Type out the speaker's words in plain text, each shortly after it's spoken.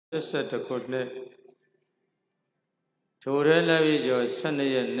set a good net. To relay your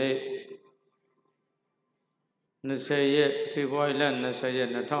Sunday and Nate Nasay, Fiboy Land, Nasay,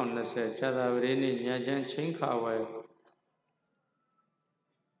 and the town, Nasay, Chadarini, Yajan Chinkawa.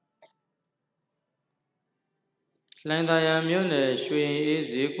 Landaya Mune, Shui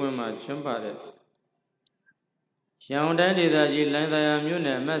is equal much, Chumbare. Young daddy that you Landaya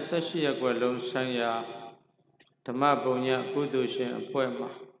Mune, Massachia Guelum Sanya, Tamabonia, Gudushin, Poema,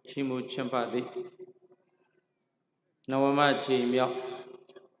 Chimu Chimpadi. No much, Milk.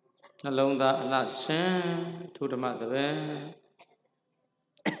 Along the last sin to the mother.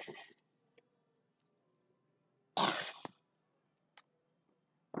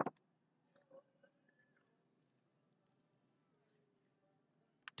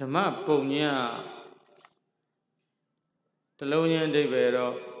 Dhamma Punya the Lonian de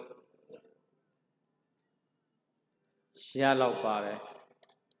Vero Yalo Pare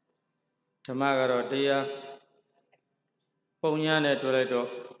Tamagaro Dia Punya Neturedo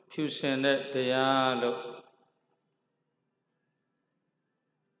Fusion Dialo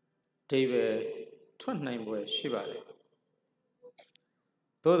David 29 boys Shibari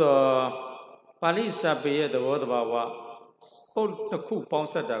Todo Palisa be the word about Spoke the cool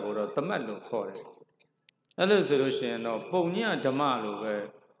bouncer dago, the man look for it. A little solution of Ponya Damalu, where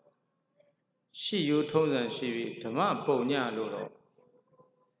she you told and she Dama Ponya Luro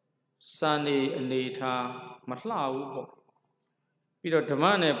Sunday and Nita Matlau Peter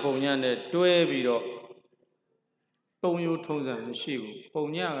Tamane Ponya, Due Vido Tonyu told and she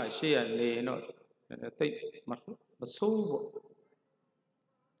Ponya, she and lay not take Maso.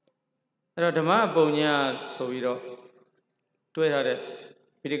 Dama Ponya, so we don't. တွေ့ရတဲ့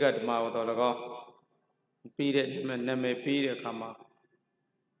ပိဋကဓမ္မတော်၎င်းပြီးတဲ့နာမည်ပြီးတဲ့အခါမှာ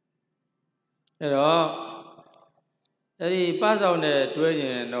အဲ့တော့အဲ့ဒီပစောင်းနဲ့တွဲရ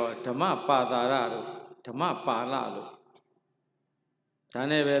င်တော့ဓမ္မပါတာရလို့ဓမ္မပါဠလို့ဒါ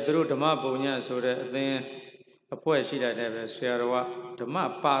နဲ့ပဲသူတို့ဓမ္မပုံညဆိုတဲ့အသင်းအဖွဲ့ရှိတဲ့ပဲဆရာတော်ကဓမ္မ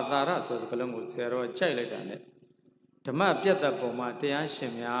ပါတာရဆိုတဲ့စကားလုံးကိုဆရာတော်ကကြိုက်လိုက်တာနဲ့ဓမ္မပြတ်သက်ပုံမှာတရားရှ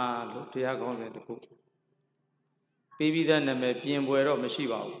င်များလို့တရားကောင်းစဉ်တစ်ခုBaby then a me being where of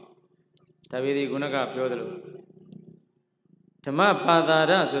Mashiva. Davidi Gunaga Piodro. Tama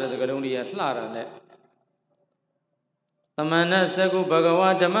Padara, so as a Galoni at Lara net. The Mana Sagu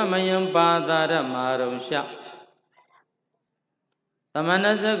Bagawa, Dhamma Mee Eain Padara Marum Shap. The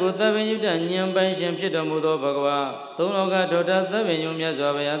Mana Sagu, the Venue Danyam by Shempidamudo Bagawa, Tonoga Tota, the Venue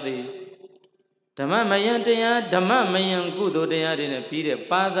Yazavayadi. Dhamma Mee Eain, Dhamma Mee Eain Kudo de in a period,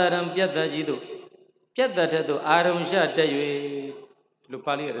 Padaram Piata Jidu. Get that to Aram Shat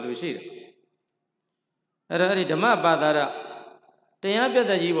Lupali Lucy. Rari Dama Badara. The Yapia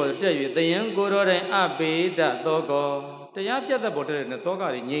that you will tell you, the young Guru and Abbey that Dogo. The Yapia the Botter and the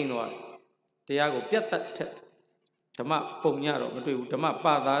Toga in Yingwa. The Yago Piata Tama Punyaro, Tama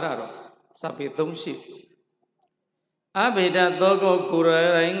Badara, Sapi Tumshi. Abbey that Dogo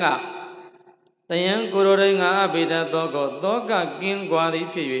Gurainga. The young Gurainga Abbey that Dogo, Doga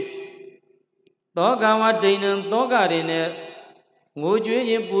Gingwadi Piwi. Doga Dana Doga in it, would you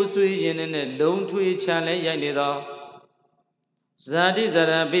in Pusui in a long to each other Yanida? Zadi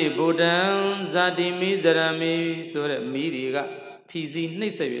Zarabi Buddha, Zadi Mizarami, Sura Midiga, Pizzi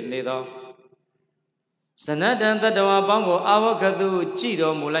Nisa Nida. Sanadan the Dawabongo, Avocado,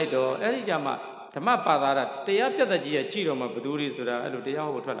 Chido Mulaito, Erijama, Tamapadara, Teapia the Gia Chido Mabuduri Sura, Aludia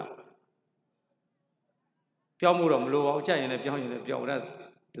Hotala. Piamuram, Low, Giant, and Piamuras.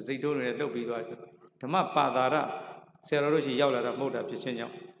 To say, don't let no big guys. Tama Padara, Seraroshi Yala, Moda Pichenia.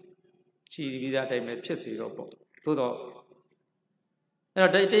 She be that I met Chessy Robo. Todo. Now,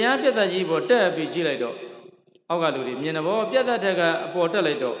 the Yapia that you would dare be Giledo. Augaludi, Mianavo, Piata Tega,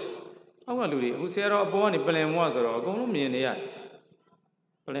 Portaledo. Augaludi, who said, oh, born in Pelem was or go me in the eye.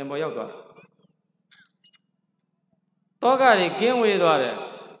 Pelem Boyota. Togari came with water.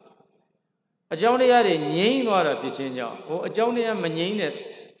 A Johnny had a name or a Pichenia, or a Johnny and Manin.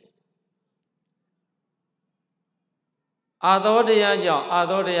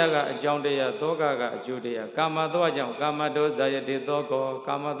 Adoreaga, John Dea, Doga, Judea, Kama Doja, Kama Doza de Dogo,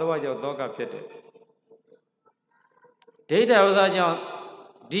 Kama Doja, Doga Pete. Data was a John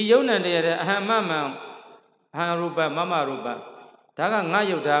Diona de Hamama, Haruba, Mama Ruba, Taga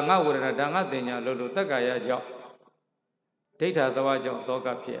Nayo, Danga, and Danga Dena, Lulu, Tagaya Job. Data the Wajo,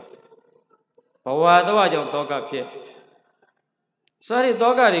 Doga Pete. Pawa the Wajo, Doga Pete. Sorry,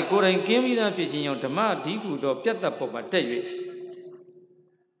 Dogari couldn't give me the fishing on Tama, Diku, or Piata Poma, tell you.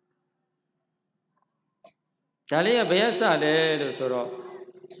 Talia Beasa, the Soro.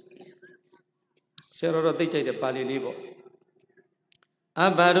 Sero teacher the Pali Libo.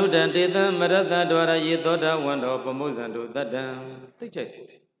 Abarudan Tita Maratha Dwara Yitoda Wando Pamuzandu Tadam. Take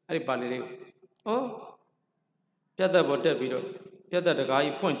it. I Pali. Oh, Piata Bote Pido. Piata the guy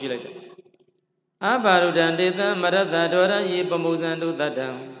point you later. Abarudan Tita Maratha Dwara Yipamuzandu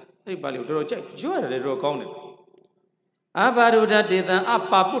Tadam. I Pali to check. Sure, they wrote on it. Abaruda Tita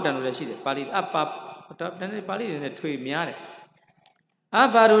Apa put on the sheet. Pali up. Then they Pali in a tree miare.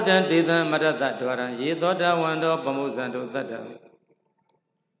 Abarudan Tita Maratha Dwara Yitoda Wando Pamuzandu Tadam.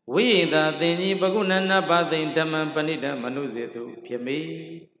 We the Dini Bagunana Bathing Dhamma Panida Manuzetu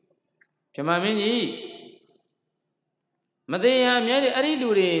Piami Chamamini Madea Mary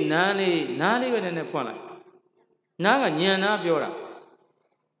Ariduri Nali within a pona Naga Nyana Biora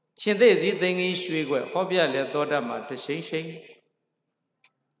Chindesi thingy Shwigwe Hobia Letodama to Shin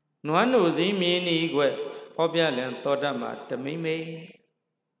Nuano Zimini Gwe Hobia Lentodama to Mime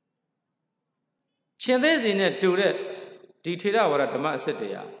Chindesi net to it. Detail our Dhamma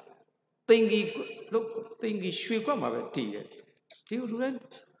City. Thingy Shwigama tea. Do you do that?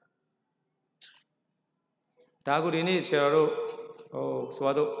 Tagurini Shero, oh,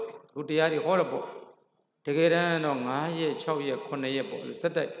 Swado, Utiari horrible. Tegeran on Naya, Chowya, Conayable,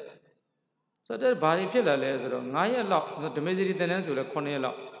 Saturday. So that body pillar lays on Naya lock, not the misery the Nancy with a Conaya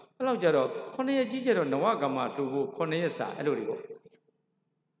lock. Allow Jaro, Conaya Gijero, Nawagama to Conayasa, Elurigo.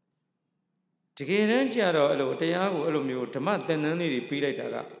 Tegeran Jaro, Teago, Elumio, Tamat, then only repeated.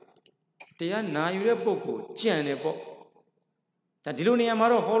 Tia Naya Boko, Janebo. The Dilunia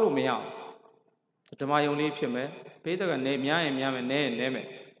Maro follow me out. To my only Pime, Peter and name Yam Yam and name it.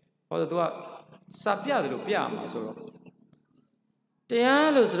 Or the Sapia Piama.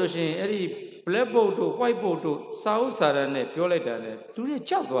 Tialos Rushing, Eddie, black boat to white boat to South Sarane, Pioleta, to the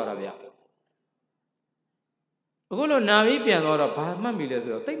Chapdorabia. Golo Navipian or a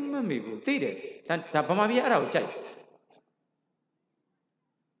Pamamilas, take Mammy, Tide, Tapamavia outside.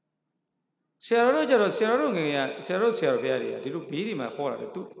 Serro Serveria, did you beat him a horror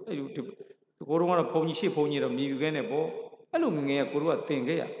to go on a pony ship pony of me again a ball? I look at Kuru thing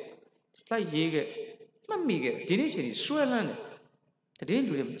here. Like Jigger, Mammy, did it swell? The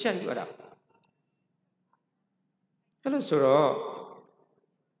didn't do him check what up. Hello, sir.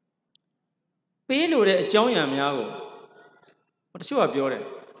 Payload a John Yamiago. What you are your?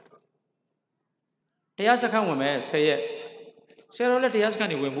 The Asaka woman say it. Sarah let the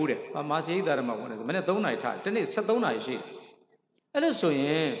Ascani win Buddha, a Masi Dharma one as a minute don't I type, then it's Satona she. And also,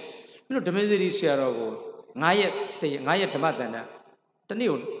 you know, the misery Sierra, Naya Tamatana, the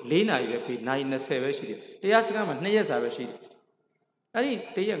new Lena, you repeat 9 7 she did. The Ascam and Nayas are she. I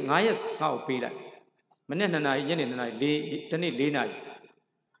think the young Naya how Peter. Manana Yen and I lay Tani Lena.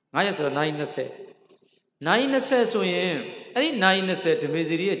 Nayas are 9 7. 9 says so in. I think 9 said the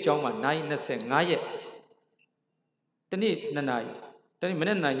misery at Joma 9 said Naya. Tani Nanai, Tani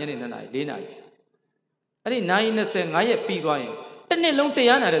Manana Yen and I, Lena. I think 9 said Naya Piguan. Tani long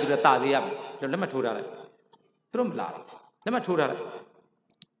Tiana to the Tazia, the Lamatura. Trumla, Lamatura.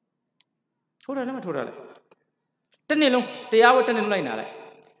 Lamatura. Tani long, the hour Tani Lina.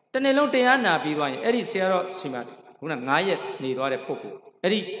 Tani long Tiana Piguan, Eddie Sierra Simat, Una Naya need or a poco.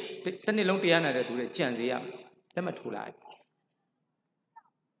 Eddie Tani long Tiana to the Chanzia, Lamatura.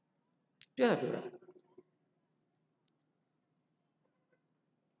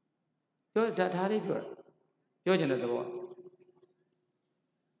 You're that hard, you're another one.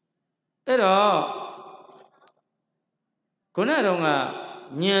 Era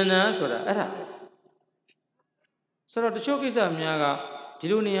Conadonga, Niana, Soda, Era. So the choke is a Miaga,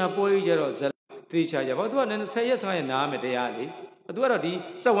 Tilunia, Boy, Jeros, the charge about one and say yes, I am a deali. But what are the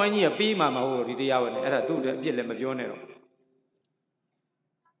so when you be mamma or the hour and Era do the Villamagionero?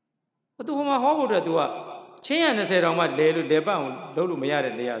 But to whom I hold to a Chiana said on what they do, they bound, Lulu Maya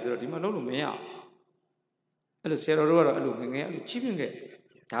and the Azur, Lulu Maya. And the Sierra looking at chipping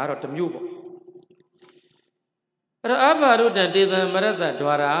it. Tarot the Mubo. But Abaru that did the Maratha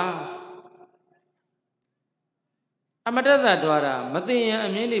Dwara. Amatha Dwara, Matia,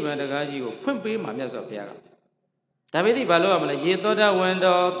 and Mili Madagaji, Pumpi, Mamas of Yaga. Davidi Baloma, Yetoda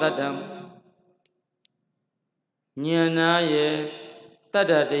window, Tadam Niana ye,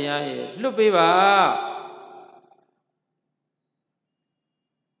 Tada de Lupiva.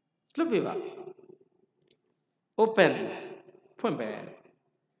 Open,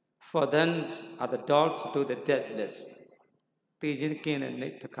 for thence are the doors to the deathless. Tijin kin and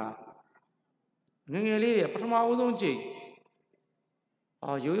Nick to car. Ningali, Pramawon G.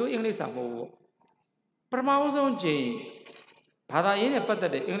 Or you English are more. Pramawon G. Pada in a pata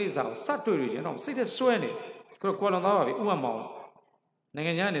the English are Satu region of City Sweeney. Kuala Uamon.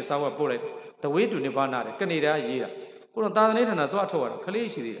 Nangan is our bullet. The way to Nibana, Canada year. ကိုတော့သာသနာ့ဌာနသွားထုတ်ရတာခလေး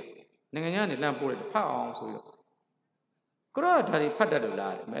ရှိသေးတယ်နိုင်ငံညာနေလှမ်းပို့တယ်ဖတ်အောင်ဆိုပြီးတော့ကိုတော့ဒါတွေဖတ်တတ်လို့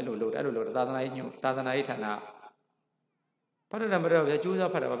လားအဲ့လိုလို့သာသနာ့ညှို့သာသနာ့ဌာနဖတ်တတ်မတော့ဗျာကျိုး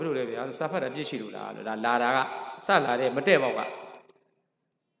စားဖတ်တာဘာဖြစ်လို့လဲဗျာစာဖတ်တာပြည့်ရှိလို့လားလို့လာတာကစလာတဲ့မတဲ့ပေါက်က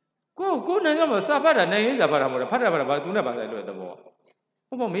ကိုနိုင်ငံမှာစာဖတ်တာနိုင်ငံစာဖတ်တာမဟုတ်ဘူးဖတ်တာဘာသူနဲ့ပါဆိုင်လို့တဲ့ဘော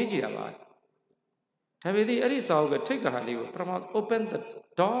ဟုတ်ပေါ့မေးကြည့်တာပါဒါပေမဲ့အဲ့ဒီစာအုပ်ကထိတ်ကဟာလေးကိုပထမ open the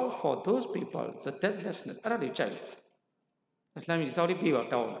door for those people the deathlessness အဲ့ဒါလေးကြိုက်တယ်အစ္စလာမ်ကြီးစာအုပ်လေးပြေးပါ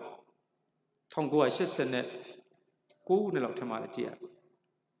တောင်း1989နဲ့9နှစ်လောက်ထင်ပါတယ်ကြည့်ရ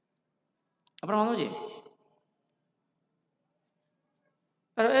အပထမဆုံးကြည့်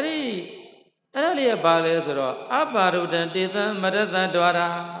အဲ့လေးကဘာလဲဆိုတော့အပါရုဒ္ဒံတေသံမရတံဒွါရာ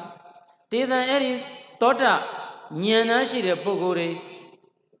တေသံအဲ့ဒီသောတာဉာဏ်သားရှိတဲ့ပုဂ္ဂိုလ်တွေ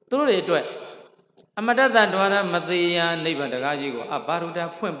သူတို့တွေအတွက်အမတတဒွါရမသေးယနိဗ္ဗာန်တရားကြီးကိုအပါရုဒ္ဒံ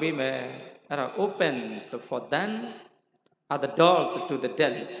ဖွင့်ပေးမယ်အဲ့ဒါ open for them are the doors to the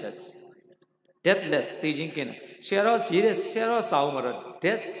deathless သိချင်းကင်းဆရာတော်ရေးတဲ့ဆရာတော်စာအုပ်မှာတော့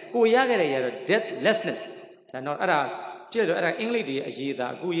death ကိုရခဲ့တဲ့ရတော့ deathlessness ဒါတော့အဲ့ဒါကြည့်တော့အဲ့ဒါအင်္ဂလိပ်တွေအရေး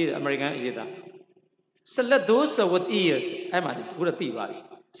သားအခုရေးတဲ့အမေရိကန်အရေးသား select those with ears အဲ့မှာအခုတော့သိပါပြီ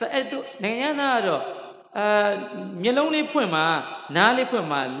ဆိုအဲ့တို့နိုင်ငံသားကတော့မျက်လုံးလေးဖွင့်မှာနားလေးဖွင့်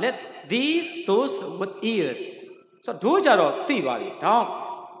မှာ let those with ears ဆိုတို့ကြတော့သိပါပြီဒါ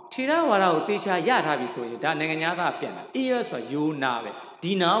ထီရဝါဒကိုတေချာရထားပြီဆိုရင်ဒါနိုင်ငံသားပြန်တာ ears ဆိုတာယိုးနာပဲ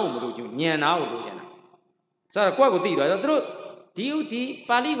ဒီနာကိုမလို့ကျညံနာကိုလို့ကျန်တာဆိုတော့ကိုယ့်ကိုသိသွားတော့သူတို့ဒီ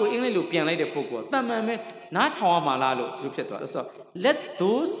ပါဠိကိုအင်္ဂလိပ်လိုပြန်လိုက်တဲ့ပုဂ္ဂိုလ်ကတမန်ပဲနားထောင်ရမှာလားလို့သူဖြစ်သွားတယ်ဆိုတော့ let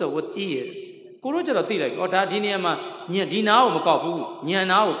those with ears ကိုတို့ကြတော့သိလိုက်ပြီဒါဒီနေရာမှာညံဒီနာကိုမကောက်ဘူးညံ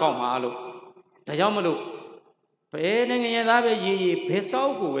နာကိုကောက်မှာလို့ဒါကြောင့်မလို့ဘယ်နိုင်ငံသားပဲရေးဘယ်စော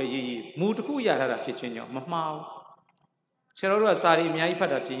က်ကိုပဲရေးမူတစ်ခုရထားတာဖြစ်ချင်းကြောင့်မမှားဘူးဆရာတို့ကစာရီအများကြီးဖ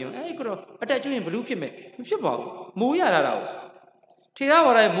တ်တာဖြစ်ရင်ကိုတော့အတက်ကျွရင်ဘလူးဖြစ်မယ်မဖြစ်ပါဘူးမူရထားတာကိုထေရ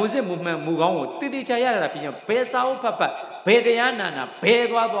ဝါဒရဲ့မူစစ်မူမှန်မူကောင်းကိုတည်တည်ချာရတာဖြစ်ရင်ဘယ်စာအုပ်ဖတ်ဘယ်တရားနာဘယ်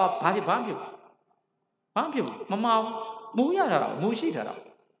သွားဘာဖြစ်မမှားဘူးမူရထားတာမူရှိထားတာ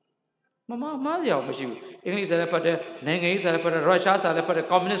မမှားစရာမရှိဘူးအင်္ဂလိပ်စာလည်းဖတ်တယ်နိုင်ငံရေးစာလည်းဖတ်တယ်ရုရှားစာလည်းဖတ်တယ်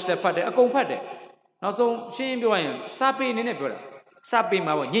ကွန်မြူနစ်လည်းဖတ်တယ်အကုန်ဖတ်တယ်နောက်ဆုံးရှင်းပြောရရင်စာပေအနေနဲ့ပြောတာစာပေ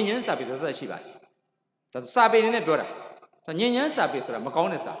မှာပေါ့ညဉ့်ညမ်းစာပေဆိုတာရှိပါတယ်ဒါစာပေအနေနဲ့ပြောတာညဉ့်ညမ်းစာပေဆိုတာမကော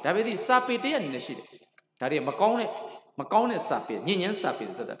င်းတဲ့စာဒါပေမဲ့စာပေတရက်အနေနဲ့ရှိတယ်ဒါတွေမကောင်းတဲ့စာပေညဉ့်ညမ်းစာပေ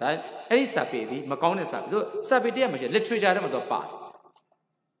ဆိုတာဒါအဲ့ဒီစာပေဒီမကောင်းတဲ့စာပေဆိုစာပေတရက်မရှိ literature ထဲမှာတော့ပါတယ်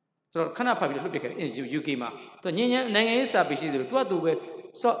ဆိုတော့ခဏဖတ်ပြီးလွှတ်ပြခဲ့တယ် UK မှာသူညဉ့်ညမ်းနိုင်ငံရေးစာပေရှိတယ်လို့သူ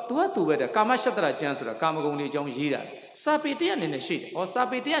ကသူပဲဒါကာမရှတ္တရာကျမ်းဆိုတာကာမဂုဏ်တွေအကြောင်းရေးတာစာပေတရက်အနေနဲ့ရှိတယ်စာ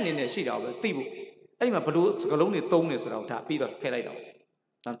ပေတရက်အနေနဲ့ရှိတာကိုပဲသိဖို့အဲ့ဒီမှာဘလို့စကလုံးတွေသုံးနေဆိုတာကိုဒါပြီးတော့ဖယ်လိုက်တော့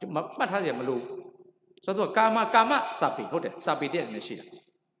မှတ်ထားစရာမလိုဆိုတော့ကာမစာပေဟုတ်တယ်စာပေတရက်အနေနဲ့ရှိတာ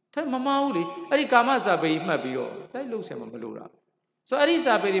ဒါမမှားဘူးလေအဲ့ဒီကာမစာပေကြီးမှတ်ပြီးတော့လိုက်လို့ဆရာမလိုတာဆိုတော့အဲ့ဒီ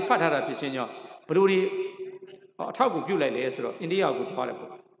စာပေတွေဖတ်ထားတာဖြစ်ချင်းကြောင့်ဘလို့တွေအထောက်ကိုပြုတ်လိုက်လဲဆိုတော့အိန္ဒိယကိုသွားတယ်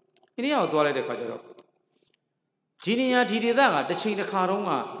ပေါ့အိန္ဒိယကိုသွားလိုက်တဲ့ခါကျတော့ဒီနေရာဒီဒေသကတစ်ချိန်တစ်ခါတုန်း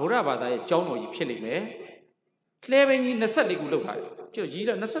ကဗုဒ္ဓဘာသာရဲ့ကျောင်းတော်ကြီးဖြစ်လိမ့်မယ်လှဲဘင်းကြီး24ခုလောက်ထားတယ်ကျတော့ကြီး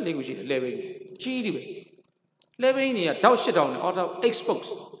တော့24ခုရှိတယ်လှဲဘင်းကြီးတယ်ပဲလှဲဘင်းတွေကတောက်8000နဲ့ out of exports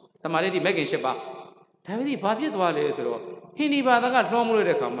တမားလေးဒီမက်ကင်8ပါဒါပေမဲ့ဘာဖြစ်သွားလဲဆိုတော့ဟိန္ဒိဘာသာကလွှမ်းမိုးလိုက်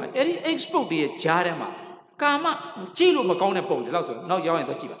တဲ့ခါမှာအဲ့ဒီ export တွေရဲ့ကြားထဲမှာကာမကြည့်လို့မကောင်းတဲ့ပုံတွေလောက်ဆိုနောက်ရောက်ရင်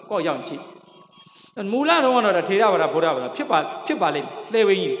တော့ကြည့်ပါကော့ရောက်ရင်ကြည့်မူလတော့ကတော့ထေရဝါဒဗုဒ္ဓဘာသာဖြစ်ပါလိမ့်လှဲဘ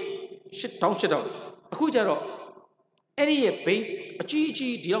င်းကြီး8000အခုကျတော့အဲ့ဒီရဲ့ဘိန်းအကြီးဒီ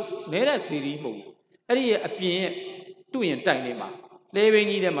တော့နဲတဲ့စီရီမဟုတ်ဘူးအဲ့ဒီရဲ့အပြင်ရဲ့တွေ့ရင်တိုင်နေမှာလဲဘိန်း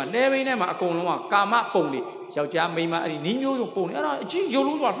ကြီးထဲမှာလဲဘိန်းထဲမှာအကုန်လုံးကကာမပုံတွေယောက်ျားမိန်းမအဲ့ဒီနီးမျိုးစုံပုံတွေအဲ့ဒါအကြီးရုပ်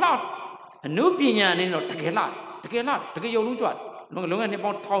လုံးဆိုတာလှအနုပညာနဲ့တော့တကယ်ရုပ်လုံးကြွတယ်လုံငယ်နှစ်ပေါ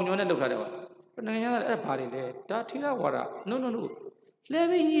င်းထောင်ကျော်နဲ့လောက်ထားတယ်ပါနိုင်ငံသားအဲ့ဘာတွေလဲဒါထေရဝါဒ no လဲ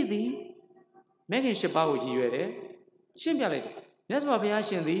ဘိန်းကြီးသည်မဲခင်၈ပါးကိုရည်ရွယ်တယ်ရှင်းပြလိုက်တယ်မြတ်စွာဘုရား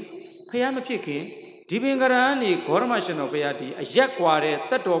ရှင်သည်ဖျားမဖြစ်ခင်ဒီပင်ကရန်နေဂေါရမရှင်တော်ဘုရားဒီအရက်ကွာတဲ့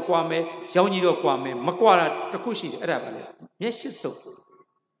တက်တော်ကွာမယ်ရောင်ကြီးတော်ကွာမယ်မကွာတာတခုရှိတယ်အဲ့ဒါပါလေမျက်ရှိစုပ်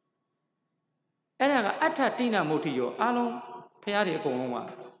အဲ့ဒါကအဋ္ဌတိဏမုဋ္ဌိရောအားလုံးဘုရားတွေအကုန်လုံးက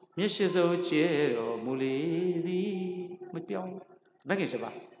မျက်ရှိစုပ်ကျဲတော်မူလေသည်မပြောင်းမဂ်ခင်7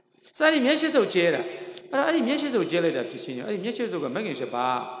ပါးစသည်မျက်ရှိစုပ်ကျဲတာအဲ့ဒီမျက်ရှိစုပ်ကျဲလိုက်တာဖြစ်ချင်းရောအဲ့ဒီမျက်ရှိစုပ်ကမဂ်ခင်7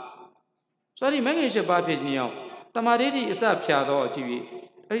ပါးစသည်မဂ်ခင်7ပါးဖြစ်ခြင်းအောင်တမာဒိဋ္ဌိအစဖြာတော့ကြည့်ပြီး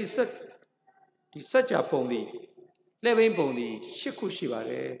အဲ့ဒီဒီစัจ जा ပုံသည်လက်ဘိန်းပုံသည်8ခုရှိပါ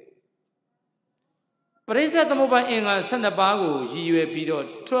တယ်ပရိစ္ဆေသမုပ္ပါအင်္ဂါ12ပါးကိုရည်ရွယ်ပြီးတော့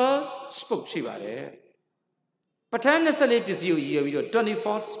12 spoke ရှိပါတယ်ပဋ္ဌာန်း24ပစ္စည်းကိုရည်ရွယ်ပြီးတော့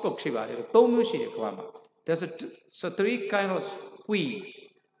24 spoke ရှိပါတယ်3မျိုးရှိတယ်ကွာမှာ there's so 3 kind of we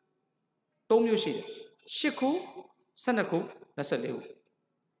 3မျိုးရှိတယ်8ခု Sanaku, Nasalu.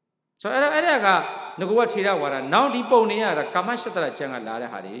 So Araga, Naguatira, wara, now deponia, Kamashatra Changa Lara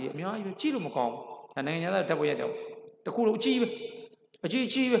Hari, you Chilumacom, and another Tabuyato, the Kulu Chief, a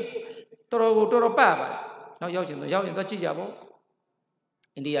Chief, Toro Papa, no Yajin, the Chijabo,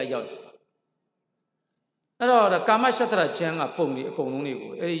 India Yod. Allora, Kamashatra Changa Pony, a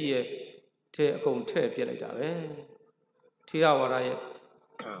Pony, a year, te con te Pieta, Tira Waraya,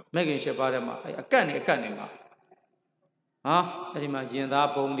 Megan Shabarama, a canima. Ah, imagine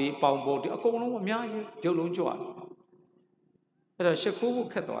that Pony, Pombo, a Kono, Mia, Jolun Joan. But a Shaku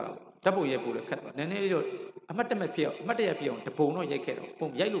Catora, double Yapu Cator, and a Matamapia, the Pono Yakero,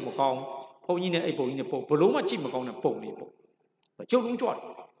 Pom Yalu Mocom, Ponina Apo in the Po, Poloma Chimacon and Pony. But Jolun Joan.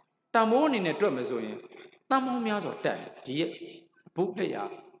 Tamon in a dramazoin, Tamomias or Tan, dear, Pupea,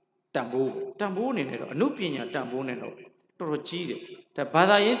 Tambon in it, a Nupian Tambon and all. Proceeded. The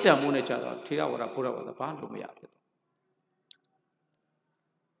Badain Tamunachara, Tira or Apura or the Pandumia.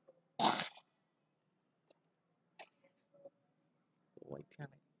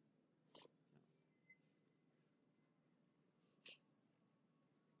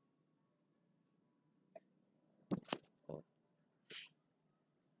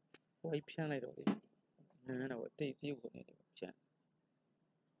 Why piano? No, take you.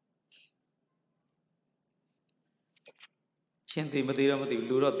 Chinti Madira Mati,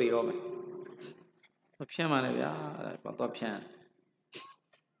 Lura the Roman. The piano, but the piano.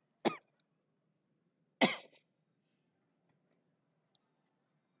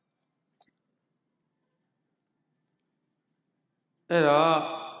 There are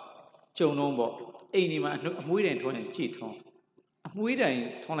Jonombo, any man, waiting 20 cheat home. I'm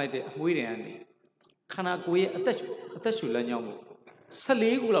waiting, Tonite, waiting, Andy. Kanakwe, attach you, Lanyamo.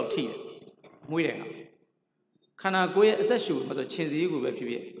 Sally will of tea. Waiting. Kanakwe, attach you, but a cheesy will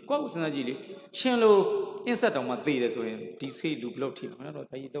be. What was not you? Chinlo, inside of my theaters when DC do blow tea. I don't know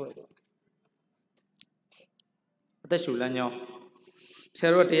how you do it. Attach you, Lanyo.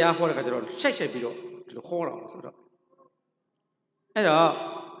 Sarah, the Yahoo, shake below to the horror. Hello.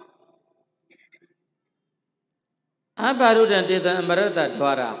 Abarudan did the Amarada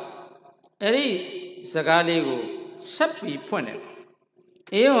Dwara. Eri Sagaligo, Sapi Pone.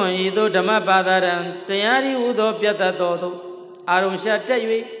 Eon Ido Dhamma Badaran, Tayari Udo Piata Dodo, Arusha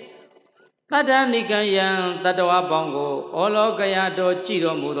Tayu, Tadanika Tadawa Bongo, Olo Gayado,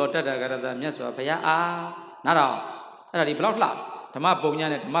 Chiro Mudo Tadagarada, Miaswa Paya, Nara, Ari Blotla,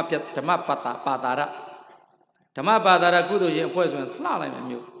 Tamapoyan, Tamapata Padara. Dhamma Badara Kudu was when Fla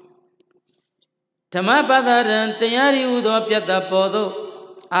and you. Dhamma Badaran, Tayari Udo Piata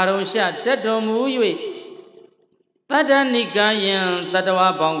Podo, Arusha Tedomu Yui. Tadanika Yan,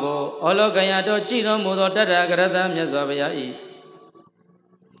 Tadawa Bongo, Ologayado, Chino Mudo Tadagarada, Miazavai.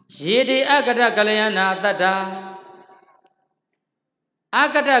 Yedi Agata Kalayana Tata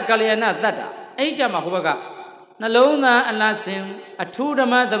Agata Kalayana Tata, Ejama Hubaga. Nalona and Lassim, a 2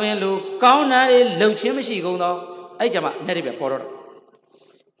 Dhamma the Melu, Kauna, Lochimishi Gono, Ejama, Neribe Poro.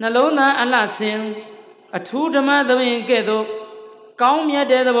 Nalona and Lassim, a 2 Dhamma the Winkedo, Kaumia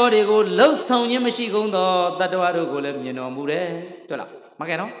de the body go, Low Sonia Mashigondo, Tatuaru Golem, you know, Mure, Tola,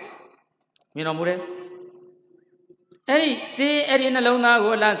 Magano, you know, Mure. Eddie, Eddie Nalona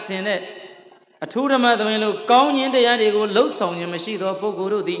go Lassin, a 2 Dhamma the Melu, Kaunian de Yadigo, Low Sonia Mashido,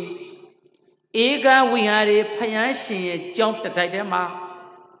 Pogurudi. Ega we had a Payashi jumped at Taitama.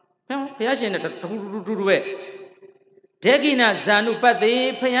 Payashin at the Degina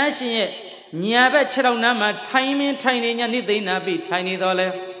Zanupati, Payashi, Nyaba Charonama, tiny, Nidina be tiny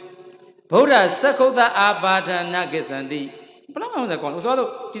dollar. Boda Sakoda Abada Nagas and the Brown the Con was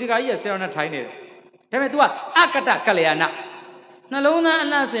all Chigaya Serena tiny. Tell me to what Akata Kaleana. Nalona and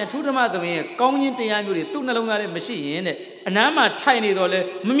last year, 2 Dhamma, Kongin to Yamuri, 2 Nalona machine, and Nama tiny dollar,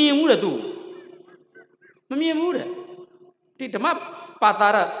 Mimi Mura do. Mummy Mura. Did Dhamma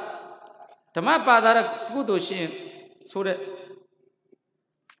Padara Kudoshin so that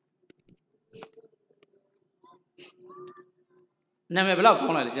Namabla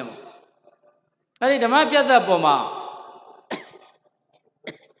Pona Jam. I did Dhamma Piata Poma.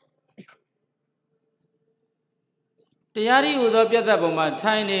 Tiari Udo Piata Poma,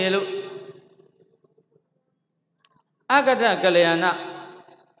 tiny look Agata Galeana.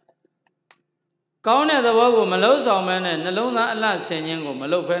 Kauna the Wago Malosa man and Nalona Allah singing or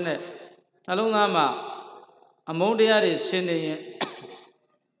Malopene. Nalona ma a Mondia is sending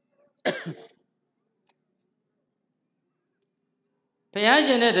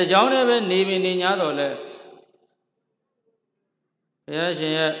Payashin at the John Evan leaving in Yadole.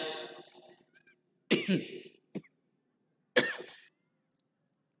 Payashin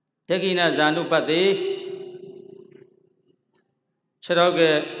Tegina Zanupati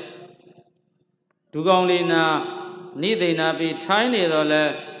Cherokee Dugonglina, Nidina be tiny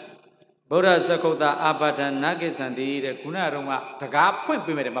the Boda Sakota Abata Nagis and the Kunaruma, Taga, point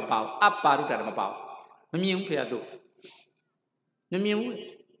we made him about, up part of about. Namium Piado. Namium.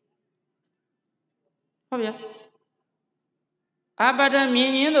 Oh, yeah. Abata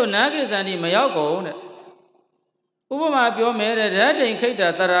meaning the Nagis and the Mayago. Ubama Pio made a red in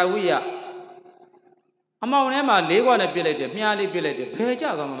Kata Tarawia. Among them are Lego and ability, merely ability, page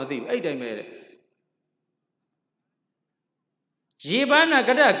out on the 8 day made it. Jibana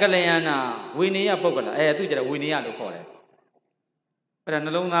Gada Galayana, Winia Pogola, I do get a Winia to call it. But an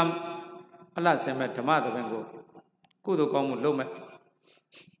alone alas, I met tomato and go. Kudo come Lome.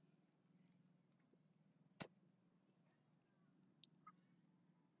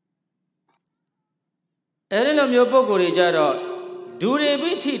 Erilum your Pogori Jaro, do they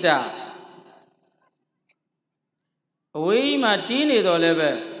be Tita? We Martini the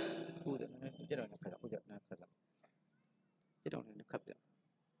level.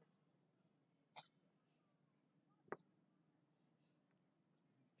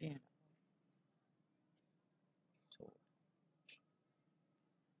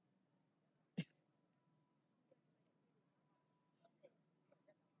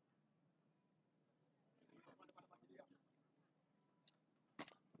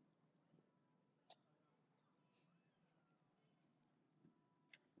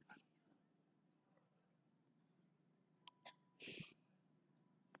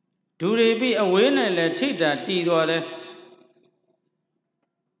 Do they be a winner and let take that tea or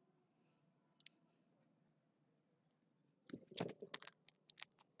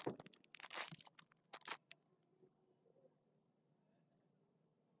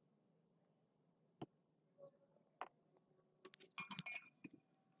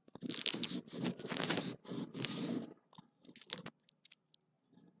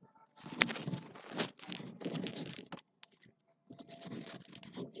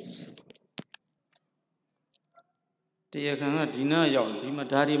Dear can dinner young, Dima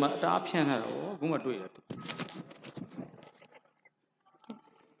Daddy Matapian, whom do it.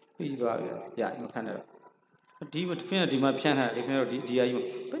 Yeah, you can. Dima Dima Piana, if you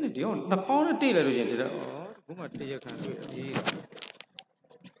DIU. Penedion, the corner tailor agent. Whom I tell you can do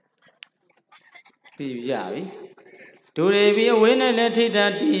it. Yeah, do they be a winner? Let it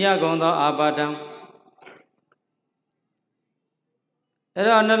that Diagonda Abadam. There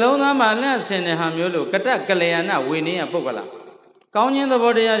are no longer malas in a hamulu, Kata Kalayana, Winnie a Pogola. Counting the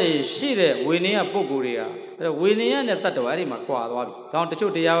body, she there, Winnie a Poguria, Winnie and the Tatuari Macqua, down to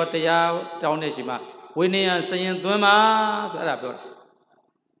shoot the out, down Neshima, Winnie and Saint Dhamma,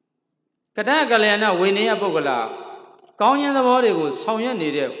 Kata Kalayana, Winnie a Pogola. Counting the body was so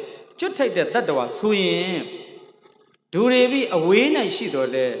needed. Should take the Tatua, swing. Do they be a winner? She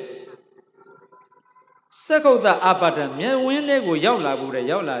there. Circle the Abatan, when they go Yaula,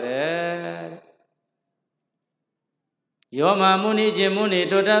 Yaula. Yoma Muni Jimuni,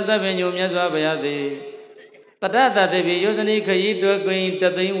 Tota the Venue Yazwabayadi. Tata, they be using a Kaito Green,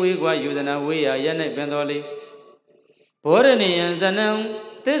 the thing we were using a way, a Yanek Bendoli. Porani and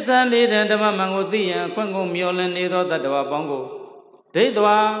Zanam, this and lead and the Mamangoti and Quango Miolan, neither that were Bongo. They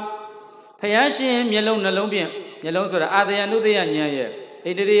dwa Payashi, Yellow Nalobian, Yellow Sora, Adia Nudia Nyaya,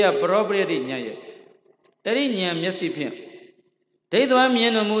 Idia appropriate Nyaya. Erinia Messipin. They do a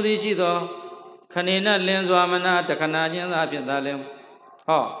miano moody shido. Canina Lenzwamana, the Canadian Abiandalem.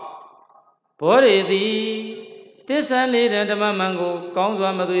 Oh, poor thee. This and lead and the Mamango,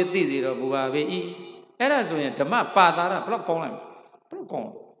 Gonswama with Dizzy of Buavi. Eras when the map Patara, block on him. Block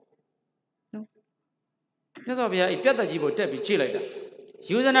on. No. That's all we are. If Piata Jibo Tepi Chile.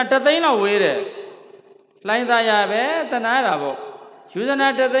 Using a Tatana way. Line the Yabe, the Nairabo. Using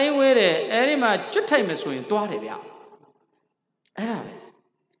at the thing with it, Erima, should time is swing to Arabia.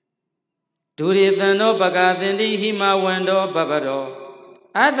 Do it the no Bagatindi, Hima window, Babado.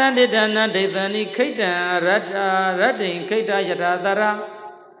 I then did an Adani Kata, Radding, Kata Yatadara.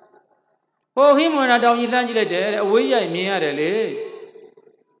 Oh, him when I don't elangelate, we are merely.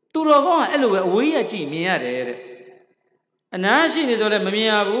 Turogon, Elo, we are Jimmy. And I see the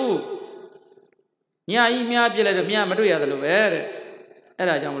Mamiabu. Nya, Mia Billa, Mia Maria, the Lover.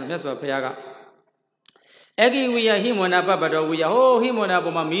 Era Jamul Meswa Piaga. Eggy, we are him when Ababa, we are oh, him when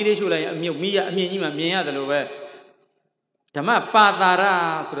Abama Midishula, Mia, Mia, the Lover. Tama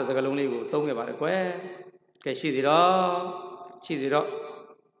Patara, so as a Galuni told me about a quay. She's it all. She's it all.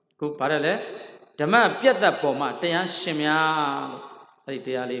 Good parallel. Tama Pieta Poma, Tayan Shimia,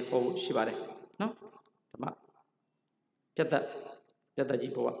 Itiali, oh, Shibare. No? Tama Pieta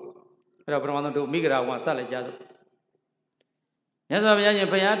Jipoa. Rabramano to Migra, one salad jazz. မြတ်စွာဘုရားရှင်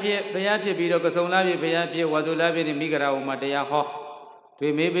ဘုရားဖြစ်ပြီးတော့ကစုံလာပြီဘုရားဖြစ်ဝါဆိုလာပြီမိဂရာဝမှာတရားဟောတွေ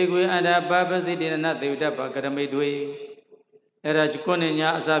မေဘေကွေအန္တာပပစိတေနသေဝတ္တပကရမိတ်တွေအဲ့ဒါကိုနေညာ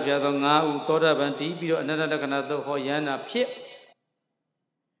အစပြသော၅ဦးသောတာပန်တီးပြီးတော့အနတ္တလက္ခဏာသို့ဟောယန္တာဖြစ်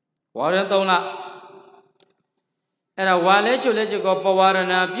ဝါရံ3လအဲ့ဒါဝါလဲကျွလဲကျွကောပဝါရ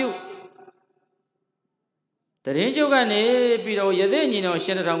ဏပြုတရင်ကျုပ်ကနေပြီးတော့ရသေးညီတော်ရှ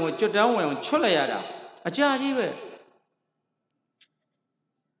င်တော်ကိုကျွတ်တန်းဝင်အောင်ချွတ်လိုက်ရတာအကြာကြီးပဲ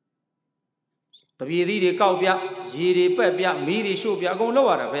တပြေသီးတွေကောက်ပြရေတွေပက်ပြမီးတွေရှို့ပြအကုန်လောက်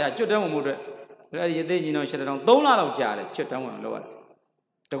ရတာဘုရားကျွတ်တန်းဝင်မှုအတွက်အဲ့ဒီရသေးညီတော်ရှင်တော်3လလောက်ကြာတယ်ကျွတ်တန်းဝင်လောက်ရတယ်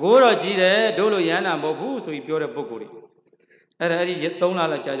တကိုးတော့ကြီးတယ်တို့လိုရဟန္တာမဟုတ်ဘူးဆိုပြီးပြောတဲ့ပုဂ္ဂိုလ်တွေအဲ့ဒီ3လ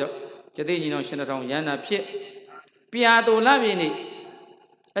လောက်ကြာကြောရသေးညီတော်ရှင်တော်ရဟန္တာဖြစ်ပြာတူလာပြီနေ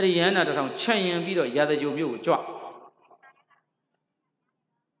အဲ့ဒီရဟန္တာတစ်ထောင်ခြံရင်ပြီးတော့ရာဇဂိုမြို့ကိုကြွ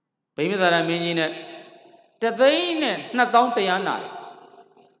ဗိမသာရမင်းကြီးနဲ့တသိန်းနဲ့2000တရားနာတယ်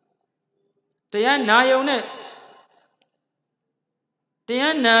တရားနာယုံနဲ့တ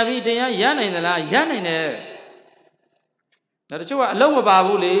ရားနာပြီးတရားရနိုင်သလားရနိုင်တယ်ဒါတချို့ကအလုံးမပါ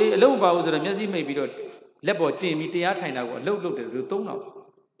ဘူးလေအလုံးမပါဘူးဆိုတော့မျက်စိမိတ်ပြီးတော့လက်ပေါ်တင်ပြီးတရားထိုင်တာကိုအလုံးလုပ်တယ်သူသုံးတော့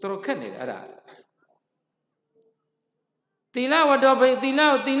တော်တော်ခက်နေတယ်အဲ့ဒါသီလဝတ္တဘိသီ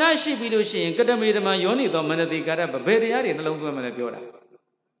လရှိပြီးလို့ရှိရင်ကတမေဓမ္မယောနိသောမနတိကာရဘယ်တရားတွေနှလုံးသွင်းမလဲပြောတာ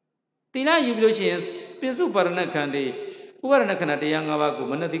သီလယူပြီးလို့ရှိရင်ပိစုပါရဏခန္တီဥပါရဏခန္ဓာတရား၅ပါးကို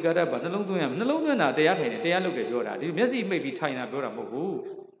မနတိကာရဘာနှလုံးသွင်းရနှလုံးသွင်းတာတရားထိုင်တယ်တရားလုပ်တယ်ပြောတာဒီမျက်စိမိတ်ပြီးထိုင်တာပြောတာမဟုတ်ဘူး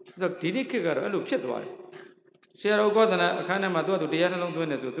ဆိုတော့ဒီနေ့ခေတ်ကတော့အဲ့လိုဖြစ်သွားတယ်ဆရာတော်ကောသနာအခန်းထဲမှာသူကတရားနှလုံးသွင်း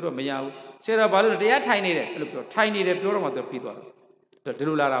တယ်ဆိုသူတို့မရဘူးဆရာတော်ဘာလို့တရားထိုင်နေတယ်အဲ့လိုပြောထိုင်နေတယ်ပြောတော့မှသူပြီးသွားတယ်ဒီ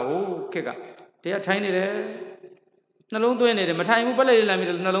လိုလာတာဟုတ်ခေတ်ကတရားထိုင်နေတယ်နှလုံးသွင်းနေတယ်မထိုင်ဘူးပက်လက်လေးလာပြီး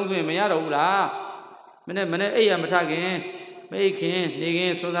နှလုံးသွင်းမရတော့ဘူးလားမနေ့အိပ်ရမထခင်မအိပ်ခင်နေခ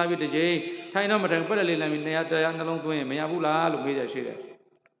င်စွန်းစားပြီးတစ်ချိန်ထိုင်တော့မထိုင်ပက်လက်လေးလာပြီးတရားနှလုံးသွင်းရင်မရဘူးလားလို့မေးကြရှိတယ်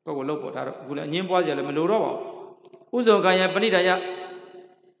ကိုယ့်ကိုလှုပ်ပေါ်ဒါတော့အခုလည်းအငင်းပွားကြလည်းမလိုတော့ပါဘူးဥဇုံကာယပဏိဒါယ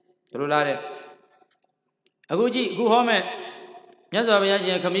ဒီလိုလားတဲ့အခုကြည့်အခုဟောမဲ့မြတ်စွာဘုရားရှ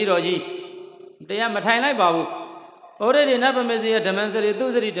င်ခမည်းတော်ကြီးတရားမထိုင်လိုက်ပါဘူးဩရဒေနဗမေစီယဓမ္မစရိသူ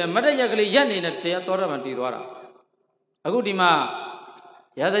စရိတမတ္တရက်ကလေးရက်နေတဲ့တရားတော်တော်မှတည်သွားတာအခုဒီမှာ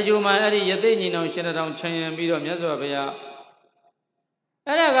ရာဇဂိုမှာအဲ့ဒီရသေးညီနောင်ရှင်တော်ခြံရံပြီးတော့မြတ်စွာဘုရား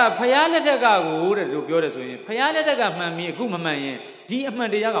အဲ့ဒါကဖရာလက်ထက်ကကိုတဲ့တို့ပြောတယ်ဆိုရင်ဖရာလက်ထက်ကမှန်ပြီးအခုမမှန်ရင်ဒီအမှန်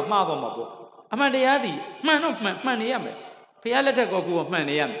တရားကမှားသွားမှာပေါ့အမှန်တရားသည်မှန်တော့မှန်နေရမယ်ဖရာလက်ထက်ကကိုမှန်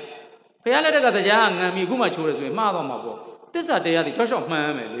နေရမယ်ဖရာလက်ထက်ကတရားငံပြီးအခုမှချိုးတယ်ဆိုရင်မှားသွားမှာပေါ့သစ္စာတရားသည်တောက်လျှောက်မှန်ရ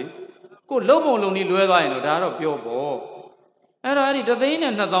မယ်လေကိုလုံးပုံလုံးကြီးလွဲသွားရင်တော့ဒါတော့ပြောပေါ့အဲ့တော့အဲ့ဒီတသိန်း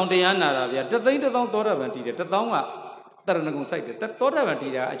နဲ့2000တရားနာတာဗျာတသိန်း1000သောတာပန်တည်တယ်1000ကတရဏဂုံစိုက်တယ်သောတာပန်တ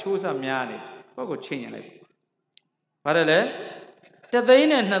ည်တာအချိုးအဆများနေဘောကိုချင်းရင်လိုက်ဘာလဲတသိန်း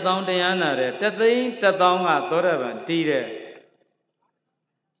နဲ့2000တရားနာတယ်တသိန်း1000ကသောတာပန်တည်တယ်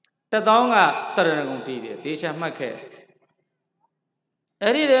1000ကတရဏဂုံတည်တယ်သေချာမှတ်ခဲ့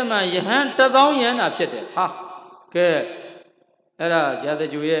အဲ့ဒီထဲမှာယဟန်1000ယန္တာဖြစ်တယ်ဟာကဲအဲ့ဒါရာဇ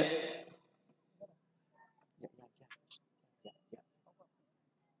ဂိုရဲ့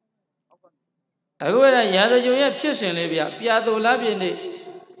အခုအဲ့ဒါရာဇဂိုရဲ့ဖြစ်စဉ်လေးဗျပြာသူလားပြည့်နေ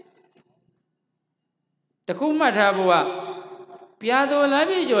တခုမှတ်ထားဖို့ကပြာသူလား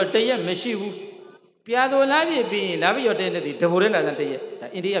ပြည့်ကျော်တရက်မရှိဘူးပြာသူလားပြည့်ပြီးရင်လားပြည့်ကျော်တဲ့နေ့ဒီတဘိုးရဲလာတဲ့တရက်ဒါ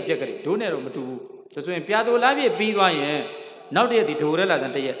အိန္ဒိယပြက်ကလေးဒိုးနဲ့တော့မတူဘူးဒါဆိုရင်ပြာသူလားပြည့်ပြီးသွားရင်နောက်တရက်ဒီတဘိုးရဲလာ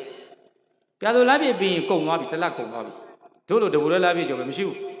တဲ့တရက်ပြာသူလားပြည့်ပြီးရင်ကုန်သွားပြီတစ်လကုန်သွားပြီတို့လိုတဘိုးရဲလားပြည့်ကျော်ပဲမရှိ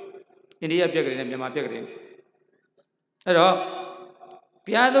ဘူးအိန္ဒိယပြက်ကလေးနဲ့မြန်မာပြက်ကလေးအဲ့တော့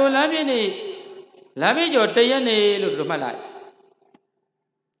ပြာသူလားပြည့်နေလာပြည့်ကျော်တရက်နေလို့တို့မှတ်လိုက်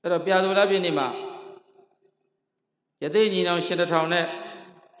အဲ့တော့ပြာသူလားပြည့်နေမှာရသေးညီနောင်ရှင်တစ်ထောင်နဲ့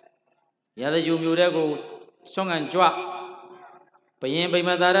ရာဇဂိုမျိုးတဲ့ကိုဆွမ်းကန်ကြွဘယင်ဗိ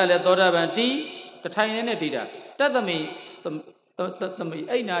မာသာရလည်းသောတာပန်တီးတထိုင်နဲ့တည်တာတတ်သမီ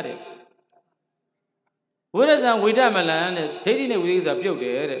အိတ်နာတဲ့ဝိရဇံဝိဒမလန်တဲ့ဒိဋ္ဌိနဲ့ဝိသေကပြုတ်တ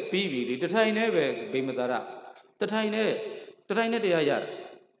ယ်တဲ့ပြီးပြီဒီတထိုင်နဲ့ပဲဗိမာသာရတထိုင်နဲ့တရားရတယ်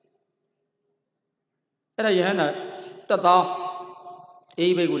အဲ့ဒါယဟန္တာ1000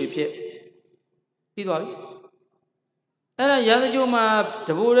အေးဘိတ်ကိုဖြစ်ပြီးသွားပြီအဲ့ဒါရာဇဂိုမှာတ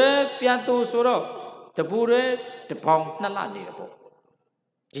ဘူရဲပြန်တူဆိုတော့တဘူရဲတပေါင်း2လနေတယ်ပေါ့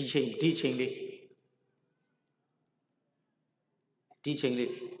ဒီချိန်လေးဒီချိန်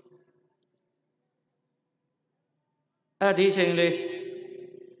လေးအဲ့ဒီချိန်လေး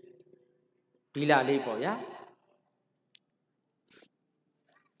ဒီလလေးပေါ့ဗျာ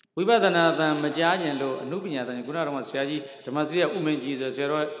ဝိပဿနာသံမကြားခြင်းလို့အနုပညာသံခုနကတော့ဆရာကြီးဓမ္မစရိယဥမင်းကြီးဆိုဆရာ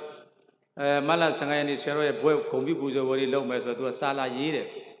တော်မလ15ရက်နေ့ဆရာတော်ရဲ့ဘွဲ့ဂုံပြုပူဇော်ပွဲလေးလုပ်မယ်ဆိုတော့သူကစာလာရေးတယ်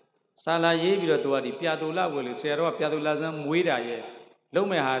Sala ye biro tua di piadola will sero piadolasm muida low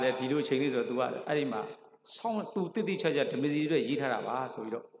me had a dilu Chinese or tua arima sound to titi charger to Mizzi Yitara so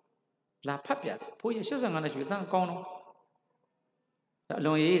you La Papia put your shoes on a shootan cono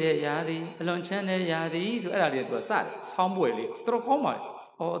Long ye yadi alone channel yadi so added to a sad some boily throw coma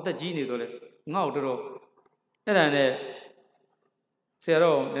or the genie dole no dro and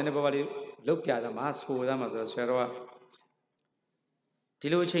Sero then everybody look at the mass who them as a Sero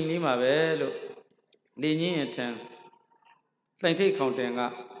Tilu Ching Lima Velo Lini and Ten Plenty counting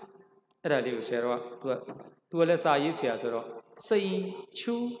up at a little Sero to a lesser easier saying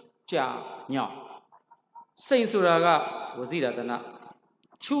Chu Jia Nya Saint Suraga was either than that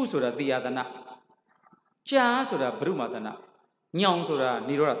Chu Sura the other na Jia Sura Brumatana Nyang Sura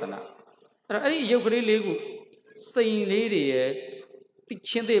Niratana you could really saying lady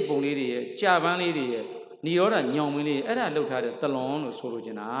Chinde Bonidi Javan lady Niora Nyomini, and I looked at the lawn of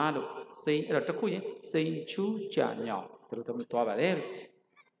Sorojanado, say at a Takuya, saying Chu Janya, through the Toba.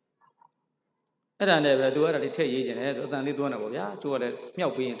 And I never do it at the Tay as than little one of ya, to a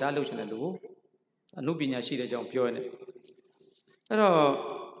milk being dilution and do a Nubina sheet of John Pure in it.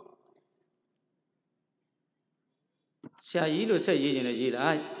 Shall say ye in a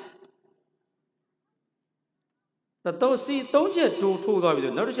year? But those see, don't yet do 2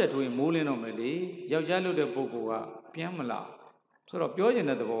 dollars, not yet to him, Moulin on Meli, Yajalu de Bogoa, Piamala, sort of Georgian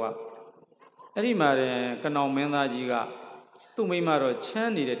at the Boa. Erimare, Canamena Giga, to me, Maro,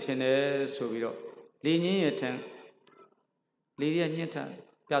 Chani the tennis, so we do. Lini a ten, Lydia Nietan,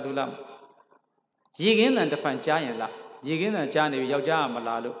 Piadulam. Yigin and the Panchayan la, Yigin and Jani, Yaja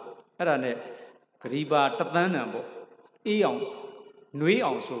Malalu, Erane, Griba, Tatanambo, Eons, Nui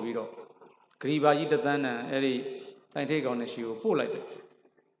on so we do. Griba Yitatana, Eri. I take on a shoe, pull like it.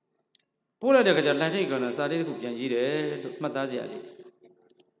 Pull like a Atlantic on a Sadi who can eat it, Mataziali.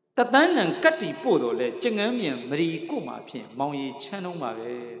 Tatan and Catti Podo, Chingamian, Marie Kuma, Maui Chano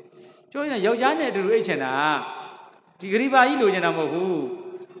Mave. Join a Yojana to Richana. Tigriba Illusionamo who.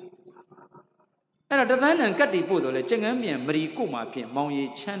 And a Tatan and Catti Podo, Chingamian, Marie Kuma, Maui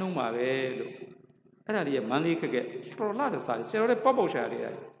Chano Mave. And I did money could get for a lot of size, a bubble share.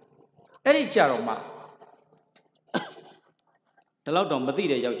 Any charoma. The loud on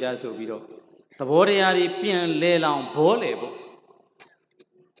Mathida Yajaso Vido. The Boreari Pian Lelang Bolebo.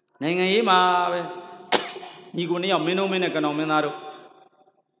 Nangayima Nigunia Minomen Econominado.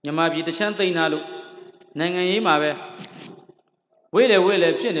 Yamabi the Chantainalo. Nangayima. Wele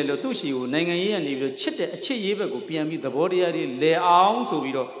Pianelo Tushi, Nangayi and you chit a chiyibago Piami, the Boreari lay on so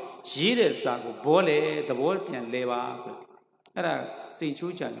Vido. Jire Sago Bole, the Volpian Leva. Era Saint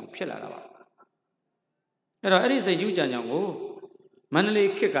Chuchan Pilarava. Era Eddie Saint Chuchan. Manly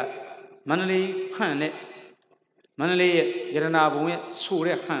kicker, Manly Hane, Manly Yaranabu,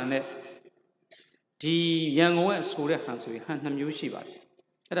 Sure Hane, the young one, Sure Hansui, Hanam Yushiba.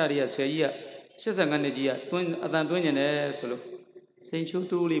 Adaria Saya, Shazangandia, Than Dunya Solo, Saint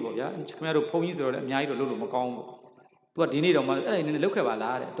Chutu Libo, and Chimero Ponies or Miaito Lulu Macombo. What do you need on my look at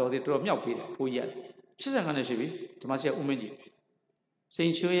Valade, or the drop Yapi, Puya. Shazanganishibi, Tomasia Umeji.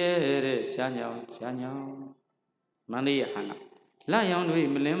 Saint Chuye, Janya, Manly Hana. Lion we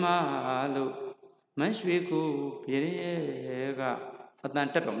Milema, Manshwiku, Piega,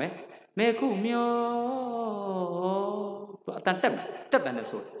 Atantatome, Meku Mio, Atantam,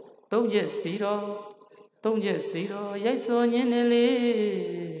 Tatanaso. Don't yet see yes, so Yenele.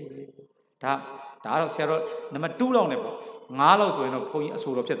 Taro Sero, number 2 long never. Malos were no point a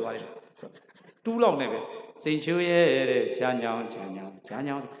sort of Chetwari. Too long never. Saint Chuye, Janya,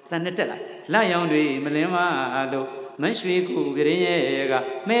 Tanatella. Lion we Milema. Manshwiku, Virega,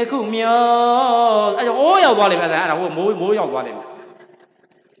 Mekumio, all your volley, more your volley.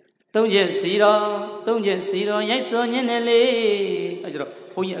 Don't you see it, yes, so Yenele. I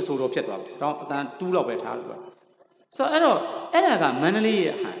just point a sort of Chetua, than 2 love at Harvard. So I know, I got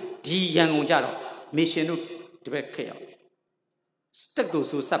manly, D. Young Jaro, mission to be chaos. Stuck to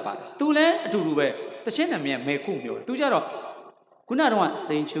Sapa, 2 let to Rube, the Chenamia, Mekumio, 2 Jaro. Kunarwan,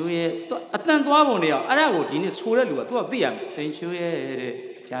 Saint Chuye, Atlantonia, Arago, Genius, Sura, 2 of them, Saint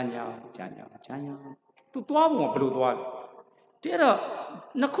Chuye, Janya, to 12 blue dog. Dear,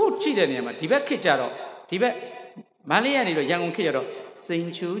 Naku Chidanema, Tibet Kijaro, Tibet, Maliani, young Kiro,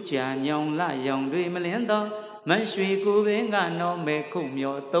 Saint Chu, Janyong, Lion, Remelenda, Manshwi, Guvenga, no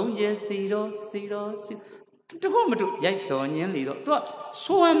Mecumio, don't you see, to go to Yason, Lido,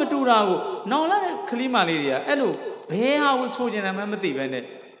 so I'm a Durao, no like Kalimalia, hello. I was holding a mammoth when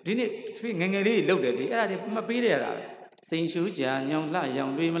it didn't speak loaded. I did my period. Saint Chujan, young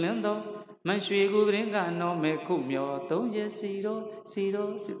Lion, Remelendo, Man shui gu bring a no me kum yo, don't you see so.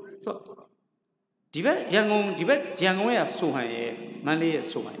 Dibet Yangoya so high, Malay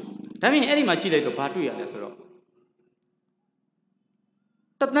so high. Having any machile to Patuya, that's all.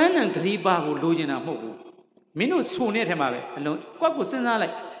 But then and Griba who lose in a hole. Minu soon at him alone. What was in like?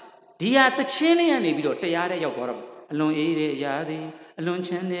 Dia the Chile and Ibido, Tayada Yakoram. Alone Ede Yadi, alone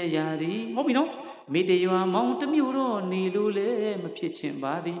Chene Yadi. Hope you know. Made you a mount muro, Nilule, Pitching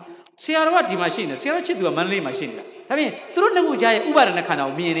body. See what the machine, see what you do a manly machine. I mean, through the Mujay, Uber and a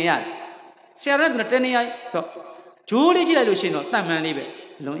canal, me and Yad. Sarah the 10 so Julie Lucino, Taman Libe,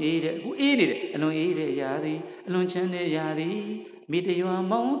 alone Ede, who ate it, alone Ede Yadi, alone Chene Yadi. Made you a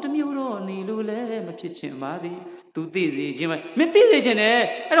mount muro, Nilule, Pitching body. To this, Jim, Methil,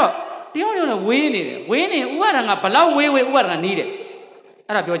 hello. The only winning, what and a palau way, what I needed.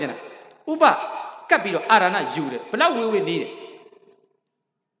 Arabojana. Uba. Capito Arana Jude, but now we will need it.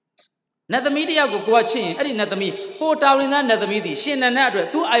 Not the media go watching, I didn't know me, 4,000 another media, Shin and Nadra,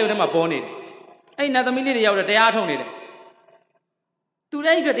 2 item upon it. Ain't another media out of the art on it. 2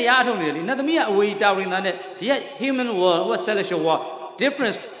 days at the art on it, another me away down in the human world was celestial war,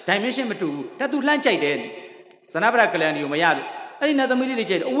 different dimension to that to lunch I did. Sanabra Kalan, you may add, I didn't know the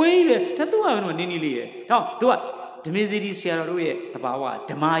media, away, tattoo on Nini. No, do what? The misery Sierra, the Bawa,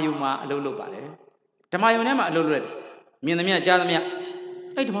 the Mayuma, Lolo Bale. Dhamma Mee Eain alone. Me and the Mia Jamia.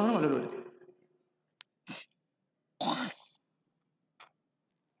 I don't know alone.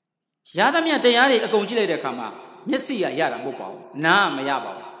 Yadamia Tayari, a congelated Kama. Messia Yara Mopao. Na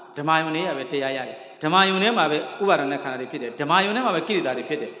Mayaba. Dhamma Mee Eain Tayari. Dhamma Mee Eain Uber and a can repeat. Dhamma Mee Eain Kida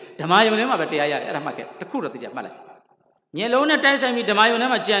repeated. Dhamma Mee Eain Tayari at a market. The Kura the Jamala. Yelona tells me Dhamma Mee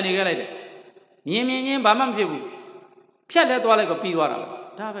Eain Jenny Galate. Yemi Bamam Pibu. Piala Toilet of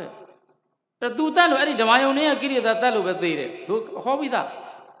Piwara. Tabe. The 2 talo Eddie Dhamma Mee Eain Kiri that talo with the Hobida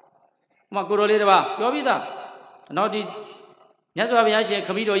Makuroleva, Yovida. Not it Yasu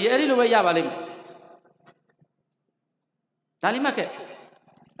Comito Yellow Yavalim Talimake.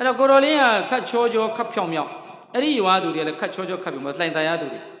 And a Gorolia cut Chojo Capyomio. Eddie you are to the cut Chojo Capim, but like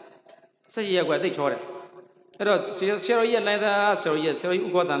Diadu. Say ye where they chore. Sero ye like the so yes, so you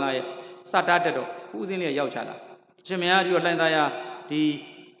got an eye. Satato, who's in a Yauchala. Jimmy, you like the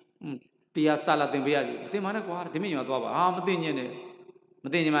Tia Salad in Viadi. The Manaquar, the Minion of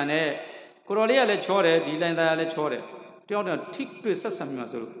Madinimane, Corolia Lechore, the Landa Lechore. Don't tick to Sesame.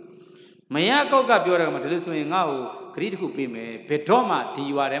 Mayako Gabura Matilis now, critical pime, Petoma,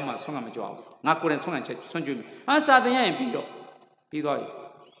 Tiuarema, Songamajua, Nakur and Sonju. Answer the Yan Pido. Pido.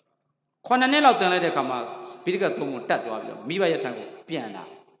 Conanella than let come out, Spirit to Tatu, Miva Tango, Piana,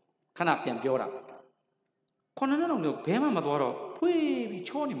 Canapian Biora. Conanella no Pema Madoro, Pui,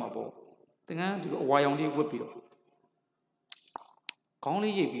 Chonimabo. Why only whip you?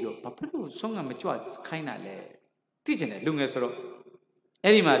 Only you, Papa, song and matures, kind of teaching it, Lungasoro.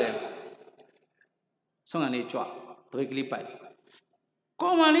 Any matter. Song and each one, quickly pipe.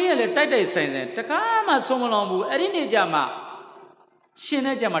 Come on here, let Tata say that. Takama Somolombu, Erin Jama.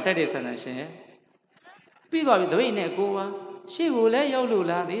 Shina Jama Tata Sanation. People with the way Negoa, she will lay your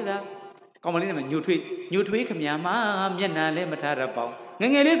Lula, either. Come on in, new tweak, Yama, Miana, Matara.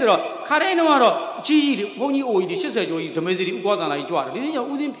 Nangelizero, Careno, G, only oil, the Shisa, the Missouri, Guadana, like Joa, didn't you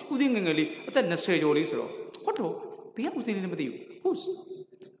Udingali, but then the stage or Lisero. What? Be up with you. Who's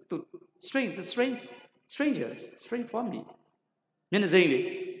strangers, strange for me.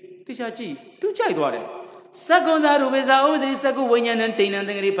 Menazili, Tishachi, 2 child water. Sagonza Rubeza over the Saguinian and Tain and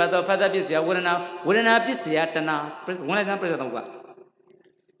the Father Pisia, wouldn't have Pisiatana, one example of what.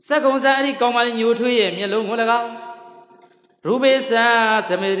 Sagonza, come on, you to him, yellow Mulaga. Rubesa,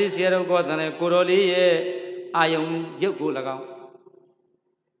 Samedi Sierra Godana, Coroli, Ion, Yokulaga.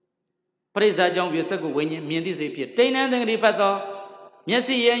 Presa John Visago, when you mean this appear. Tain and the Ripato,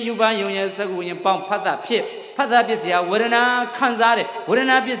 Messi and Yuba, Saguin, Pump, Pata, Pip, Pata Pisia, Warana, Kanzare,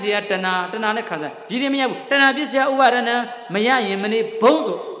 Warana Pisia, Tanana Kanza, Dirimia, Tanabisia, Warana, Maya, Many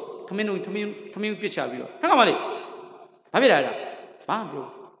Bozo, come in picture. How many? Habida, Bamboo.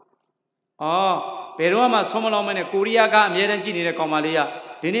 Oh. Peroma Somolomane, Kuriaga, Merenji, Comalia,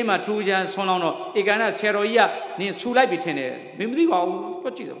 the name of Trujan Sonono, Egana, Seroia, near Sula Bitene, Mimdi,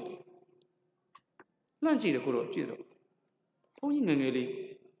 what is it? Lanchi the Kuro, Chido. Only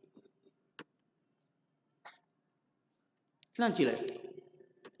nearly Lanchile.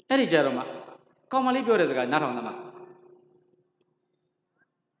 Eddie Jeroma, Comali Bioresga, not on the map.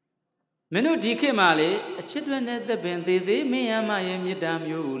 Menu DK Mali, a children at the Bendy, they may am I am damn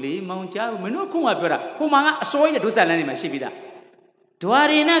you, Mount Jau, Menu Kumabura, Kumanga, soy to Salanima Shibida.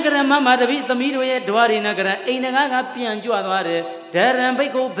 Dwarina Grandma Madavi, the Midoe, Dwarina Grand, Ainaga, Pianjuade, Darren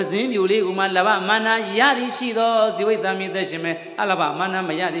Beko, Bazim, Yuli, Uman Lava, Mana, Yadi Shido, Ziwitami, the Shime, Alaba, Mana,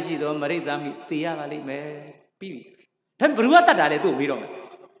 Mayadi Shido, Maridami, Thiavali, me, Pivi. Tempruata Dale, do we don't.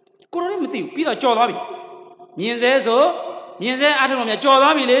 Couldn't Peter Cholabi. Mienzezo, Mienze, Atomia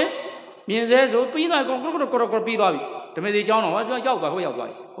Cholabile, Mienzezo, Pina, Pidavi, to make the John, what your job,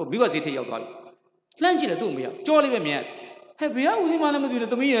 or because it is your body. Slanchilla do me, Jolly me. Happy out with him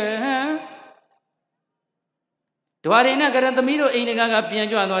to me, eh? Dwarina got the middle, ain't a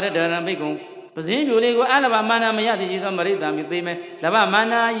piano and what a darn bacon. Presumably, Alaba Mana Mayadi, Maridami, Dime, Lava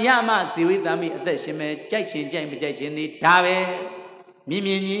Mana, Yama, Siwitami, the Shime, Jackson, James, Jackson, Tave,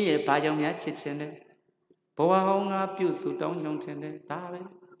 Mimi, Payamia, Chichen, Poahonga, Pusu, Don Young Tave.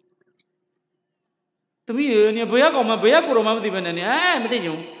 To me, near Boyago, my Boyago, I'm the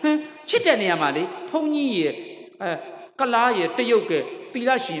young Chitania Mali, Pony, Kalaya, Teyoke,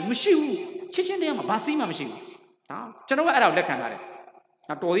 Pilashi, Mushu, Chichen, Basima Machine. Channel out of the canary.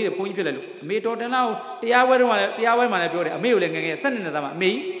 I told you a point pillow. May daughter now, the hour man, a mail and sending them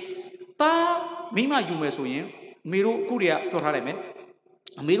me. Ta Mima Jumesuin, Miru Kuria to Harame,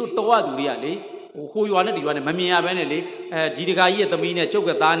 Miru Toa Duriali, who you already want a Mamia Benelli, Gidigai, the Mina,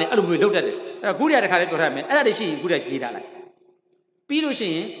 Chokatan, and we looked at it. A good at a Harame, and I see good at Gidala.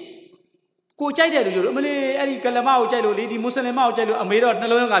 Pilushi. Coachide, Eddie Calamao, Lady Muslim Mao, a made of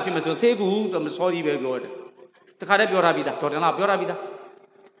Nalonga Pimaso, say good from the sorry God. The Carabia, Torana,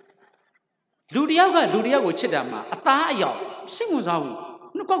 Dudia, which Chidama, a tire, sing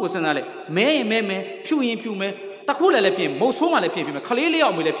out. No Cogosonale, me, Pume, Takula lepim, Mosoma lepim,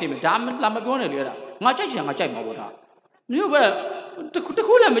 Kalelia will lepim, Dam Lamagona, Macha, Macha, you were the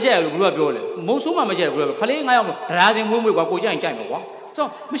Kula Majel, Rubio, Mosoma Majel, Kalea, Rading Woman with Wakoja and China.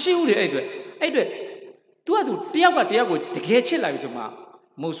 So, Monsieur Edward, do Tiago, the kitchen like Zuma,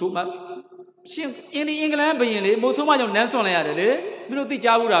 Mosoma. In England, being Mosoma, Nelson, Mino di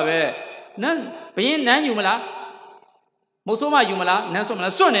Jaura, none, being Nan Yumala, Mosoma Yumala, Nelson,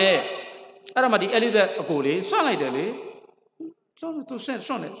 Sonne, Aramati Elida Apoli, son like Delhi, son to send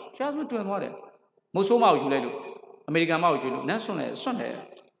sonnet, Jasmine to another. Mosoma, you American Mao, Nelson, Sonne.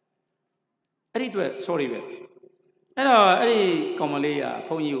 Edit, sorry, hello, Eddie, commonly,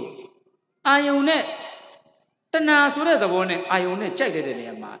 upon you. I own it. Tana Sura the one, I own it, check it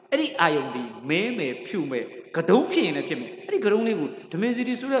in my Eddie, I own the May, Pume, Kadopi and a Kim, Eddie Garoni would, to me, it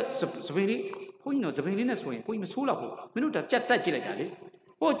is Savini, who knows the Venus way, who is Sula, Minuta chat touch like that.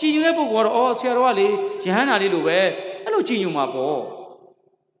 Oh, Chinuepo or all Sierrali, Jihana Liluwe, hello, Chinumapo.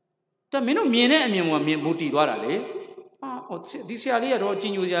 The Minu Mine and Muti Duarale. This year, or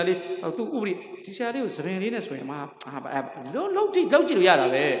Chinu Yali, or two Uri, this year was Venus way, ma, low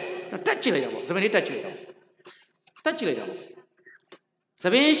Yara, touch it, 70 touch it. Touch it.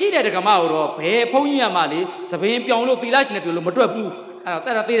 Sabine she had come out of Ponya Mali, Sabine Piano, Tilash, Matuapu,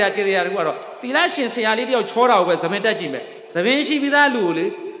 Tilash and Sayality or Chora over Sameta Jimbe. Sabine she with a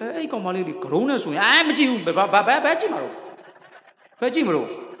luli, I come on the coronas. I'm a Jim, Bajimaro.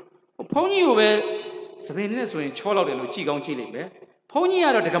 Pony over Sabines when Chola and Chigon Chile. Pony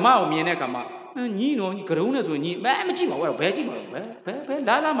out of the Kamau, Mianakama, and you know, coronas when you, Mamma or Bajimo,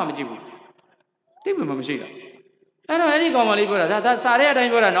 Lala Mamajibu. Take me, Mamma. I know any commonly good. That's Saria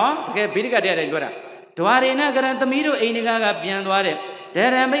and Gorano, okay, Pidica and Gora. Tuarina Garantamiro, Ainaga, Pianware.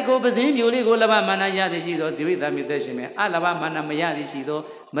 There I may go Bazim, Yuli, Golava, Manaya, the Shido, Sivitami, the Shime, Alava, Manamaya, the Shido,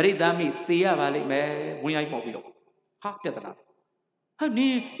 Maridami, Thea Valley, when I mobile. Ha, Petra.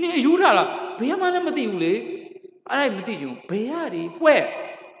 Honey, Yurala, Piamanamati, I am with you, Peari, where?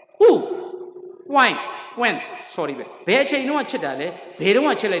 Who? Why? When? Sorry, Beche no Chedale,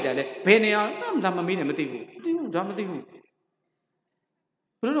 Pedro Cheledale, Penia, Dhamma Mee Eain, Dhamma Mee Eain.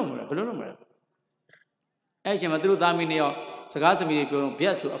 Bruno. Ejamadu Damino, Sagasami,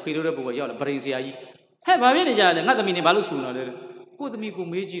 Piasu, a period of Boya, Brazia. Have I really another mini balusuna? Good Miku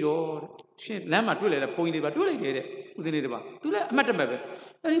Meiji or Lama Tule, a point about Tule, who's in it about Tule, Matter.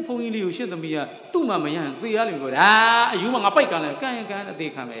 Any point you should be a 2 Mamayan, 3 Hollywood. Ah, you want a pike on a kind they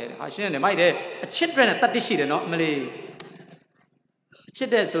come here. I shouldn't mind a children at 30 sheet, not Malay.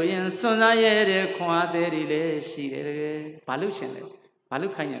 Chideso in Sonaye, Quadere, she, Paluchan,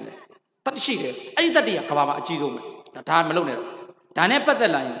 Palucan, 30 sheet. I did a Kava, Chizo, the time alone. Dane put the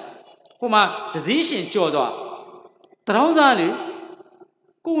line. Kuma, decision Josa. Trauzali.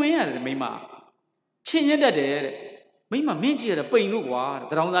 Go in, Mima. Chin that Mima Minji at a pain of war,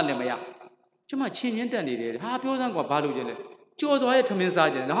 the round Lemaya. Chuma chin intended, half yours and Guapalu. Joe's way to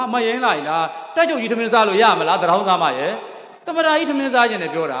Minsargent, how my line, that you to Minsalo Yamala, the round Amaye. The Mara to Minsargent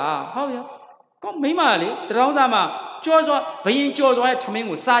of Yora. How ya? Come Mimali, the round Ama, ကြောစွာဘယင်ကြောစွာရဲ့ထမင်း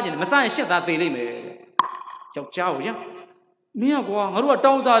ကိုစားခြင်းမစားရင်ရှက်သားသေးလိမ့်မယ်ယောက်ျားကိုရမင်းကွာငါတို့က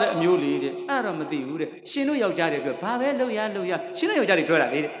တောင်းစားတဲ့အမျိုးလေးတဲ့အဲ့ဒါတော့မသိဘူးတဲ့ရှင်တို့ယောက်ျားတွေပြောဘာပဲလုပ်ရရှင်တို့ယောက်ျားတွေပြောတာ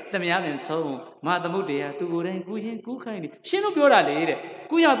လေတဲ့သမယားပင်ဆုံးမသမုတ်တရားသူကိုယ်တိုင်ကူရင်ကူးခိုင်းတယ်ရှင်တို့ပြောတာလေတဲ့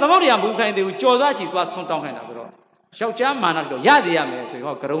ကူရသမုတ်တရားမကူခိုင်းသေးဘူးကြော်စားချီသွားဆုံးတောင်းခိုင်းတာဆိုတော့ယောက်ျားမာနတော့ရစေရမယ်ဆို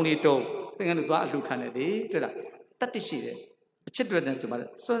တော့ဂရုံလေးတုံးသင်္ကန်းတို့သွားအလှခံတယ်လေတွေ့လားတတ္တိရှိတယ်အချစ်တွေ့တယ်ဆိုမှစွ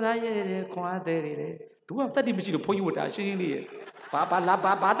န်စားရဲတယ်ခွန်အားသေးတယ်သူကတတ္တိမရှိလို့ဘုန်းကြီးဝတ်တာရှင်းရှင်းလေးရဲ့ဘာ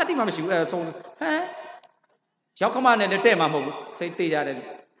တတ္တိမှမရှိဘူးအဲ့ဒါဆုံးဟမ်ရောက်ခမနဲ့လည်းတဲ့မှာမဟုတ်ဘူးစိတ်သေးရတယ်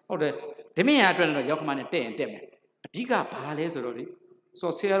ဟုတ်တယ်ဒီမင်းရအတွက်တော့ရောက်ခမနဲ့တဲ့ရင်တဲ့မယ်အဓိကဘာလဲဆိုတော့လေ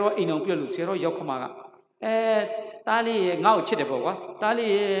ဆိုဆရာတော်အိမ်အောင်ပြက်လို့ဆရာတော်ရောက်ခမကတားလေးရဲ့ငါ့ကိုချစ်တယ်ပေါ့ကွာတားလေး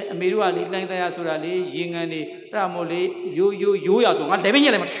ရဲ့အမေတို့ကလေလှိုင်းသားရဆိုတာလေရေငန်းနေအဲ့ဒါမို့လေရိုးရဆိုငါလည်းမည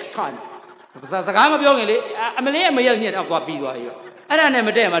က်လည်းမထားစကားမပြောခင်လေအမလေးအမေရောက်ညက်တော့ကွာပြီးသွားပြီရောအဲ့ဒါနဲ့မ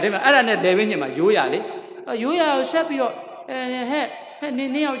တဲ့မှာဒီမှာအဲ့ဒါနဲ့လည်းပဲညက်မှာရိုးရလေရိုးရကိုဆက်ပြီးတော့ဟဲ့န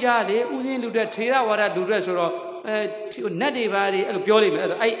င်းယောက်ျားလေဦးစင်းလူတွေထေရဝါဒလူတွေဆိုတော့နတ်တွေပါလေအဲ့လိုပြောလိမ့်မယ်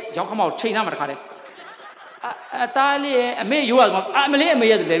အဲ့ရောက်ခမောက်ချိန်သားမှာတခါတည်းတားလေးရဲ့အမေရိုးရဆိုအမလေးအမေ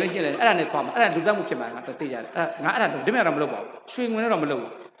ရဲ့လည်းပဲညက်တယ်အဲ့ဒါနဲ့သွားမှာအဲ့ဒါလူသက်မှုဖြစ်မှာငါသိကြတယ်ငါအဲ့ဒါဒီမဲ့တော့မလုပ်ပါဘူးရွှေငွေတော့မလုပ်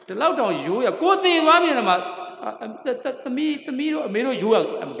ဘူးဒီလောက်တောင်ရိုးရကိုသေးသွားပြီတော့မှသမီးတို့အမေတို့ရိုးရလ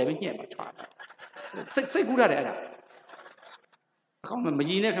ည်းပဲညက်မှာချွာစိတ်ကူးရတယ်အဲ့ဒါအကောင်းမ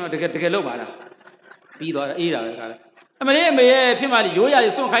ကြီးနဲ့ခင်ဗျတကယ်လုပ်ပါလားပြီးသွားအေးတာပဲခါလေအမလေးအမေရဲ့ဖြစ်မှလေရိုးရ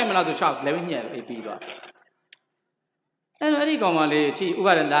ည်စွန့်ခိုင်းမလားဆိုချောက်လည်းပဲညက်အေးပြီးသွားအဲ့ဒီကောင်မလေးချီဥ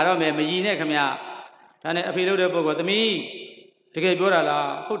ပါဒလာတော့မယ်မကြီးနဲ့ခင်ဗျဒါနဲ့အဖေလုပ်တဲ့ပုဂ္ဂိုလ်သမီးတကယ်ပြောတာလား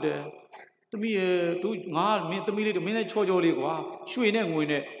ဟုတ်တယ်သမီးရဲ့သူငါမင်းသမီးလေးတို့မင်းနဲ့ချောလေးကွာရွှေနဲ့ငွေ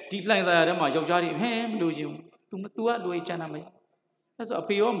နဲ့ဒီလှိုင်သားရထဲမှာယောက်ျားတွေဟင်းမလို့ချင်း तू ကလွယ်ချမ်းတာမရအဲ့ဆိုအ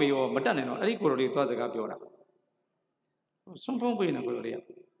ဖေရောမေရောမတက်နိုင်တော့အဲ့ဒီကိုတော်လေးသွားစကားပြောတာဆုံးဖုံးပေးနေကိုတော်လေး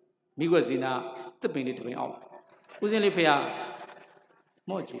မိကွက်စီနာတစ်ပင်လေးတစ်ပင်အောင်ဦးစင်းလေးဖေဟာ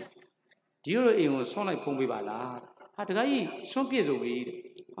မော့ကြီးဒီလိုအိမ်ကိုဆွန့်လိုက်ဖုံးပေးပါလားဟာတခါကြီးဆွန့်ပြည့်စုံပြီတဲ့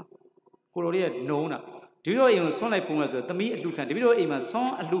ကိုတော်လေးကနှုံးတာဒီလိုအိမ်ကိုဆွန့်လိုက်ဖုံးလဲဆိုတော့သမီးအလှခံဒီလိုအိမ်မှာဆွ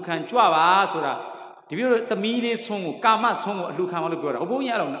န့်အလှခံကြွပါဆိုတာဒီလိုသမီးလေးဆွန့်ကိုကာမဆွန့်ကိုအလှခံမလို့ပြောတာဘုန်း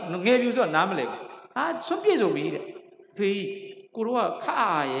ကြီးအဲ့တော့ငယ်ပြူဆိုတော့နားမလဲဘူးဟာဆွန့်ပြည့်စုံပြီတဲ့ဖေးကိုတော့ခါ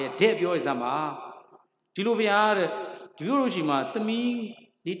ရဲ့တဲ့ပြောရစမ်းပါဒီလိုဗျာတဲ့ဒီလိုလို့ရှိမှသမီး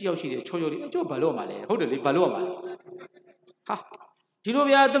လေးတယောက်ရှိတယ်ချောချောလေးအကျိုးဘာလို့ရမှာလဲဟုတ်တယ်လေဘာလို့ရမှာလဲဟာဒီလို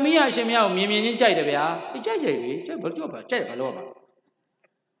ဗျာသမီးကအရှင်မကိုမြင်ချင်းကြိုက်တယ်ဗျာကြိုက်ပြီကြိုက်ဘာလို့ဘာကြိုက်ဘာလို့ရမှာ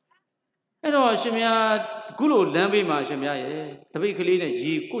အဲ့တော့အရှင်မခုလိုလမ်းဘေးမှာအရှင်မရဲ့တပိတ်ကလေးနဲ့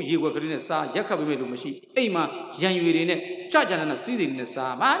ရေွက်ကလေးနဲ့စားရက်ခတ်ပေးလို့မရှိအိမ်မှာရံရွေတွေနဲ့ကြကြနာနာစီးတွေနဲ့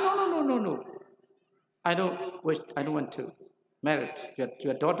စားမ no I don't want to married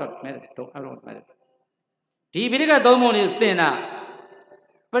your daughter married I don't married ဒီပိဋကသုံးပုံလေးသင်တာ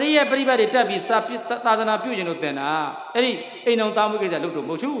ပရိယပရိပတ်တွေတက်ပြီးသာသနာပြုကျင်လို့သင်တာအဲ့ဒီအိမ်တော်သားမှုကိစ္စလုပ်တော့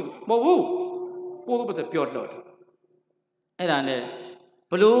မဟုတ်ဘူးပို့လို့ပါစပြောတော့အဲ့ဒါနဲ့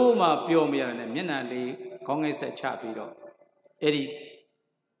ဘလို့မှပြောမရတဲ့မျက်နှာလေးခေါင်းငိတ်ဆက်ချပြီးတော့အဲ့ဒီ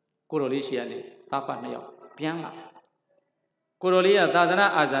ကိုတော်လေးရှိရလေသားပါနှစ်ယောက်ပြန်လာကိုတော်လေးကသာသနာ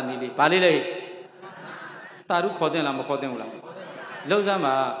အာဇာနည်လေးဗာလေးလေတာရုခေါ်တဲ့လားမခေါ်တဲ့ဘူးလားလှုပ်စမ်း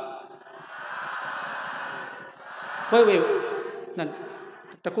ပါဝေး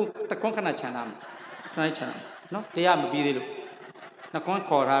တကွန်းခဏချန်တာခဏချန်နော်တရားမပြီးသေးလို့နှကွန်း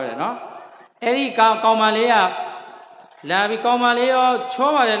ခေါ်ထားပဲနော်အဲ့ဒီကောင်မလေးကလာပြီးကောင်မလေးရောချော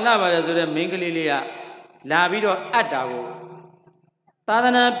ပါတယ်လှပါတယ်ဆိုတဲ့မိန်းကလေးလေးကလာပြီးတော့အပ်တာကိုသာသ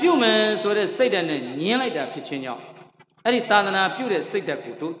နာပြုမယ်ဆိုတဲ့စိတ်ဓာတ်နဲ့ညင်းလိုက်တာဖြစ်ချင်းကြောင့်အဲ့ဒီသာသနာပြုတဲ့စိတ်ဓာတ်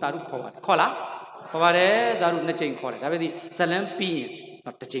ကိုတို့တာရုခေါ်ပါတယ်ခေါ်လားခေါ်ပါတယ်တာရုနှစ်ချိန်ခေါ်တယ်ဒါပဲဒီဇလန်းပြီးရင်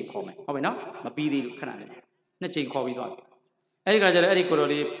တော့တစ်ချိန်ခေါ်မယ်ဟုတ်ပြီနော်မပြီးသေးလို့ခဏလေးနှစ်ချိန်ခေါ်ပြီးသွားပြီအဲ့ဒီကကြတော့အဲ့ဒီကိုတော်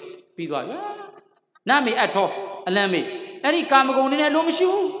လေးပြီးသွားပြီနမေအထောအလံမေအဲ့ဒီကာမဂုဏ်နေနဲ့လုံးမရှိ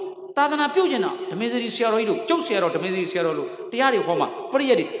ဘူးသာသနာပြုတ်ကျင်တော့ဓမေစရီဆရာတော်ကြီးတို့ကျုပ်ဆရာတော်ဓမေစရီဆရာတော်လို့တရားတွေဟောမှာပရိ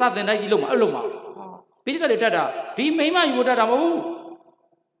ယတ်တွေစတင်တိုင်းကြီးလုံးမှာအဲ့လုံးမှာပြီးကြတယ်တတ်တာဒီမိမယူတတ်တာမဟုတ်ဘူး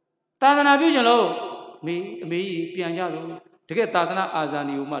သာသနာပြုတ်ကျင်လို့အမေကြီးပြန်ကြလို့တကယ်သာသနာအာဇာန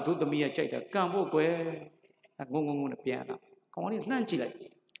ည်ကိုမှတို့သမီးရဲ့ကြိုက်တာကံဖို့ကွယ်ငုံနဲ့ပြန်လာကောင်းလေးလှမ်းကြည့်လိုက်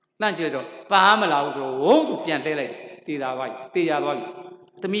တော့ပါမလာဘူးဆိုဝုန်းဆိုပြန်လှဲလိုက်တေးသားသွားပြီတေးရသွားပြီ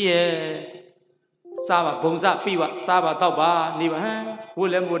သမီးရဲ့စားပါဘုံစားပြီးပါစားပါတော့ပါနေပါဟမ်ဝ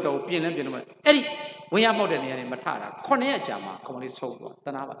တ်လည်းမဝတ်တော့ပြင်လည်းပြင်တော့အဲ့ဒီဝင်ရမောက်တဲ့နေရာနေမထတာ9ရက်ကြာမှကောင်းလေးဆုံးသွားတ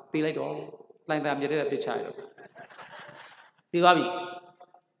နာပါတေးလိုက်တော့လိုင်သားမြက်တဲ့ပြစ်ချရတော့တေးသွားပြီ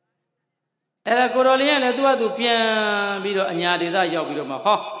အဲ့ဒါကိုတော်လေးကလည်းသူကပြန်ပြီးတော့အညာဒေသရောက်ပြီးတော့မှ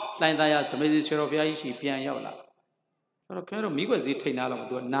ဟောလိုင်သားရဓမေစီဆွေတော်ဘုရားကြီးရှိပြန်ရောက်လာအဲ့တော့ခင်ဗျားတို့မိကွက်စည်းထိန်နာတော့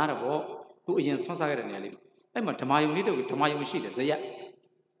သူကနားတော့ဗောသူအရင်ဆွမ်းစားခဲ့တဲ့နေရာလေးအဲ့မှာဓမ္မယုံလေးတော့ဓမ္မယုံရှိတယ်ဇရက်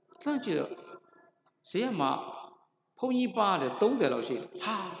လှမ်းကြည့်တော့ဇရက်မှာဖ Pony bar, don't tell she.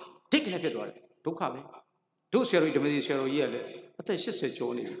 Ha! Take a bit. Don't come in. Do Sherry the Sherry Yellow. But the sister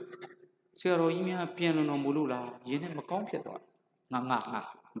Johnny. Sierra Imia piano no mulula, Yenem a computer. Nah,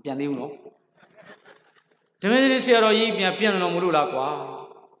 piano. The minute Sierra Imia piano no mulula.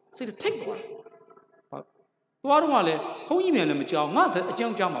 Say the take one. What wale, Pony man, a job, not a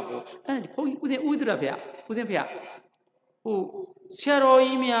young jammer. And who's the Pia? Oh, Sierra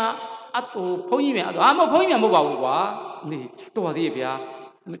Imia at Pony man. I'm a Pony mobile. To a debia.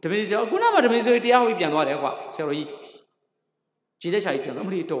 The minister, good number the minister, the hour piano, whatever. Sierra. She does I can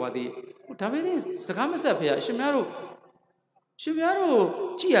only to a day. Tammy is Sakamasa, Shimaro,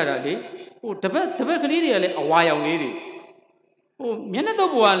 Chiara, oh, Tabacali, a wild lady. Oh, Mianato,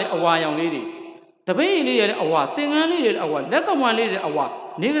 a wild lady. Tabay, a what thing, a what, let the one lady, a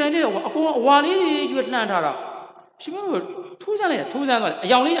what, nigger, a one lady, you Atlanta. Shimaro, 2,000, a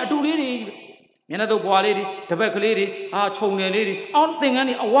young lady, a two lady. Mianato, lady, tobacco lady, a chone lady, all thing,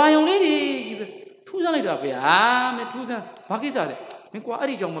 a wild lady. 2,000 up here. Ah, 2,000. Pakistan. Me qua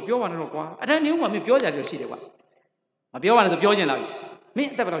ari jong ma pyo wan lo kwa. A dan ni ma me pyo ja lo shi de kwa. Ma pyo wan lo pyo jin la bi.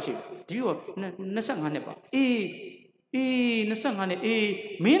 Me tat ba lo shi. Di yo 25 နှစ်ပါအေး25နှစ်အေး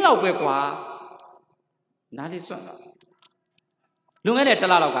မင်းလောက်ပဲကွာနားလေးစွန့်တော့လွန်ခဲ့တဲ့တစ်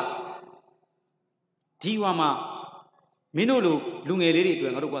လလောက်ကဒီဝါမှာမင်းတို့လူငယ်လေးတွေအတွ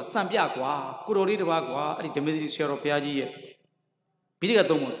က်ငါတို့ကစံပြကွာကိုတော်လေးတစ်ပါးကွာအဲ့ဒီဓမ္မစီဆရာတော်ဘုရားကြီးရဲ့ဘိဓိက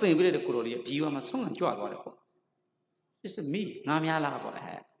သုံးပုံသင်ပြတဲ့ကိုတော်လေးဒီဝါမှာဆုံးခံကြွသွားတယ်ပေါ့ It's me ငါများလားပေါ့လေ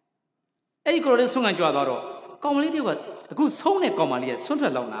အဲ့ဒီကိုတော်လေးဆုံးခံကြွသွားတော့ကောင်မလေးတွေကအခုဆုံးတဲ့ကောင်မလေးကဆွန့်ထွ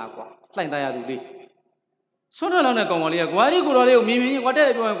က်လောက်နာကွာလှိုင်သားရသူလေးဆွန့်ထွက်လောက်တဲ့ကောင်မလေးကကွာဒီကိုတော်လေးကိုမြင်ကွာတဲ့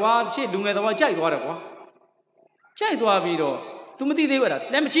ပြောရင်ကွာတစ်ချက်လူငယ်တော်ကကြိုက်သွားတယ်ကွာကြိုက်သွားပြီးတော့ तू မသိသေးဘူးအဲ့ဒါ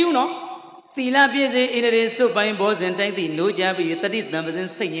လည်းမကြည့်ဘူးနော်သီလပြည့်စေအင်းရေစုပ်ပိုင်းဘောဇင်တိုင်းသိနိုးကြပြီးတတိတံပစင်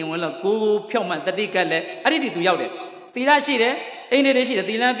စိတ်ငြိမ်ဝင်လောက်ကိုဖြောက်မှတတိကက်လက်အဲ့ဒီ तू ရောက်တယ်သီလရှိတယ်အင်းရေရှိတယ်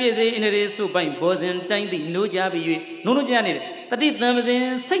သီလပြည့်စေအင်းရေစုပ်ပိုင်းဘောဇင်တိုင်းသိနိုးကြပြီးနိုးကြနေတယ်တတိတံပစင်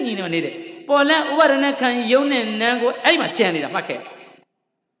စိတ်ငြိမ်နေတယ်ပေါ်လက်ဥပါဒနာခံယုံနဲ့နန်းကိုအဲ့ဒီမှာကြံနေတာမှတ်ခဲ့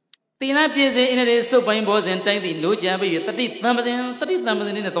သီလပြည့်စေအင်းရေစုပ်ပိုင်းဘောဇင်တိုင်းသိနိုးကြပြီးတတိတံပစင်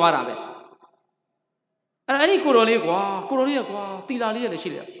နဲ့သွားတာပဲအဲ့ဒီကိုတော်လေးကွာကိုတော်လေးကွာသီလလေးလည်းရှိ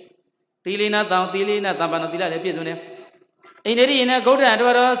တယ်သီလေးနာတောင်သီလေးနာတံပန်သီလလည်းပြည့်စုံတယ်အိန္ဒိရိယနာဂௌတံ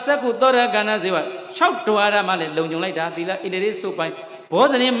တော်တော်စက္ကုသောရကဏ္ဍစေဝ6တွာရမှလည်းလုံခြုံလိုက်တာသီလအိန္ဒိရိစုပ်ပိုင်းဘော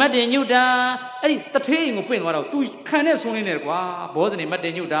ဇနေမတ်တင်ညုတာအဲ့ဒီတထေးရင်ကိုပွင့်သွားတော့ तू ခံတဲ့ဆုံးလေးနဲ့ကွာဘောဇနေမတ်တ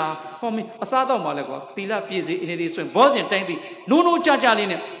င်ညုတာဟောမင်းအစားတော့မှလည်းကွာသီလပြည့်စေအိန္ဒိရိဆိုရင်ဘောဇင်တိုင်းသိနိုးကြကြလေး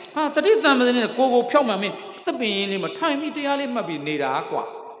နဲ့ဟာတတိတံပစင်းနဲ့ကိုဖြောက်မှမင်းသပင်လေးမထိုင်ပြီးတရားလေးမှတ်ပြီးနေတာကွာ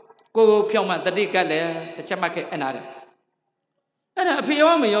ကိုဖြောက်မှတတိကတ်လည်းတစ်ချက်မှတ်ခဲ့အဲ့နာတယ်အဲ့ဒါအဖေ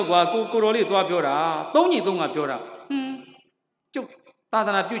ရောမရောကွာကိုတော်လေးသွားပြောတာသုံးညီသုံးကပြောတာကျုပ်သာသ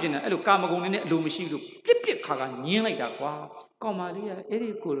နာပြုကျင်တယ်အဲ့လိုကာမဂုဏ်လေးနဲ့အလိုမရှိလို့ပြစ်ခါညင်းလိုက်တာကွာကောင်မလေးကအဲ့ဒီ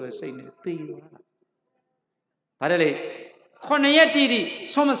ကိုတော်စိတ်နဲ့သိသွားတာဗါတယ်လေ9ရက်တိတိ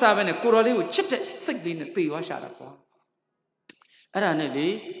ဆုံးမစားဘဲနဲ့ကိုတော်လေးကိုချစ်တဲ့စိတ်လေးနဲ့သိသွားရှာတာကွာအဲ့ဒါနဲ့လေ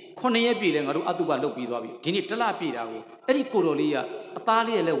9ရက်ပြည့်လဲငါတို့အတုပလုပ်ပြီးသွားပြီဒီနေ့တစ်လပြည့်တာကိုအဲ့ဒီကိုတော်လေးကအသား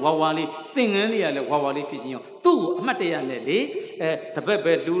လေးလည်းဝါဝါလေးသင်ငန်းလေးကလည်းဝါဝါလေးဖြစ်ချင်းရောသူ့ကိုအမှတ်တရနဲ့လေတပတ်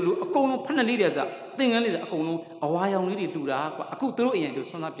ပဲလူအကုန်လုံးဖက်နှက်လေးတွေဆိုသင်ငန်းလေးဆိုအကုန်လုံးအဝါရောင်လေးတွေလှူတာကွာအခုသူတို့အရင်တို့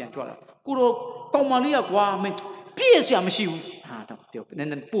ဆွမ်းသားပြန်ကြွတာကိုတော်ကောင်မလေးကကွာမင်းပြည့်စရာမရှိဘူးဟာတော့ပြောနည်း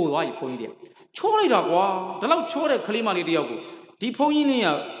နည်းပို့သွားပြီဘုန်းကြီးတွေချိုးလိုက်တာကွာဒါလောက်ချိုးတဲ့ကလေးမလေးတယောက်ကိုဒီဘုန်းကြီးလေးက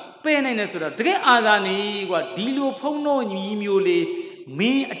ပဲနိုင်နေဆိုတာတကယ်အာသာနေကွာဒီလိုဖုံးတော့ညီမျိုးလေးမ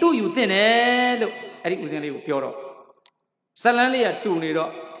င်းအတူယူသင့်တယ်လို့အဲ့ဒီဦးစင်းလေးကိုပြောတော့ဇလန်းလေးကတူနေတော့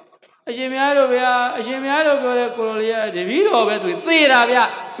အရှင်များတို့ဗျာအရှင်များတို့ပြောတဲ့ကိုလိုလေးကတပည့်တော်ပဲဆိုရင်သေတာဗျ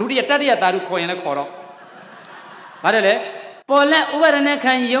ဒုတိယတတိယသာဓုခေါ်ရင်လည်းခေါ်တော့ဗါတယ်လေပေါ်လက်ဥပါဒနာ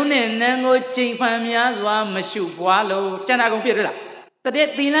ခံယုံနဲ့နန်းကိုချိန်ဖန်များစွာမရှုပွားလို့ကျန်တာကုန်ပြည့်တွေ့လားတတိ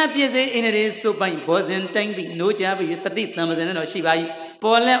သီလပြည့်စေအင်းရေစုပ်ပိုင်းဘောဇင်တိုင်းပြီးနိုးကြပြီးတတိတံပစင်နဲ့တော့ရှိပါ යි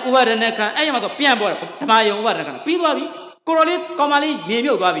ပေါ်လက်ဥပါဒနာခံအဲ့ရမှာတော့ပြန်ပေါ်တယ်ဓမ္မယုံဥပါဒနာခံပြီးသွားပြီကိုတော်လေးကောင်မလေးမြေ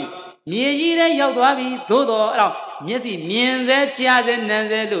မြုပ်သွားပြီမြေကြီးထဲရောက်သွားပြီသို့တော်အဲ့တော့မျက်စိမြင်စေကြားစေနမ်း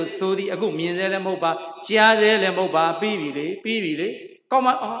စေလို့ဆိုသည်အခုမြင်စေလည်းမဟုတ်ပါကြားစေလည်းမဟုတ်ပါပြီးပြီလေကောင်မ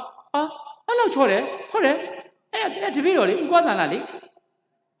အဲ့လောက်ချောတယ်ဟုတ်တယ်အဲ့တပည့်တော်လေဥပဒနာလားလေ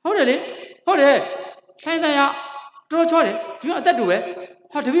ဟုတ်တယ်လေဟုတ်တယ်ထိုင်တန်ရတော်ချောတယ်ဒီကအသက်တူပဲ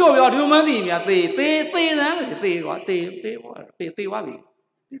ဟာတပည့်တော်ပြောဒီလိုမှန်းသိရင်များသေစမ်းလေသေကွာသေသွားပြီ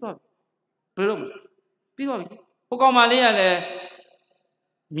ပြီးသွားဘယ်လိုမလဲပြီးသွားပြီဟိုကောင်မလေးကလည်း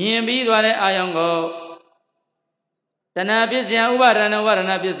မြင်ပြီးသွားတဲ့အာယုံကိုတဏှာပစ္စယဥပါဒနာဝရ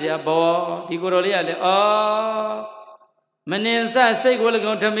ဏပစ္စယဘောဒီကိုတော်လေးကလည်းမနှင်စစိတ်ကို၎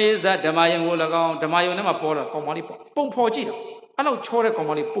င်းဓမေစဓမ္မယုံကို၎င်းဓမ္မယုံထဲမှာပေါ်တော့ကောင်မလေးပုံဖော်ကြည့်တော့အဲ့လောက်ချောတဲ့ကောင်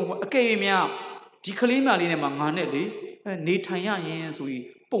မလေးပုံအကယ်၍များ ဒီကလေးမလေးနဲ့မှငါနဲ့လေနေထိုင်ရရင်ဆိုပြီး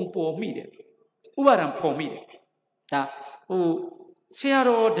ပုံပေါ်မိတယ်ဥပါဒံပေါ်မိတယ်ဒါဟိုဆရာ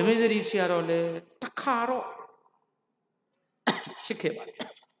တော်ဓမ္မစရိဆရာတော်လည်းတခါတော့ဖြစ်ခဲ့ပါတယ်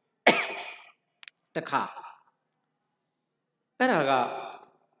တခါအဲ့ဒါက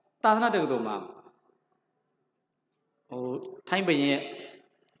သာသနာ့တက္ကသိုလ်မှာဟိုထိုင်းဘရင်ရဲ့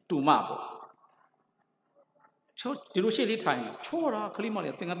တူမပေါ့ချောဒီလိုရှေ့လေးထိုင်ချောတာခလေးမ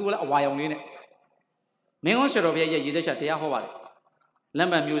လေးသင်္ကန်းသူကလည်းအဝါရောင်လေးနဲ့မင်းကောဆရာတော်ဘုရားရဲ့ရေသက်ချတရားဟောပါတယ်လက်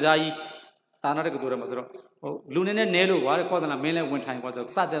မှန်မျိုးစားကြီးသာသနာ့တက္ကသိုလ်ထဲမှာဆိုတော့ဟိုလူနေနဲ့နဲလို့ကွာတဲ့ကောသနာမင်းလည်းဝင်ထိုင်ကွာဆို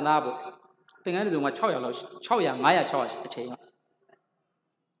စတင်သားပေါ့သင်္ကန်းတူမှာ600လောက်600 500 600အချိန်က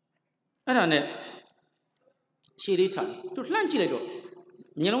အဲ့ဒါနဲ့ရှေ့လေးထိုင်သူလှမ်းကြည့်လိုက်တော့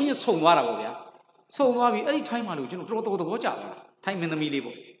မျက်လုံးချင်းဆုံသွားတာပေါ့ဗျာဆုံသွားပြီအဲ့ဒီထိုင်းမှလို့ကျွန်တော်တော်တော်သဘောကျတယ်ထိုင်းမင်းသမီးလေး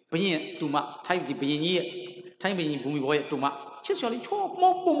ပေါ့ဘရင်တူမထိုင်းဒီဘရင်ကြီးရဲ့ထိုင်းဘရင်ဘူမီဘောရဲ့တူမချစ်စရာလေးချော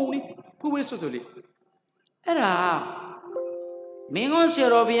ပုံလေးဖူးဝေးဆွဆွလေးအဲ့ဒါမင်းကောဆရာ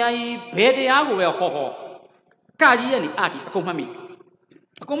တော်ဘုရားကြီးဘယ်တရားကိုပဲဟောကကြီးရဲ့နေအတီအကုန်မှတ်မိ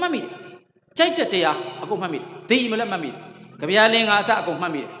ကြိုက်တဲ့တရားအကုန်မှတ်မိဒီမလက်မှတ်မိကြပြားလင်္ကာအစအကုန်မှ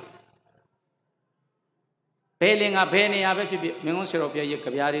တ်မိဘယ်လင်္ကာဘယ်နေရာပဲဖြစ်ဖြစ်မင်းကောဆရာတော်ဘုရားရဲ့ကြ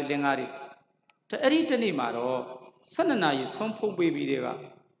ပြားလေးလင်္ကာတွေအဲ့ဒီတနေ့မှာတော့12နာရီဆုံးဖုံးပေးပြီးတဲ့က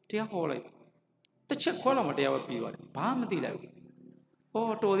တရားဟောလိုက်တစ်ချက်ခေါ်တော့မတရားပဲပြီးသွားတယ်ဘာမှမသိလိုက်ဘူးဟော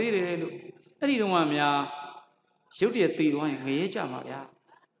တော်သေးတယ်လို့အဲ့ဒီတော့ကများရုပ်တရက်တည်သွားရင်ငရဲကြမှာဗျာ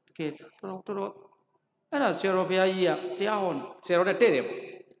တကယ်တော်အဲ့ဒါဆရာတော်ဘုရားကြီးကတရားဟောဆရာတော်တဲ့တဲ့တယ်ပေါ့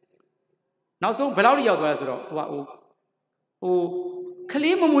နောက်ဆုံးဘယ်လောက်ထိရောက်သွားလဲဆိုတော့သူကဟိုခ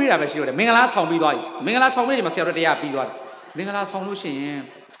လေးမမွေးတာပဲရှိတော့တယ်မင်္ဂလာဆောင်ပြီးသွားပြီမင်္ဂလာဆောင်ပြီးဒီမှာဆရာတော်တရားပြီးသွားတယ်မင်္ဂလာဆောင်လို့ရှိရင်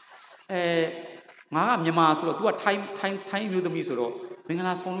ငါကမြန်မာဆိုတော့ तू ကထိုင်းမျိုးသမီးဆိုတော့မင်္ဂ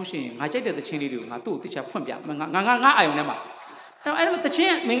လာဆောင်လို့ရှိရင်ငါကြိုက်တဲ့သချင်းလေးတွေကိုငါသူ့ကိုတခြားဖွင့်ပြငါအာယုံထဲမှာအဲ့တော့သချ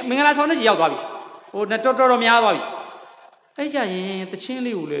င်းမင်္ဂလာဆောင်တဲ့ကြီးရောက်သွားပြီဟိုတော်များသွားပြီအဲ့ကြရင်သချင်း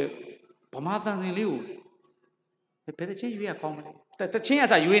လေးကိုလေဗမာတန်စင်လေးကိုဘယ်သချင်းရွေးရကောင်းမလဲသချင်းအ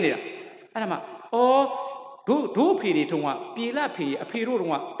စားရွေးနေတာအဲ့ဒါမှတို့ဖေတွေထုံးကပြေလဖေအဖေတို့တု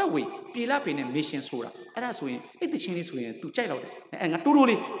န်းကတက်ဝေပြေလဖေနဲ့မစ်ရှင်ဆိုတာအဲ့ဒါဆိုရင်အဲ့သချင်းလေးဆိုရင် तू ကြိုက်တော့တယ်အဲ့ငါတိုး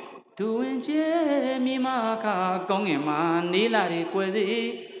လေးဒူဝင်ကျဲမြေမခါကောင်းငင်မှာနေလာတွေကွယ်စီ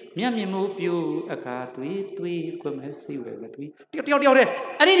မျက်မြင်မိုးပြူအခါသွေးကွယ်မဲ့စိတ်ဝဲမသွေးတယောက်တဲ့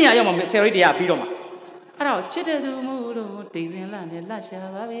အဲ့ဒီနေရာရောက်မှာဆယ်ရိတ်တရားပြီးတော့မှာအဲ့တော့ချစ်တဲ့သူမို့လို့တိမ်စင်လာနဲ့လှရှာ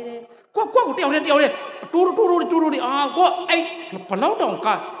ပါပြီတဲ့ကိုတယောက်တဲ့တိုးအာကိုအဲ့ဘလောက်တောင်က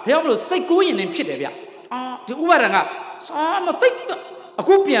ဘယ်ရောက်လို့စိတ်ကိုးရင်နေဖြစ်တယ်ဗျအာဒီဥပါဒံကစာမသိအ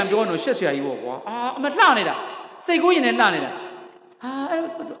ခုပြန်ပြောတော့ရှက်ဆရာကြီးပေါ့ကွာအာအမလှနေတာစိတ်ကိုးရင်နေလှနေတာဟာအဲ့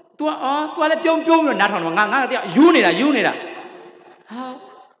तू လည်းပြုံးပြီးနားထောင်တော့ငါတရားယူနေတာဟာ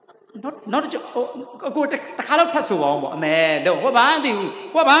နောက်တော့ကိုတခါတော့ထပ်ဆိုပါအောင်ပေါ့အမဲတော့ဟောဘာမသိဘူး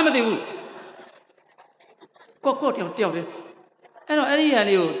ကိုတယောက်တည်းအဲ့တော့အဲ့ဒီရန်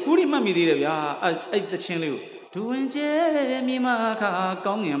လေးကိုကူးရိမှတ်မိသေးတယ်ဗျာအဲ့တချင်းလေးကိုဒူဝင်ကျဲမြေမခါ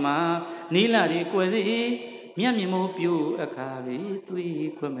ကောင်းငင်မှာနီးလာဒီကွယ်စီမျက်မြင်မိုးပြူအခါလေးသွေး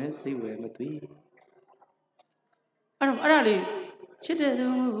ခွဲမဲ့စိတ်ဝဲမသွေးအဲ့ဒါလေးချစ်တဲ့သူ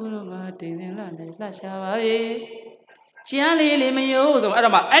တို့ကတိမ်စင်လာနဲ့လှရှာပါရဲ့ကျန်းလေးမယိုးဆိုအဲ့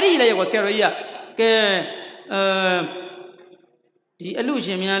တော့မှအဲ့ဒီလေကိုဆရာတော်ကြီးကကဲဒီအလူ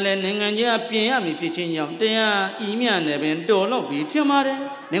ရှင်များလဲနိုင်ငံကြီးကပြင်ရမည်ဖြစ်ချင်းကြောင့်တရားဤမြနဲ့ပင်တော်တော့ပြီးထင်ပါတယ်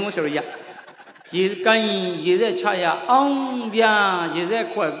မင်းကိုဆရာတော်ကြီးရေကိုင်းရေဆက်ချရအောင်ဗျာရေဆက်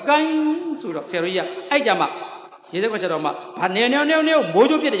ခွက်ကိုင်းဆိုတော့ဆရာတော်ကြီးအဲ့ကြမှာရေဆက်ခွက်ချက်တော့မှဘာနေမိုး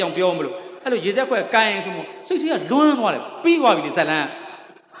ချိုးပြစ်တဲ့ကြောင့်ပြောမလို့အဲ့လိုရေဆက်ခွက်ကိုင်းဆိုမှစိတ်ကြီးကလွန်းသွားတယ်ပြီးသွားပြီဒီဇလန်း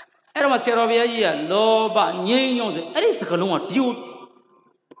အဲ့တော့မှဆရာတော်ဘုရားကြီးကလောဘငြိမ်းညွန့်ဆိုအဲ့ဒီစကလုံးကဒီကို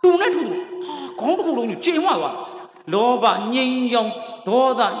တူနဲ့ထူဟာခေါင်းတစ်ခုလုံးကြီးချိန်သွားလောဘငြိမ်းညွန့်ဒေါ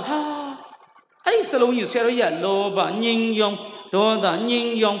သဟာအဲ့ဒီစလုံးကြီးဆရာတော်ကြီးကလောဘငြိမ်းညွန့်ဒေါသငြိ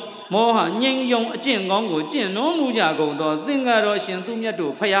မ်းညွန့်မောဟငြိမ်းညွန့်အကျင့်ကောင်းကိုကျင့်နှုံးမှုကြကုန်သောသင်္ကာတော်ရှင်သူမြတ်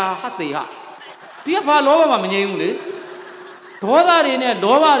တို့ဖရာဟတေဟဒီကဘာလောဘမှမငြိမ်းဘူးလေဒေါသတွေနဲ့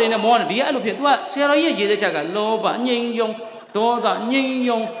လောဘတွေနဲ့မောဟတွေဒီကအဲ့လိုဖြစ် तू ကဆရာတော်ကြီးရဲ့ရေစက်ချက်ကလောဘငြိမ်းညွန့်ဒေါသငြိမ်း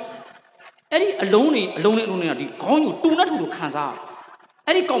ညွန့်အဲ့ဒီအလုံးတွေကဒီခေါင်းကိုတူနဲ့ထူတူခံစား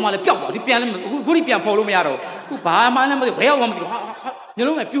အဲ့ဒီကောင်မလည်းပျောက်သွားဒီပြန်လည်းအခုဒီပြန်ဖော်လို့မရတော့အခုဘာမှလည်းမသိဘယ်ရောက်မှမသိဟာမျိုး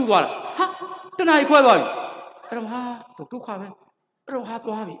လုံးနဲ့ပြူသွားတာဟာတနားကြီးခွဲသွားပြီအဲ့တော့ဟာဒုက္ခပဲအဲ့တော့ဟာ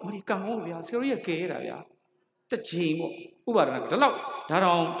သွားပြီအမဒီကံကောင်းလို့ဗျာဆရာကြီးကကဲရတာဗျာတချိန်ပေါ့ဥပါဒနာကဒါတော့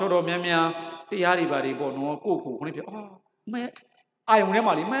တော်တော်များများတရားတွေပါတွေပေါ့နော်ကိုခုနှစ်ပြအာမဲအာယုံထဲ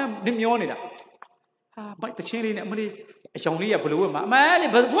မှာလေမဲမျောနေတာဟာမိုက်တချင်းလေးနဲ့အမလေးအယောင်လေးကဘလို့မှာအမဲလေ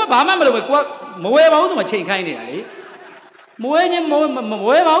ကိုကဘာမှမလုပ်ဘူးကိုကမဝဲပါဘူးဆိုမှချိန်ခိုင်းနေတာလေမ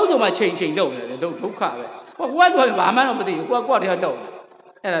ဝဲပါဘူးဆိုမှချိန်လုပ်နေတယ်ဒုက္ခပဲကိုကဘာမှတော့မသိဘူးကိုကတည်းကတော့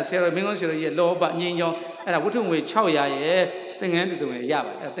era sero mingon sero ye lo ba nyin yong era wuthu ngwe 600yeသင်္ကန်းတစ်စုံရရ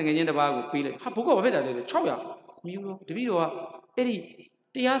ပါတယ်သင်္ကန်းချင်းတစ်ပါးကိုပေးလိုက်ဟာဘုကောဘာဖြစ်တာလဲ600မယူတော့တပည့်တော်ကအဲ့ဒီ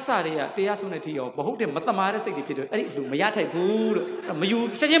တရားစတွေကတရားဆုံးတဲ့ထီရောမဟုတ်တဲ့မတမာတဲ့စိတ်တွေဖြစ်တော့အဲ့ဒီအလူမရထိုက်ဘူးလို့မယူ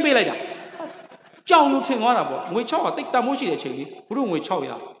ချက်ချင်းပေးလိုက်တာကြောင်လို့ထင်သွားတာပေါ့ငွေ600တိတ်တန်မိုးရှိတဲ့အချိန်ကြီးဘုရုငွေ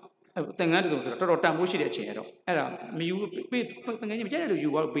600အဲ့သင်္ကန်းတစ်စုံဆိုတော့တော်တော်တန်မိုးရှိတဲ့အချိန်အဲ့တော့အဲ့ဒါမယူပေးသင်္ကန်းချင်းမကြက်တဲ့လူယူ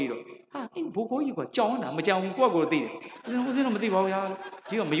သွားလို့ပေးတော့ဟာအဲ့ဘိုးကိုကြီးကကြောင်တာမကြောင်ဘူးကိုယ့်ကိုယ်သိတယ်ဦးစင်းတော့မသိပါဘူးဗျာ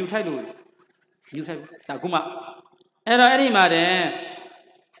ဒီကမယူထိုက်လို့ယူထိုက်ဒါခုမှအဲ့တော့အဲ့ဒီမှာတဲ့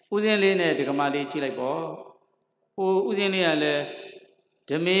ဦးစင်းလေးနဲ့ဒကမာလေးကြည့်လိုက်ပေါ့ဟိုဦးစင်းလေးကလည်း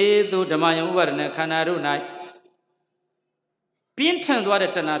ဓမေသူဓမ္မယံဥပါဒနဲ့ခန္ဓာတို့၌ပြင်းထန်သွား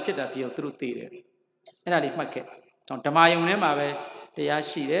တဲ့တဏှာဖြစ်တာပြောသူတို့သိတယ်အဲ့ဒါလေးမှတ်ခဲ့ဓမ္မယံထဲမှာပဲတရား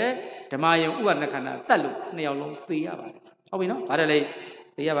ရှိတယ်ဓမ္မယံဥပါဒနဲ့ခန္ဓာတတ်လို့နှစ်ယောက်လုံးသိရပါတယ်ဟုတ်ပြီနော်ဗါတယ်လေ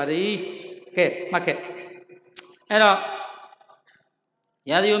သိရပါသည်ကဲမှတ်ခဲ့အဲ့တော့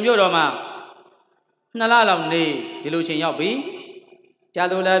ရာဇယုံမြို့တော်မှာ2 လလောက်နေဒီလိုချိန်ရောက်ပြီပြာ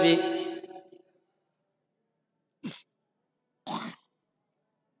လိုလာပြီ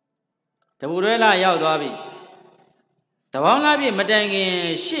တပူရဲလာရောက်သွားပြီတပေါင်းလာပြီမတိုင်ခင်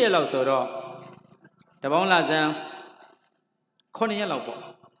8 ရက်လောက်ဆိုတော့တပေါင်းလာစံ9 ရက်လောက်ပေါ့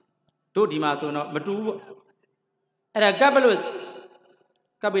တို့ဒီမှာဆိုတော့မတူဘူးပေါ့အဲ့ဒါကပ်ပလို့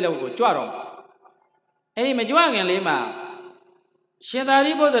ကပ်ပြီးလောက်ကိုကြွတော့အဲ့ဒီမကြွခင်လေးမှာရှင်သာ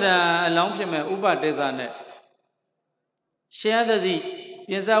ရိပုတ္တရာအလောင်းဖြစ်မဲ့ဥပဒေသနဲ့ရှင်သတိ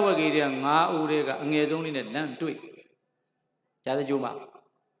ပြင်စဝဂီတွေ9 ဦးတွေကအငယ်ဆုံးလေးနဲ့လမ်းတွေ့ဇာတိကျိုးမှာ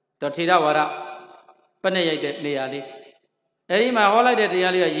တော်ထေရဝါဒပနဲ့ရိုက်တဲ့နေရာလေးအဲဒီမှာဟောလိုက်တဲ့တ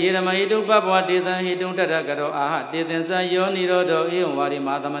ရားလေးကယေရမဟိတုပဘဝတေသံဟိတုတတ္ထကရောအာဟတေသင်္စယောနိရောဓဧဝံဝါရိ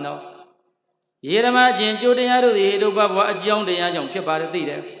မာသမနောယေရမချင်းကျိုးတရားတို့သည်ဟိတုပဘဝအကြောင်းတရားကြောင့်ဖြစ်ပါတယ်သိ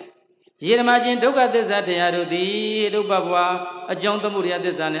တယ်ယေရမချင်းဒုက္ခသစ္စာတရားတို့သည်ဟိတုပဘဝအကြောင်းသမှုတရားသ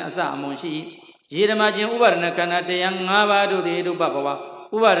စ္စာနဲ့အစအမွန်ရှိယေရမချင်းဥပါဒနာခန္ဓာတရား5 ပါးတို့သည်ဟိတုပဘဝ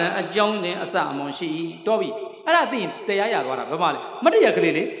ဥပါဒနာအကြောင်းနဲ့အစအမွန်ရှိတော့ပြီအဲ့ဒါသိရင်တရားရသွားတာဘာမှလဲမတရားက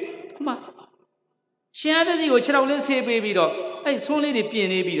လေးလေခုမှရှင်အသက်ကြီးကို6 ထောင်လေးဆေးပေးပြီးတော့အဲ့ဆွန်းလေးတွေပြင်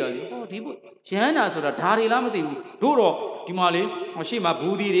နေပြီးတော့ဟောဒီဘုရဟန္တာဆိုတာဓာရီလားမသိဘူးတို့တော့ဒီမှာလေရှေ့မှာ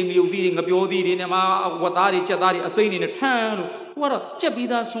ဘူးသီးတွေငရုတ်သီးတွေငပြောသီးတွေနဲ့မှာဝတ်သားတွေကြက်သားတွေအစိမ့်တွေနဲ့ထမ်းလို့ဟိုကတော့ကြက်ပြီး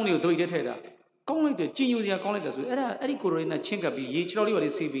သားဆွန်းလေးကိုဒုတ်ထဲထည့်တာကောင်းလိုက်တယ်ကြင်ညိုစရာကောင်းလိုက်တယ်ဆိုအဲ့ဒီကိုရိုနဲ့ချင်းကပ်ပြီးရေ6 ထောင်လေးပါ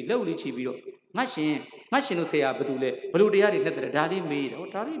လေးဆေးပြီးလက်ဦးလေးချီပြီးတော့ငါရှင်တို့ဆရာဘာတူလဲဘလို့တရားတွေနဲ့တဲ့ဒါလေးမေးတယ်ဟော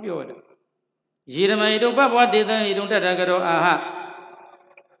ဒါလေးပြောရတယ်ယေရမဟိတုပဘဝတေသံဟိတုတတ္ထကရောအာဟ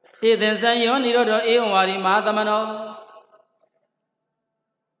တေသင်္စယောနိရောဓဧဝံဝါရိမဟာသမနော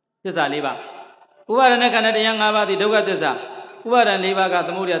သစ္စာ 4 ပါးဥပါဒณะခန္ဓာတရား5 ပါးသည်ဒုက္ခသစ္စာဥပါဒณะ4 ပါးကသ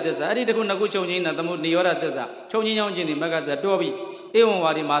မုဒယသစ္စာအဲ့ဒီတစ်ခုနှစ်ခုချုပ်ချင်းနဲ့သမုနိရောဓသစ္စာချုပ်ချင်းချောင်းချင်းဒီမဂ္ဂသစ္စာတွားပြီးဧဝံ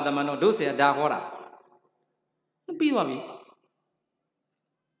ဝါရိမဟာသမနောဒုစရဒါဟောတာပြီးသွားပြီ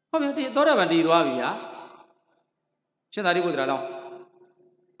ဟုတ်ပြီသောတာပန်တည်သွားပြီညာရှင်သာရိပုတ္တရာလောင်း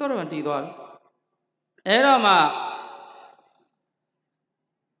သောတာပန်တည်သွားပြီအဲ့တော့မှ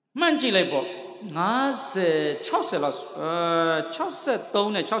မှန်ကြည့်လိုက်ပေါ့50 60လောက်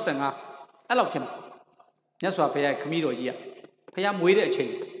63နဲ့65အဲ့လောက်ဖြစ်မှာမြတ်စွာဘုရားခမည်းတော်ကြီးကဘုရားမွေးတဲ့အချိ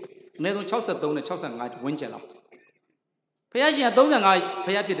န်အနည်းဆုံး63နဲ့65ဝန်းကျင်လောက်ဘုရားရှင်က35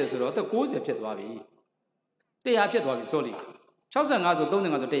ဘုရားဖြစ်တယ်ဆိုတော့အသက်90ဖြစ်သွားပြီ100ဖြစ်သွားပြီဆိုလိ65ဆို35ဆို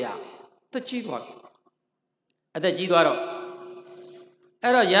100သက်ကြီးသွားပြီအသက်ကြီးသွားတော့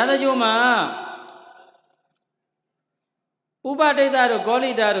အဲ့တော့ရာဇကြိုးမှာဥပဒိတတို့ဂော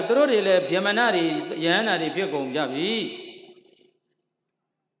လိတတို့သူတို့တွေလည်းဗျမနတွေယဟန္တာတွေဖြစ်ကုန်ကြပြီ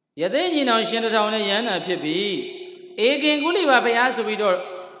ယသိညီနောင်ရှင်တစ်ထောင်နဲ့ယဟန္တာဖြစ်ပြီဧကင်ကုလိပါဘုရားဆိုပြီးတော့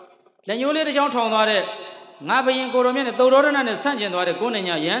လက်ညိုးလေးတစ်ချောင်းထောင်သွားတဲ့ငါဘယင်ကိုရောမြတ်နဲ့သုဒ္ဓရဏနဲ့ဆန့်ကျင်သွားတဲ့ကိုနေ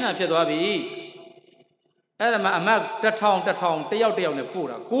ညာယဟန္တာဖြစ်သွားပြီအဲ့ဒါမှအမတ်1000တယောက်နဲ့ပို့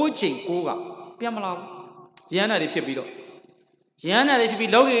တာ6 ချိန်6 ကပြန်မလာဘူးယဟန္တာတွေဖြစ်ပြီးတော့ယဟန္တာတွေဖြစ်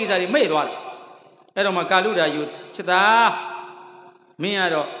ပြီးလောကီကိစ္စတွေမိတ်သွားတယ်အဲ့တော့မှကာလုဒာယူချစ်သားမင်းက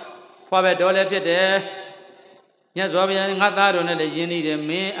တော့ဖွာပဲတော်လည်းဖြစ်တယ်မြတ်စွာဘုရားငါသားတော်နဲ့လည်းယဉ်နေတယ်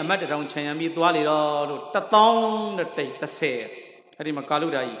မင်းအမတ်1000ခြံရံပြီးသွားလေတော့လို့1030အဲ့ဒီမှာကာလု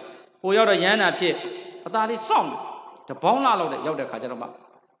ဒာကြီးဟိုရောက်တော့ယန္နာဖြစ်အသားလေးစောင့်တပေါင်းလာလောက်တဲ့ရောက်တဲ့ခါကျတော့မှ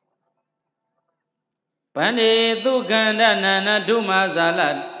ဗန္ဒေသူကန္ဒနာနာဒုမာဇာလ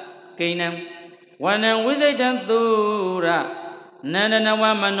ကိဏံဝနံဝိစိတံသူရနန္ဒနဝ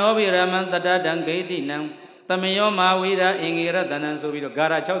မနောဘိရမံတတတံဂေတိနံသမယောမာဝိရာအင်္ဂေရတနံဆိုပြီးတော့ဂါ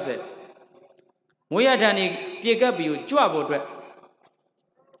ရ60ဝိယထာနေပြေကပ်ပြီးကြွဖို့အတွက်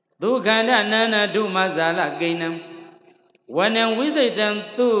ဒုက္ခန္ဒနန္ဒဒုမဇာလကိဏံဝနံဝိစိတံ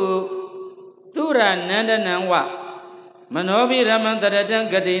သူရနန္ဒနံဝ Manobi Raman Taratan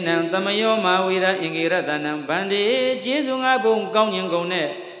Katinam, Tamayo Mawira Ingiratanam, Bandi, Jizunga Bung Gong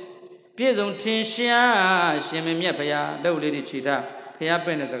Gone, Pizun Tinsha, Shemimiapaya, low lady cheetah,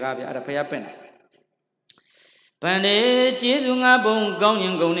 Payapen as a gabi at a payapen. Bandi, Jizunga Bung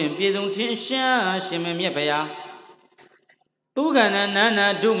Gong Gone, Pizun Tinsha, Shemimiapaya. Tugana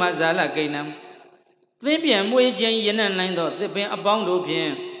Nana Dumazala Gainam. Thibian Wajan Yenan Lando, the Ben Abondo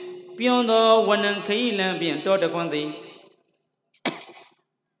Pien, beyond the one and Kailan being taught upon thee.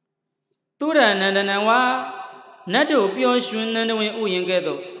 Tura Nandanawa, Nado Pio Shun and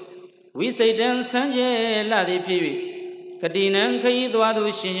Uyangedo. We say then Sanje Ladi Pivi, Kadina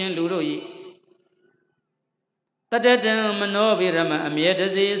Kaiduado Shin Ludoi. Tadam Manobi Rama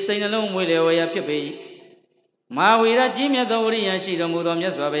Amietazi, Saint alone will away up your bay. Mawira Jimmy Dori and she don't move on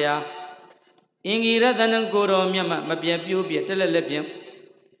Yaswabaya. Ingira than Goro Yama, Mapia Pubia, Telelepium.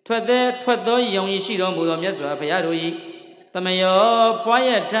 Twather young she don't move on Yaswabaya. Tamayo,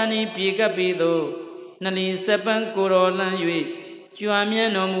 Poya Tani Pika Pido, Nani Sepan Kuro Lanui, Juamia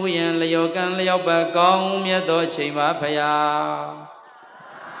no Muyan, Leokan Leopa, Gong Miado Chima Paya.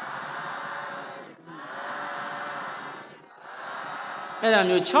 And I'm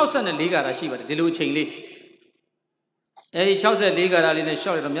your Charles and the Liga Rashiva, the Lu Chingli. Eddie Charles and Liga in the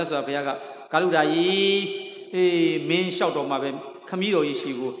short of Yasa Payaga, Kaluda ye, main shout of my Camilo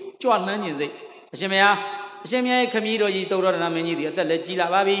Yishigo, Joan Lanyan, Shemea. Shemia Camilo Yitora Namini, the Legila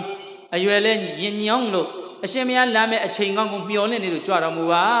Babi, a Yuelen Yin Young look, a Shemia Lame, a chain of Miolin to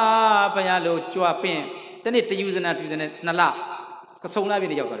Chuaramua, Payalo, Chuapin, then it to use an attitude Nala, Casona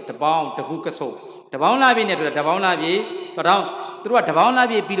video, the bound, the Bucaso, the Bound Labi, the Bound Labi, but down through a Bound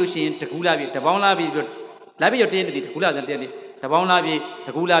Labi, Pilushin, the Gulabi, the Bound Labi, Labi attended the Gula and the Bound Labi,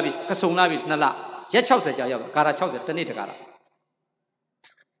 the Gulabi, Casona, Nala, Jet Chauset, Cara Chauset, the Nitagara.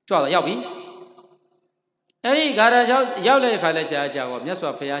 Chua Yabi. Eri gara yaule khale jawa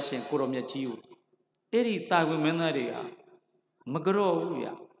myaswa phaya shin ko ro myat ji ko eri ta wi min thaတွေကမကြောဘူးဗျ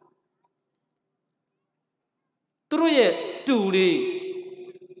သူတို့ရဲ့တူလေး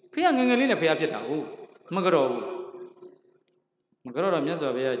ဖះငငယ်လေးနဲ့ဖះဖြစ်တာဟုတ်မကြောဘူးမကြောတော့myaswa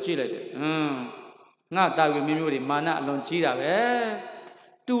phayaကြည့်လိုက်တယ်ငါတာwiမျိုးတွေမာနအလွန်ကြီးတာပဲ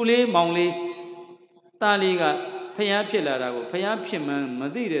တူလေးမောင်လေးတာလေးကဖျားဖြစ်လာတာကိုဖျားဖြစ်မှန်းမ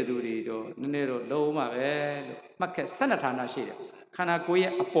သိတဲ့သူတွေတော့နည်းနည်းတော့လုံးမှာပဲလို့မှတ်ခဲ့12ဌာနရှိတယ်ခန္ဓာကိုယ်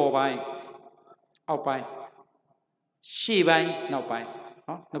ရဲ့အပေါ်ပိုင်းအောက်ပိုင်းရှေ့ပိုင်းနောက်ပိုင်း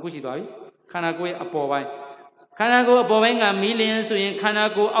နော်နှစ်ခုရှိသွားပြီခန္ဓာကိုယ်ရဲ့အပေါ်ပိုင်းခန္ဓာကိုယ်အပေါ်ပိုင်းကမီးလင်းဆိုရင်ခန္ဓာ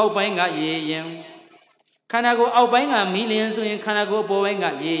ကိုယ်အောက်ပိုင်းကရေရင်ခန္ဓာကိုယ်အောက်ပိုင်းကမီးလင်းဆိုရင်ခန္ဓာကိုယ်အပေါ်ပိုင်းက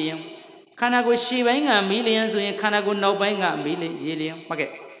ရေရင်ခန္ဓာကိုယ်ရှေ့ပိုင်းကမီးလင်းဆိုရင်ခန္ဓာကိုယ်နောက်ပိုင်းကမီးလင်းရေလင်းမှတ်ခဲ့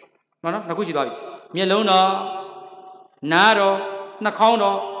နော်နှစ်ခုရှိသွားပြီမျက်လုံးတော့နားတော့နှာခေါင်း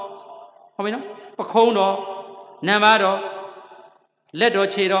တော့ဟုတ်ပြီနော်ပခုံးတော့နံပါးတော့လက်တော့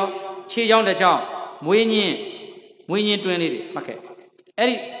ခြေတော့ခြေချောင်းတစ်ချောင်းမွေးညင်းတွင်းလေးတွေမှတ်ခဲ့အဲ့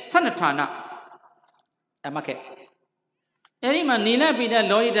ဒီ12ဌာနမှတ်ခဲ့အဲ့ဒီမှာနီလပိဒ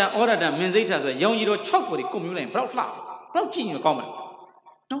လောဟိတဩရဒမင်စိတ်ထဆိုရောင်ကြီးတော့6ကိုကုန်မျိုးလိုက်ဘယ်တော့လှဘယ်တော့ကြည့်ရင်ကောင်းမလဲ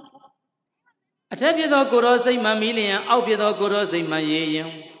နော်အထက်ပြသောကိုရောစိတ်မှမီးလျံအောက်ပြသောကိုရောစိတ်မှရေရင်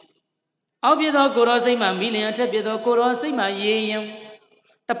အောက်ပြသောကိုရောစိတ်မှမီးလျံအထက်ပြသောကိုရောစိတ်မှရေရင်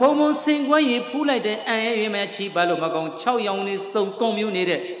တဖုံဖုံစင်ကွမ်းရေဖူးလိုက်တဲ့အံ့ရွေးမဲ့ချီပါလို့မကောင်6ရောင်လေးစုံကုန်မျိုးနေ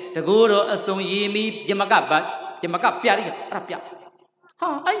တဲ့တကိုးတော်အစုံရေမီပြမကပတ်ပြမကပြရအဲ့ဒါပြဟာ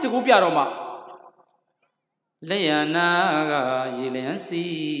အဲ့ဒီတကိုးပြတော့မှလက်ရနာကရေလျံစီ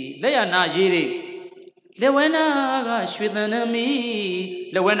လက်ရနာရေတွေလက်ဝဲနာကရွှေသန်နမီ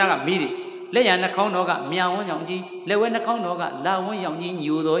လက်ဝဲနာကမီးတွေလက်ရနှာခေါင်းတော်ကမြောင်ဝန်းရောင်ကြီးလက်ဝဲနှာခေါင်းတော်ကလာဝန်းရောင်ကြီး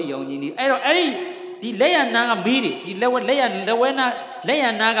ညိုသောရောင်ကြီးနေအဲ့တော့အဲ့ဒီလက်ရနာကမီးတွေဒီလက်ဝဲနာကရေတွေလက်ရ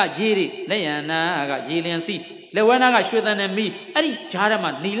နာကရေလျံစီလက်ဝဲနာကရွှေသန်နမီအဲ့ဒီဂျားထဲမှာ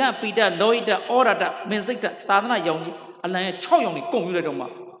နီလပိတလောဟိတဩရဒမင်စိတ်သာသနာရောင်ကြီးအလံရဲ့6ရောင်ကြီးကုန်ယူလိုက်တော့မှ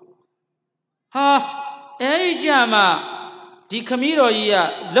ဟာအဲ့ဒီကြမှာဒီခမည်းတော်ကြီးက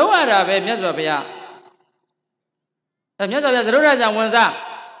လောက်ရတာပဲမြတ်စွာဘုရားမြတ်စွာဘုရားသရုပ်ရဇံဝင်စား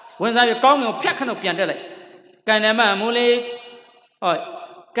ပြီးကောင်းကင်ကိုဖြတ်ခဏပြန်တက်လိုက်ကန္နမမူလေဟော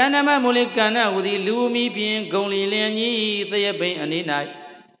ကန္နမမူလေကန္နဟူသည်လူမီပြင်ဂုံလီလင်းကြီးတရပိန်အနေ၌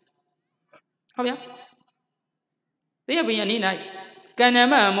ဟုတ်ဗျာတရပိန်အနေ၌ကန္န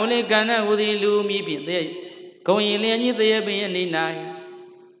မမူလေကန္နဟူသည်လူမီပြင်တရဂုံလီလင်းကြီးတရပိန်အနေ၌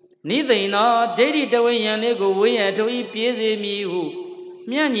နိသိန်သောဒိဋ္ဌိတဝိယံလေးကိုဝိယထုဤပြေးစေမည်ဟု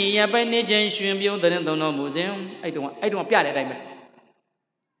မြတ်ညီရပိုင်နေခြင်းရှင်ပြုံးတဲ့သုံးတော်မူစဉ်အဲ့တုန်းပြတဲ့အတိုင်းပဲ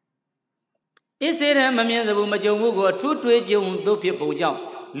ဣစေရမမြင်သဘူးမကြုံဘူးကိုအထူးတွေးကြုံသို့ဖြစ်ပုံကြောင့်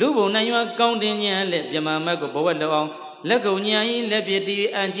လူဘုံနိုင်ရွာကောင်းတင်ညာလက်ပြမမတ်ကိုဘဝလောက်အောင်လက်ကုံညာဤလက်ပြတီ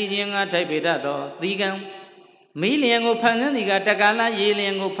အန်ကြည့်ခြင်းငါထိုက်ပေတတ်သောသီကံ Mỹ liền ngô phăng nhân thì cả tất cả là gì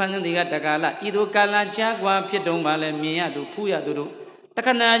liền ngô phăng nhân thì cả tất cả là ít đồ cả là chắc qua phía đông mà lại miếng đồ phu ya đồ tất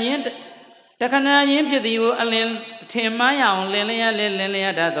cả là những phía thì anh lên thêm mai ao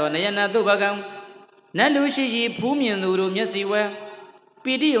lên đã đó này anh tu bagam nãy lúc gì phu miếng đồ miếng gì vậy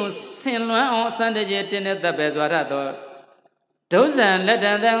bị đi ông xin loan ông sang đây chơi trên tập bé xóa ra đó đâu rằng là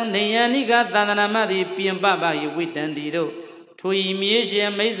đang này anh cái ta làm mà đi biển ba ba yêu đàn đi đâu thôi miếng gì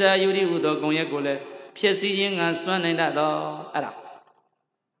mấy giờ yêu đi udah công业过来phía sĩ dân ngàn xuân này đã đó à đâu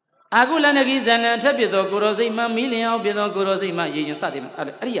aku là người dân là chấp biết đó cô rồi mà Mỹ liền ông biết đó cô rồi mà gì những sao thì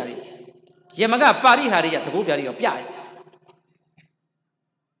à đi à đi giờ mà cái Paris hà đi à thằng cô Paris có bia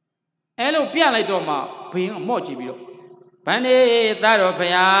ấy lúc bia này đó mà biển mua chi biết bạn ấy ta rồi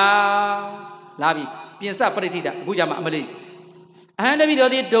phải à là vì biển sa Paris đi đó cô giờ mà đi anh đã biết đó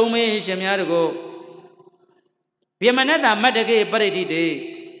thì đâu mấy xem nhà đó biển mà nó mất cái Paris đi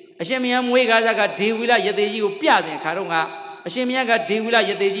đấy Asyamiya muai gaza ka Dewila yateji ko pya sin kha ro nga Asyamiya ka Dewila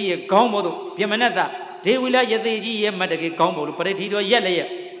yateji ye gaung bo do Byamanata Dewila yateji ye mat ke gaung bo lo Parithhi do yet le yet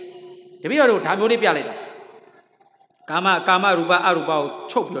Tabi do da myo li pya lai da Kama rupa arupa ko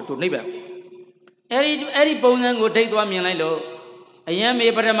chuk pi do to nibba Eriပုံစံကိုဒိတ်သွားမြင်လိုက်လို့အယံမေ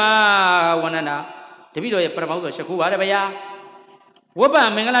ပထမဝန္ဒနာတပိတော်ရဲ့ပထမဦးဆိုရှခုပါတယ်ဗျာဝဘ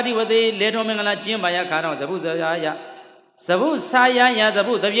မင်္ဂလာတိဝတိလေတော်မင်္ဂလာကျင်းပါရခါတော့ဇဗုဇာယဇဗုစာယယဇ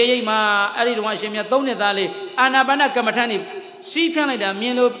ဗုတပြေရိတ်မှာအဲ့ဒီတော့အရှင်မြတ်၃နှစ်သားလေးအာနာပါနကမ္မထန်နေစီးဖြန့်လိုက်တာမြ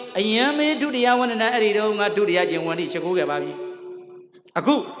င်လို့အယံမေဒုတိယဝန္ဒနာအဲ့ဒီတော့ငါဒုတိယကျင့်ဝန္တိရှခုခဲ့ပါပြီအ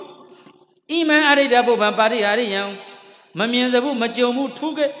ခုဣမံအရိဒဘုဗ္ဗံပါရိဟာရိယံမမြင်စဘူးမကြုံဘူး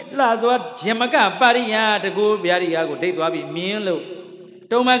ထူးခဲ့လှစွာယမကပါရိယတကူဗျာရိယကိုဒိတ်သွားပြီးမြင်လို့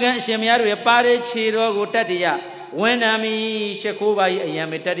တုံမကန်အရှင်မယားတို့ရဲ့ပါရိခြေတော်ကိုတတ္တယဝန္နာမိရှခိုးပါ၏အယံ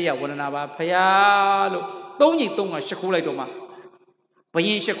မေတတ္တယဝန္ဒနာပါဖယားလို့သုံးကြီးသုံးကရှခိုးလိုက်တော့မှဘယ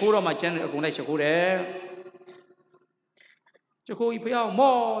င်ရှခိုးတော့မှကျန်တဲ့အကုန်လိုက်ရှခိုးတယ်ရှခိုးကြီးဖယား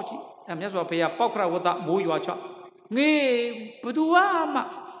မောကြည့်အမြတ်စွာဘုရားပောက္ခရဝတ္တမိုးရွာချငေးဘသူမှ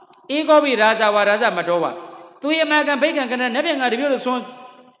အေကောပိရာဇဝါရာဇမတော်ပါသူရဲ့မကန်ဘိတ်ကန်ကနနဗျငါတပြည့်လို့ဆွန်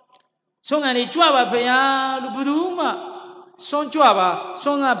ကန်လေးကြွပါဖယားလို့ဘသူမှဆွန်ကြွပါ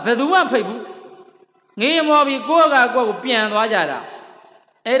ဆွန်ကဘသူမှဖိတ်ဘူးငေးမောပြီးကိုယ့်ကိုပြန်သွားကြတာ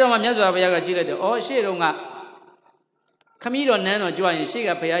အဲ့တော့မှမြတ်စွာဘုရားကကြည့်လိုက်တယ်ဩရှေ့တုန်းကခမည်းတော်နန်းတော်ကြွရင်ရှေ့က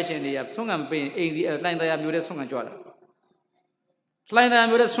ဘုရားရှင်တွေကဆွန်ကန်ပင်အိမ်ဒီလှိုင်တရားမျိုးတဲ့ဆွန်ကန်ကြွလာလှိုင်တရား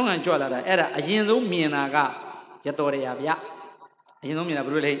မျိုးတဲ့ဆွန်ကန်ကြွလာတာအဲ့ဒါအရင်ဆုံးမြင်တာကရတော်ရဗျအရင်ဆုံးမြင်တာဘ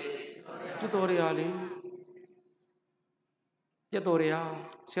ယ်လိုလဲရတော်ရလေရတော်ရ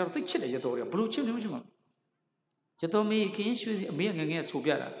ဆရာသိချစ်တယ်ရတော်ရဘလို့ချစ်နေမှရတော်မေခင်းရွှေအမေငငယ်ဆို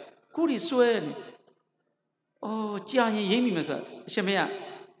ပြတာခုဒီဆွဲနေအော်ကြာရင်ရိမ့်မိမယ်ဆိုအရှင်မေရ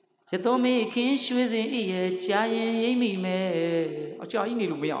တော်မေခင်းရွှေစင်ဤရဲ့ကြာရင်ရိမ့်မိမယ်အကြာကြီးနေ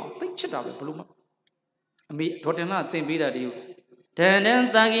လို့မရအောင်သိချစ်တာပဲဘလို့မအမေဒေါ်တင်လာသင်ပေးတာဒီဒန်ဒန်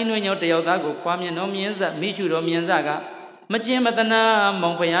တန်ကြီးနှွေညောတယောက်သားကိုဖွားမြင်တော်မြင်းစမိရှုတော်မြင်းစကမကျင်မတနာမော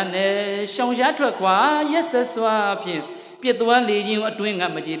င်ဖယားနဲ့ရှောင်ရှားထွက်ခွာရက်ဆက်စွာဖြင့်ပြစ်သွားလေခြင်းအတွင်းက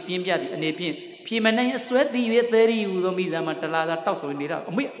မကြေပြင်းပြသည့်အနေဖြင့်ဖြေမနိုင်အစွဲတည်၍သေးရီဟူသောမိစားမှာတလာသာတောက်ဆိုနေတာ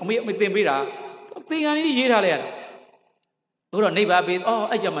အမေသင်ပေးတာသင်္ကန်းလေးရေးထားလိုက်ရတာဟိုတော့နိဗ္ဗာန်ပေ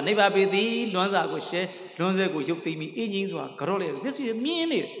အဲ့ကြမှာနိဗ္ဗာန်ပေသည်လွမ်းစာကိုရှဲလွမ်းစဲကိုရုပ်သိမ်းပြီးအင်းကြီးစွာကြော့လေမျက်စိမြင်း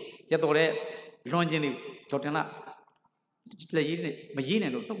နေရတော်တဲ့လွန်ခြင်းလေးဒေါက်တင်လာလက်ရေးနဲ့မရေး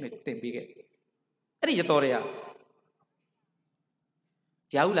နဲ့လို့နှုတ်နဲ့တင်ပေးခဲ့အဲ့ဒီရတော်တဲ့ရာ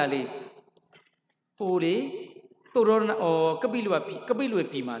ဟုလာလေးဟိုလေတုတ်ရောဒနာကပိလွယ်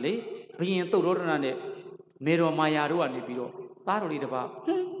ပြီမှာလေဘယင်တုတ်ရောဒနာနဲ့မေတော်မာယာတို့ကနေပြီးတော့သားတော်လေးတစ်ပါး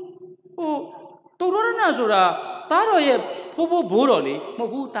ဟိုတုတ်ရောဒနာဆိုတာသားတော်ရဲ့ဖိုးဘိုးတော်လေမဟု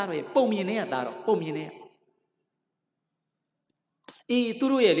တ်ဘူးသားတော်ရဲ့ပုံမြင်နေရသားတော်ပုံမြင်နေရအေးသူ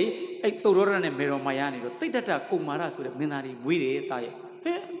တို့ရဲ့လေအဲ့တုတ်ရောဒနာနဲ့မေတော်မာယာနေတော့တိတ်တတကုမာရဆိုတဲ့မင်းသားလေးမွေးတယ်သားရဲ့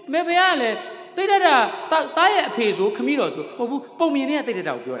မေဘရလည်းတိတ်တတသားရဲ့အဖေဆိုခမည်းတော်ဆိုမဟုတ်ဘူးပုံမြင်နေရတိတ်တ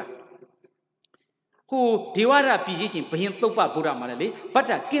တကိုပြောတာဟိုဒေဝရပြည်ကြီးရှင်ဘယင်သုပ္ပဗုဒ္ဓမှာလေဗတ္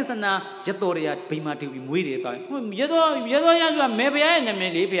တကင်္စနာရတော်ရဗိမာတီပြီးမွေးတယ်သားဟိုရတော်ရဆိုတာမေဘရရဲ့နာမ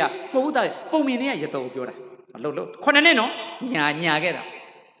ည်လေးဖေမဟုတ်ဘူးသားပုံမြင်နေရရတော်ကိုပြောတာလို့ခုနှစ်နှစ်နော်ညာခဲ့တာ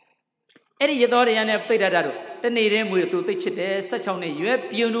အဲ့ဒီရတော်ရနဲ့ပိဋ္ဌတာတို့တနေ့တည်းမွေးသူသိချစ်တယ်16နှစ်ရွယ်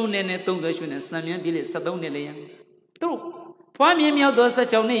ပြုံးလို့နဲ့3သွဲရွှေနဲ့စံမြန်းပြည့်လေ73နှစ်လေသူတို့ဖွားမြင်မြောက်သော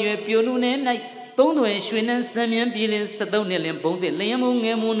16နှစ်ရွယ်ပြုံးလို့နဲ့၌3သွဲရွှေနဲ့စံမြန်းပြည့်လေ73နှစ်လင်ဘုံသစ်လျံမုံင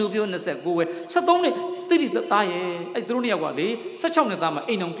ယ်မုံနုပြို29ဝဲ73နှစ်တိတိသားရဲ့အဲ့သူတို့နှစ်ယောက်ကလေ16နှစ်သားမှ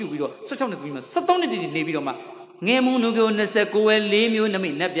အိမ်အောင်ပြုတ်ပြီးတော့16နှစ်ပြီးမှ73နှစ်တည်းနေပြီးတော့မှငယ်မုံနုပြို29ဝဲ4မျိုးနမိ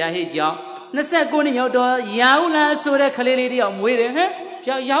တ်နတ်ပြားဟိတ်ကြောင့်29နှစ်ရောက်တော့ရာဟုလာဆိုတဲ့ခလေးလေးတယောက်မွေးတယ်ဟဲ့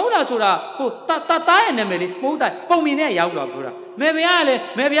Yaula Sura, who Tata and Emily, who that Pomine Yaula. Maybe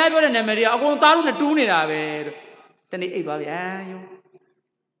I got an Emily, I won't down the tune in then he ate you.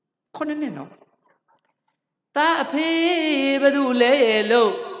 Couldn't Ta pay Badule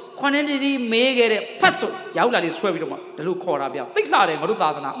low, quantity may get a puzzle. Yaula is swearing the look Corabia. Think not a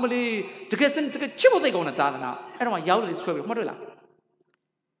Madana, Mali, to get sent to a chip of the Gona Dana. I don't want Yaula is swearing Modula.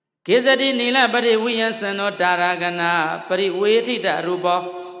 Kizadi Nila, but it wins and not Taragana, but it waited at Ruba.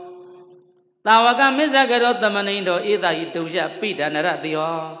 Tawaga Mizagaro the Manindo, either you do ya Peter and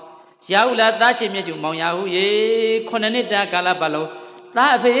Radio. Yaula Dachi Mizu Moyahu, ye, Conanita Calabalo,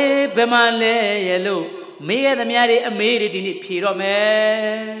 Tape, Bemale, yellow, Mea the Mary made it in it,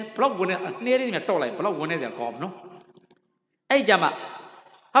 Pirome, Plug one near a toilet, Plug one is a cob, no? Hey, Jama,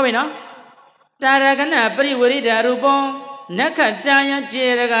 how we know? Taragana, pretty worried at Rubo. Naka Daya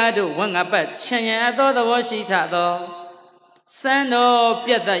Jeragado, one up at Chenya, though the washita though. Sando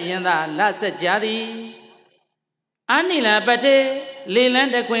Pieta Yenda, Lassa Jadi Anila Bate,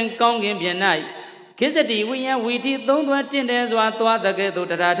 Leland the Queen Kong in Bienai. Kissati, we did don't want tenders one to other get to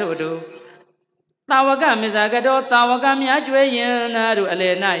Tatato do. Tawaga Mizagado, Tawaga Miajwe Yena,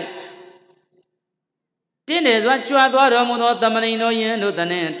 Alenai. Tenders what you are Mudo, the Manino Yen,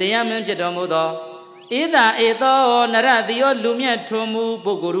 Lutan, Tiaman Jedomudo. Ida edo naradio lumia chomu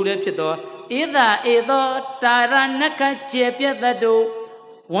boguru lepito. Ida edo taranaka chepia dado.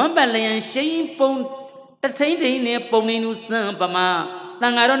 One balian shame pon the tainting near poninu san pama.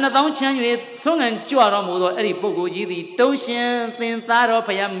 Tangarona don't change with song and chuaromudo eri bogo yidi. Toshan thin tharo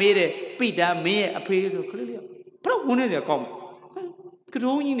paya made pita me a piece of clear. But one is a com.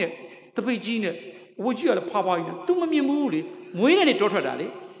 Growing it, the Pagina, would you have a papa? Too many moody. When any daughter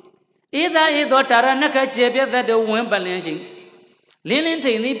daddy. Either Taranaka Jebia that the one balancing. Lilin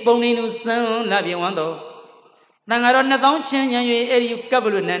Tini Boninu son, Labiwando. Nangarona don't change you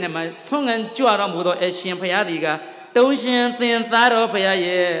couple of animals, song and Chuaramudo as Champayadiga. Toshan thin tharo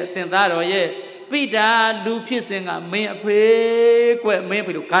paye, thin tharo ye. Pita, Lupusing a may pay, quite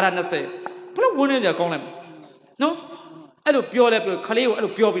maybe to Karanase. Put one in their column. No? I do pure level, Kali, I do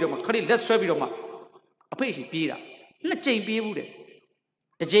pure bidoma, Kali, let's serve it on a patient Pira. Not Jane be wood.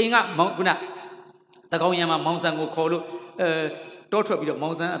 The Jinga Mountuna, the Goyama Monsan will call daughter of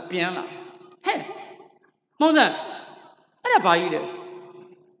Monsan, Piana. Hey, Monsan, I buy you there.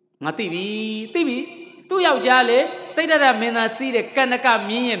 Not TV, 2 young jolly, take that men see the Kanaka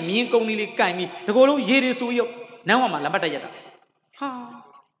me and me only kind me to go to Yerisu. Now I'm a Labatayata. Ha!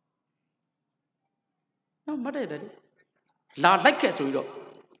 No, Madad. La like it, so you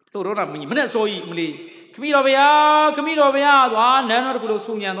don't know me, Minnesota. Come here, one, none of those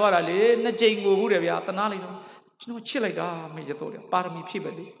soon and what I live, and Jane go good at the knowledge. No chill like that, Major Toria, part of me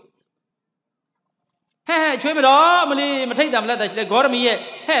people. Hey, trim it all, Malay, take them letters, they got me yet.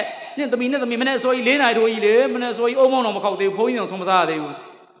 Hey, neither me, Minnesota, Lena, I do either, Minnesota, Omo, they point on some side.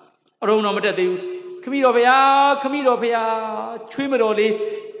 I don't know what they do. Come here, trim it all,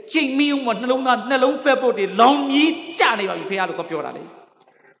 Jane me, one long pepper, long ye, Johnny, you pay out of your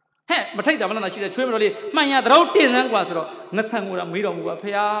Hey, but take the one that she is trivially. My throat is and was nothing would have made on what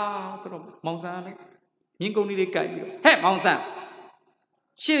pay sort of Monsan. You go nearly kind. Hey, Monsan.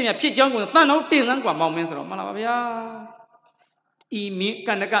 She a pit young with no things and one moments of Malavia. E me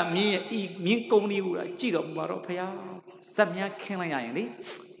can got me, e me go near Chido Maropea. Samia can I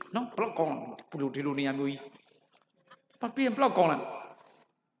no block on Pulunia. But be a block on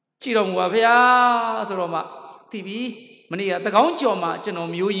Chido Mavia, Soroma TV. Mania the Gonjoma, General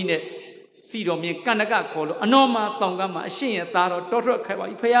Muine, Sido me Kanaka call, Anoma, Tongama, she and Taro, daughter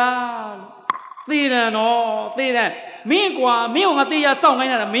Kawaipea. Theatre, meanwhile, Miongatia song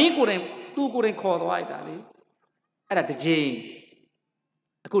and a me couldn't, 2 couldn't call the white daddy. At the Jane.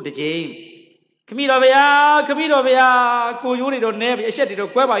 A good Jane. Camilla, go you don't never shed it or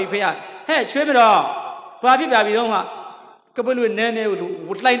Quabaipea. Hey, Tremor, Papi Babyloma. Couple with Nene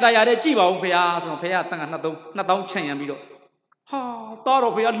would like the Chiva on Payas on Payat, not don't change me. Ha, thought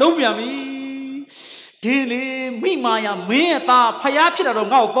of your Lumia. Dilly, me, Maya, me, Payapita don't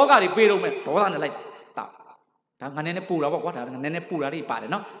know, Bogari, Pedro, or like that. Tanganene Pura, what happened, Nene Pura,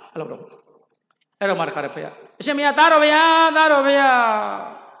 no? Hello. Hello, Marcarapea. Shemia, Darovia.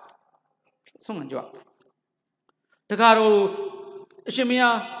 Someone job. The Caro,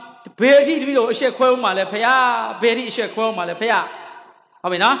 Shemia. Berry video is a quo malepea, berry is a quo malepea. I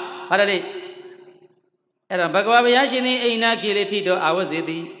mean, Paddy. And a Bagaviashini ain't a guilty to our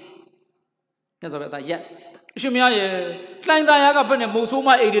city. Yes, of that yet. Shimia, Klein Diaga, Penny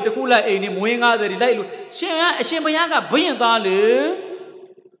Musuma, aided the cooler, any Muinga, the delay. Shimia, Shimiaga, brilliant darling.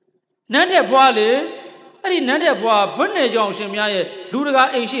 Nante Boile, အဲ့ဒီနန်းတဲ့ဘွားဘယ်နဲ့ကြောင့်ရှင်များရဲ့လူတကာ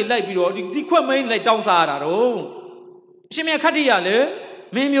အိမ်ရှိလိုက်ပြီးတော့ဒီခွက်မင်းလိုက်တောင်းစားရတာတော့အရှင်မြတ်ခတ္တိယလေ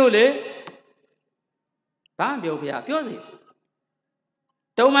မင်းမျိုးလေဘာပြောဖေပြောစီ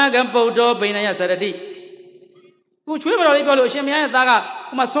တုံမကံပုတ်တော်ပိဏယစရတိကိုချွေးမတော်လေးပြောလို့အရှင်မြတ်ရဲ့သားက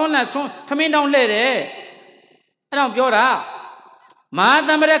ဟိုမှာဆွန်းလန့်ဆွန်းထမင်းတောင်းလှဲ့တယ်အဲ့တော့ပြောတာမဟာသ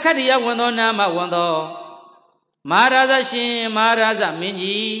မ္ပရခတ္တိယဝန်သောနာမဝန်သောမဟာရာဇရှင်မဟာရာဇမင်း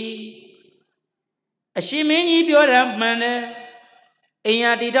ကြီးအရှင်မင်းကြီးပြောတာမှန်တယ်အိမ်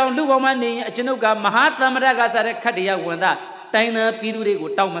ယာတီတောင်လူပေါ်မှာနေရင်အကျွန်ုပ်ကမဟာသမ္ပရကစားတဲ့ခတ္တိယဝန်သားတိုင်းသားပြည်သူတွေကို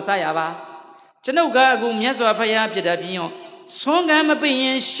တောင်းမဆရပါကျွန်ုပ်ကအခုမြတ်စွာဘုရားဖြစ်တဲ့ပြင်ရောဆွမ်းကံမပိရ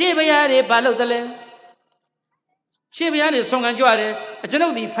င်ရှေးဘုရားတွေဘာလို့တလဲရှေးဘုရားတွေဆွမ်းကံကြွတယ်အကျွန်ု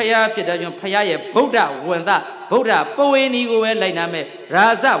ပ်ဒီဘုရားဖြစ်တဲ့ပြင်ဘုရားရဲ့ဗုဒ္ဓဝန်သားဗုဒ္ဓပဝေနီကိုပဲလိုက်နာမယ်ရာ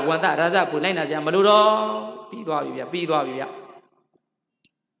ဇဝန်သားရာဇကိုလိုက်နာစရာမလိုတော့ပြီးသွားပြီဗျပြီးသွားပြီဗျ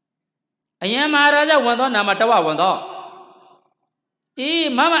အယံမဟာရာဇဝန်သောနာမတဝဝန်သောအေး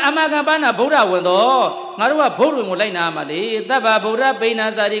မမအမကံပါဏဗုဒ္ဓဝန်သောငါတို့ကဗုဒ္ဓဝင်ကိုလိုက်နာမှာလေသဗ္ဗဗုဒ္ဓပိဏ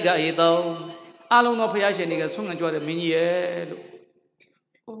စာရိကဧတောအလုံးသောဘုရားရှင်တွေကဆွမ်းကံကြွတဲ့မင်းကြီးရဲ့လို့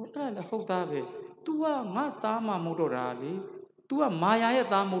ဟိုအဲ့လည်းဟုတ်သားပဲ तू ကငါသားမှမဟုတ်တော့တာလေ तू ကမာယာရဲ့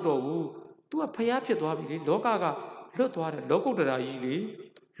သားမဟုတ်တော့ဘူး तू ကဘုရားဖြစ်သွားပြီလေလောကကလွတ်သွားတယ်လောကုတ္တရာကြီးလေ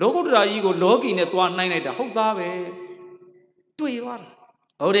လောကုတ္တရာကြီးကိုလောကီနဲ့သွားနိုင်လိုက်တာဟုတ်သားပဲတွေ့သွားတယ်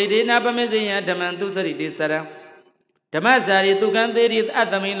ဩရိဒေနာပမေဇယံဓမ္မံသူစရိတေစရံဓမ္မဇာရိသူကံသေးရိအတ္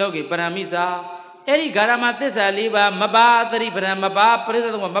တမိန်လောကေပရမိစာအဲ့ဒီဂါရမသစ္စာ၄ပါးမပါသတိပရံမပါပရိသ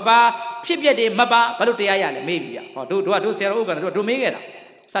တ်သုံးပါးမပါဖြစ်ပြတဲ့မပါဘာလို့တရားရလဲမေးပြီဗျဟောတို့ဆရာတော်ဥက္ကဋ္ဌတို့မေးခဲ့တာ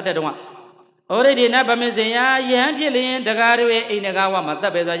စတဲ့တုန်းကဩရိဒေနာပမေဇယံယဟန်ဖြစ်လျင်တကားတို့ရဲ့အိမ်တကားဝမှာတ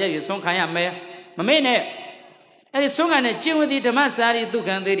ပ်ပဲဆိုရည်ဆုံးခံရမယ်မမေ့နဲ့အဲ့ဒီဆုံးခံတဲ့ကျင့်ဝတ်ဒီဓမ္မဇာရိသူ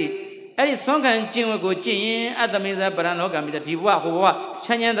ကံသေးရိအဲ့ဒီဆုံးခံကျင့်ဝတ်ကိုကျင့်ရင်အတ္တမိန်စာပရံလောကမိဒီဘဝဟိုဘဝချ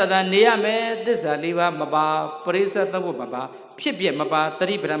မ်းချမ်းသာသာနေရမယ်သစ္စာ၄ပါးမပါပရိသတ်သုံးဖို့မပါဖြစ်ပြမပါသ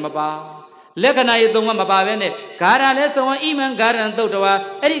တိပရံမပါလက္ခဏာရေးသုံးပါမပါပဲနဲ့ဂါရလည်းသုံးဣမံဂါရံသုတ်တော်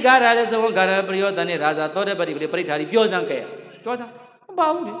အဲ့ဒီဂါရလည်းသုံးဂါရပရိယောတန်နဲ့ရာဇာသောတဲ့ပရိပရိပရိထာရီပြောစမ်းခဲ့ပြောစမ်းမပါ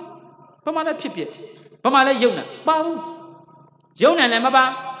ဘူးလေဘာမှလည်းဖြစ်ပြဘာမှလည်းယုံနာပါဘူးယုံနာလည်းမပါ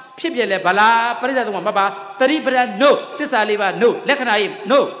ဖြစ်ပြလည်းဗလားပရိသတ်သုံးပါမပါသတိပရံ no သစ္စာ၄ပါး no လက္ခဏာရေး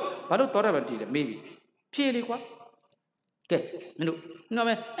no ဘာလို့တော်ရပါတည်လဲမေးပြီဖြေလေကွာကဲမင်းတို့နော်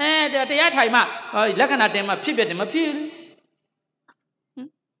မဲတရားထိုင်မှလက္ခဏာတင်မှဖြစ်ပြတယ်မဖြေလေ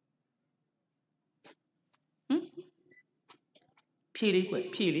ဖြေလေကွ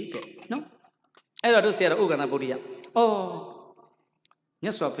ဖြေလေကဲနော်အဲ့တော့တို့ဆရာတော်ဥက္ကဋ္ဌဗုဒ္ဓရဩမြ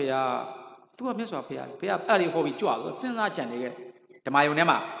တ်စွာဘုရားသူကမြတ်စွာဘုရားဘုရားအဲ့ဒီဟောပြီးကြွလို့စဉ်းစားကြံနေခဲ့ဓမ္မယုံထဲ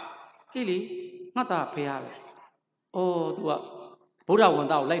မှာဟေးလေငါသားဘုရားပဲဩသူကဗုဒ္ဓဝန်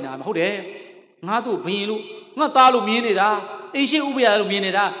သားကိုလိုက်နာမှာဟုတ်တယ်ငါတို့ဘယင်လို့ငါသားလို့မြင်နေတာအိရှိဥပယလို့မြင်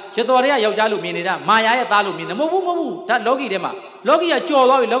နေတာရတော်တွေကယောက်ျားလို့မြင်နေတာမာယာရဲ့သားလို့မြင်တယ်မဟုတ်ဘူးဒါလောကီထဲမှာလောကီကကြော်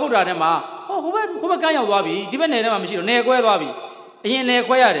သွားပြီလောကုတ္တရာထဲမှာဟိုဘက်ကန်းရောက်သွားပြီဒီဘက်နယ်ထဲမှာမရှိတော့နယ်ခွဲသွားပြီအရင်နယ်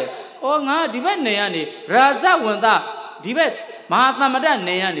ခွဲရတယ်ငါဒီဘက်နယ်ကနေရာဇဝန်သားဒီဘက်မဟာသမ္မတန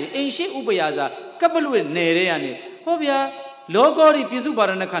ယ်ကနေအိရှိဥပယစာကပ္ပလွေနယ်တွေကနေဟောဗျာလောကောဒီပြစ္စုပါ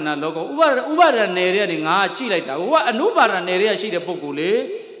ဒနာခန္ဓာလောကောဥပါဒနာနယ်တွေကနေငါကြည့်လိုက်တာဟိုကအနုပါဒနာနယ်တွေကရှိတဲ့ပုဂ္ဂိုလ်လေ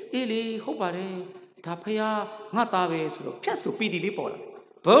အေးလေဟုတ်ပါတယ်ဒါဖယားငါသားပဲဆိုတော့ဖြတ်ဆိုပီတိလေးပေါ်လာ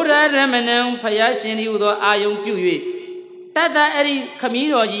ဗုဒ္ဓရမဏံဖယားရှင်ဒီဟူသောအာယုံပြု၍တတအဲ့ဒီခမည်း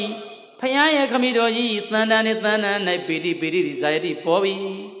တော်ကြီးဖယားရဲ့ခမည်းတော်ကြီးသန္တာနဲ့သန္တာ၌ပေတိဒီဇာယတိပေါ်ပြီ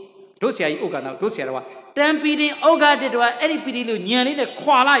တို့ဆရာကြီးဥက္ကဋ္ဌတို့ဆရာတော်ကတံပီတိဩဃတိတော်အဲ့ဒီပီတိလို့ညံလေးနဲ့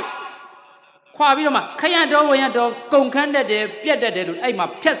ခွာလိုက်ခွာပြီးတော့မှခရတော်ဝရတော်ကုံခန်းတတ်တယ်ပြက်တတ်တယ်လို့အဲ့မှာ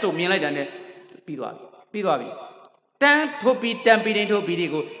ဖြတ်ဆိုမြင်လိုက်တာနဲ့ပြီးသွားပြီတန်ထိုပီတံပီတိထိုပီတိ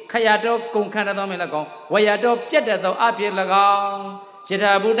ကိုခရတော်ကုံခန်းတတ်သောမြင်၎င်းဝရတော်ပြက်တတ်သောအပြည့်၎င်းယ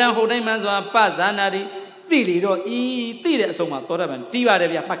ထာဘုဒ္ဓဟုတ်တိုင်းမှန်စွာပဇာနာတိသိလေတော့သိတဲ့အဆုံးမှာသောတာပန်တီးပါတ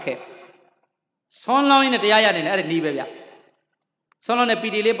ယ်ဗျမှတ်ခဲ့ဆွမ်းလောင်းရင်းနဲ့တရားရနေတယ်အဲ့ဒီနီးပဲဗျဆွမ်းလောင်းနဲ့ပီ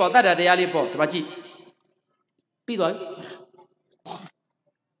တိလေးပေါ်တတ်တာတရားလေးပေါ်ဒီမှာကြည့်ပြီးသွားပြီ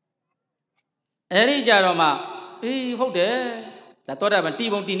အဲ့ဒီကြတော့မှဟုတ်တယ်ဒါသောတာပန်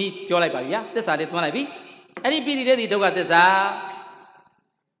တီးပုံတီးနီးပြောလိုက်ပါဗျာသစ္စာလေးသွန်းလိုက်ပြီအဲ့ဒီပီတိလေးဒီဒုက္ခသစ္စာ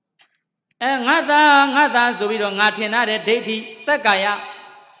ငါသားဆိုပြီးတော့ငါထင်ထားတဲ့ဒိဋ္ဌိသက်ကာယ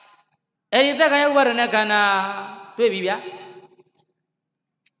အဲ့ဒီသက်ကာယဥပါဒณะခန္ဓာတွေ့ပြီဗျာ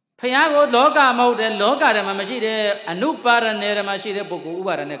ဖယားကိုလောကမဟုတ်တဲ့လောကထဲမှာမရှိတဲ့အနုပါဒနယ်ထဲမှာရှိတဲ့ပုဂ္ဂိုလ်ဥ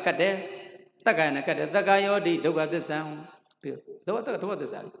ပါဒณะကတ်တယ်သက်ကာယနဲ့ကတ်တယ်သက်ကာယောတိဒုက္ခသစ္စာဒုက္ခသ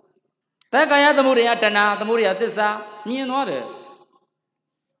စ္စာသက်ကာယသမုဒယတဏသမုဒယသစ္စာမြင်သွားတယ်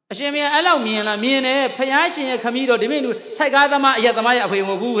အရှင်မင်းအဲ့လောက်မြင်လားမြင်တယ်ဖယားရှင်ရဲ့ခမည်းတော်ဒီမင်းတို့စိုက်ကားသမားအယက်သမားရဲ့အဖေမ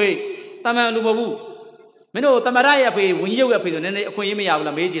ဟုတ်ဘူးဟေ့တမန်လူမဟုတ်ဘူးမင်းတို့တမရရဲ့အဖေဝင်းရုပ်ရဲ့အဖေဆိုနည်းနည်းအခွင့်အရေးမရဘူး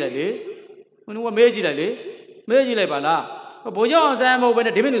လားမေးကြည့်လိုက်လေ Minu meji like bala. Bojo Sam over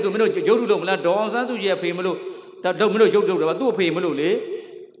the Divinus Jodu Mala, Dawson to Jia Pimolo, that Domino Jodu, two Pimolule.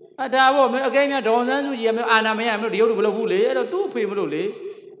 At our again, Dawson to Yam Anamia, Yodu, two Pimolule.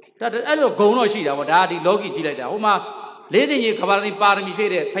 That I go no sheet, our daddy, Logi Gileta, Oma, Lady Cavalli Parmi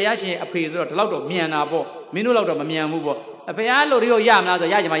Fede, Payashi appears a lot of Miana Bo, Minulo of Miamubo, a Payalo Rio Yam, the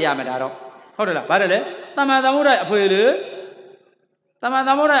Yama Yamadaro. Hold it up, Padre, Tamadamura,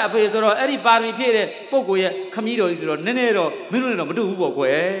 Tamadamura appears or any parmi Pede, Pocoya, Camilo is Nenero, Minuno,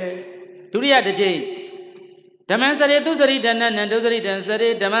 Duboque. Turia the Jane. Damansari to the Ridan and to the Ridan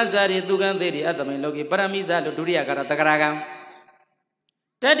Sari, Damansari to Gandhi, other Logi, Paramisa, Turia Garatagaraga.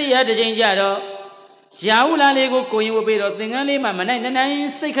 Tadi ada jenjaro, siapa lagi go koi wo bero tinggali mama nai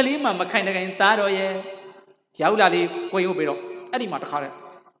sekali mama kain kain taro ye, siapa lagi koi wo bero, adi mata kare,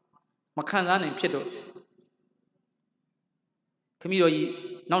 makan zan yang pieto. Kami doi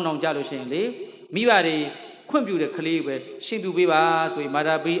nong jalo sendiri, miwari komputer kali be, sindu bebas, we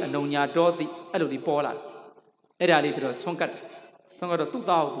marabi anonya doti, alo di pola, ada lagi bero songkat tu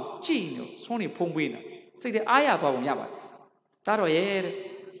tahu tu, cino, soni pungwina, sekde ayah kau punya apa, taro ye.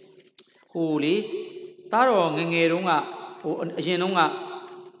 Holy, Taro Ngerunga, or Genunga,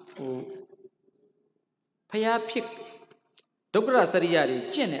 Paya Pik, Dobra Sariari,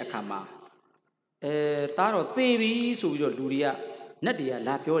 Genekama, Taro Thevi, Suyo Duria, Nadia,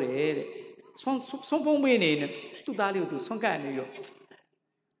 Lapiore, some women to Dalio to Soncanio.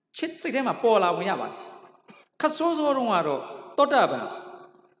 Chit Sigma Pola Wiaba, Casozo Rumaro, Totaba,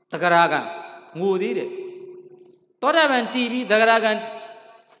 Tagaragan, Moody, Totaban TV, Tagaragan.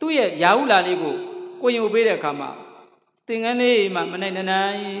 Tu ye Yaula Ligo, when you obey a kama. Thing any mamma,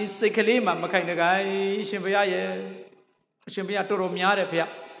 sickly mamma kind of guy, Shimbia Toro Miarapia,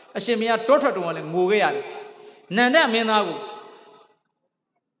 a Shimia Tota to one and Mugia. Nanda Menago.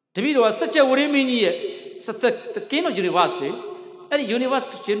 To me, was such a women year, such the king of university, and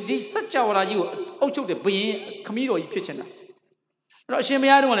university, such a you, Ocho the Bean, Camilo Kitchen.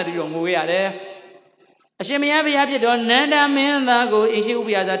 Shimia don't want to do Mugia there. Shemia be happy don Nanda Mendago, issue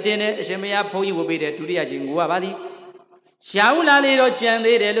be as a dinner, Shemia Poy will be there to the Ajinguabadi. Shaula little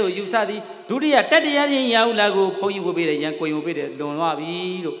Jande, Usadi, Dudia, Tadia, Yaulago, Poy will be the Yanko will be the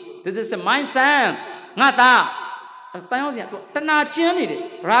Donavi. This is a mind sound. Nata. Tana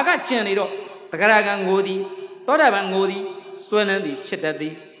Cheni, Raga Cheni, Tagaragan Godi, Toraban Godi, Swanandi,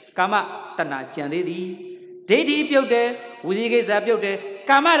 Chetadi, Kama, Tana Chandi, Dadi Piote, Uzigas Apiote.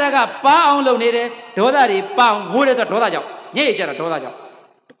 Camaraga pound loaded, Dodari pound, wooded the Dodajo, Nature Dodajo,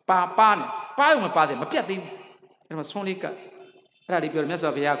 Pan, Party, Mapiati, and was Sonica, Radical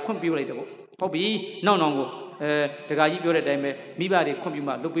Mesovia, computer, Poppy, no, the guy you got them, Mibari,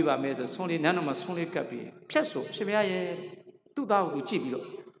 Compuma, Lupiba, Mesa, Sony, Nanoma, Sony Capi, Chesso, Shemia, 2000 Chibio.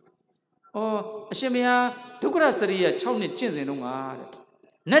 Oh, Shemia, Tucrasteria, Chowny Chins in Umar.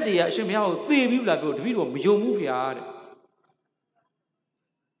 Nadia, Shemia, 3 people to be your movie yard.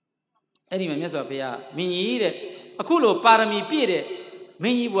 Anyway, Miss Opia, Mini, a cool parami pire,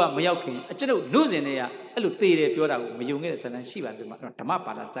 many were Mayoki, a channel losing there, a little theatre, Pura, Mayungas and Shiva, the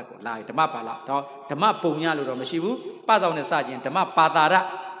Mapala Sako, like the Mapala, the Mapunyalo Mashivu, Paz on the Sergeant, the Mapatara,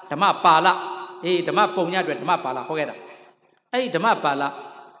 the Mapala, the Mapunya, the Mapala, Hogeta. The Mapala,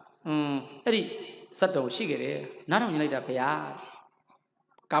 Eddie Sato Shigere, not only the Paya,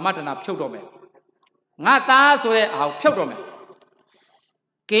 Kamatana Pudome. Nata, so how Pudome.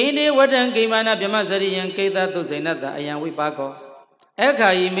 Kene wadan Kimana Bimasari and Keta to Senata, and we bago.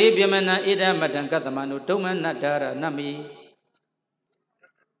 Eka, may be mana ida Madankatamano, Toman Natara, Nami.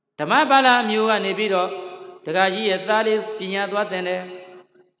 Tamabala, Mu and Ebido, Tagaji, Thalis, Pinatwatene.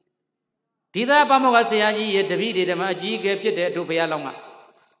 Tida Pamogasiaji, David, the Maji, gave it to Payalonga.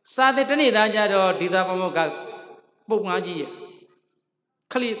 Saturday, Dajado, Tida Pamoga, Bogaji.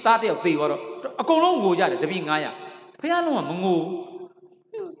 Kali Tati of the Oro, a colon who got the Bingaya. Payalonga Mungu.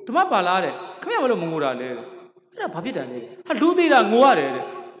 Tumapalare, come here, Mungura. Papita, how do they are?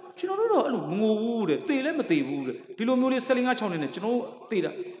 She don't move, they let me wood. Tilomuli selling a chon in it, you know,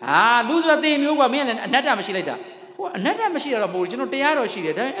 theatre. Ah, lose a day, you were me and another machine later. Another machine of original Tiaro she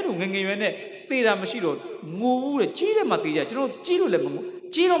did. I don't give any theatre machine. Move, Chile Matia, you know,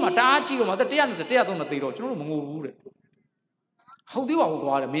 Chilo Mata, Chilo Mata, Tians, the theatre on the theatre, you know, move. How do you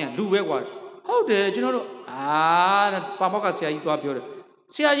want a man? Do what? How did you know? Ah, Pamoka say you are beautiful.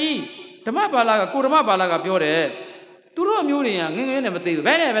 Siaji, Tamapala, Kuramapala, Piore, Turo Mulia, whenever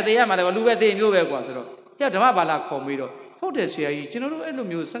they are, I will do a day, you were quattro. Here, Tamapala, Comido. How does Siaji, General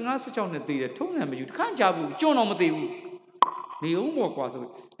Elomu, Sangas on the theatre, told them you can't jabu, John on the Umo Quasso.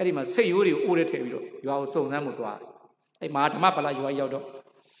 Eddie must say you order table. You are so Namutua. A Matamapala, you are your dog.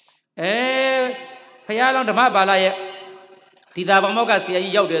 พญาลองธรรมบาลရဲ့ဒီတာဘောင်မောက်ကဆရာ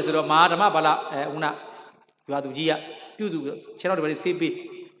ကြီးရောက်တယ်ဆိုတော့မဟာဓမ္မဘာလခုနရွာသူကြီးကပြုစုခြေတော်တွေပဲဆေးပေး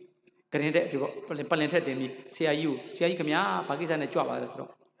ကရင်တဲ့ဒီပေါ့ပလင်ထက်တင်ပြီးဆရာကြီးခမညာဘာကိစ္စနဲ့ကြွပါလဲဆိုတော့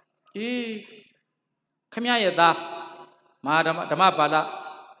ခမညာရဲ့သားမဟာဓမ္မဘာလ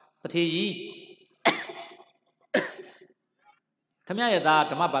တထေကြီးခမညာရဲ့သား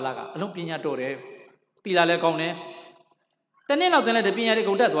ဓမ္မဘာလကအလုံးပညာတော်တယ်တီလာလဲကောင်းတယ်တနေ့လောက်တင်လဲပညာတွေ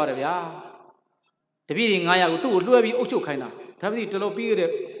ကုန်တက်သွားတယ်ဗျာတပည့်တွေ900ကိုသူ့ကိုလွှဲပြီးအုပ်ချုပ်ခိုင်းတာဒါပေမဲ့တလို့ပြီးခဲ့တဲ့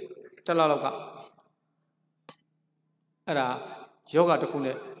တလောက်လောက်ကအဲ့ဒါယောဂတစ်ခု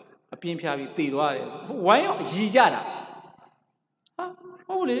နဲ့အပြင်းဖြားပြီးတည်သွားတယ်ဝိုင်းအောင်ရည်ကြတာဟာ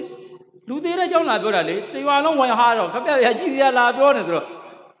ဟုတ်လေလူသေးတဲ့เจ้าလာပြောတာလေတရွာလုံးဝိုင်းဟာတော့ခမရကြီးရလာပြောနေဆိုတော့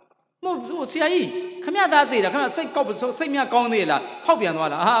မဟုတ်ဆရာကြီးခမရသားသေးတာခမစိတ်ကောက်စိတ်မြကောင်းသေးလားဖောက်ပြန်သွား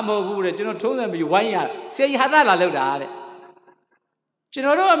လားမဟုတ်ဘူးတဲ့ကျွန်တော်ထုံးစံပြီးဝိုင်းရဆရာကြီးဟာသားလာလောက်တာတဲ့ကျွန်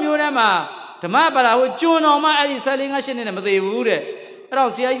တော်တို့အမျိုးတန်းမှာဓမ္မပါဠိကိုကျွန်းတော်မှအဲ့ဒီ1458နှစ်နဲ့မသေးဘူးတဲ့အဲ့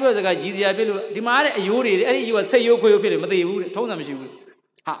တော့ဆရာကြီးပြောစကားရည်စရာဖြစ်လို့ဒီမှာတဲ့အယိုးတွေအဲ့ဒီအယိုးကစိတ်ရိုးခွေရိုးဖြစ်တယ်မသေးဘူးတဲ့ထုံးစံမရှိဘူး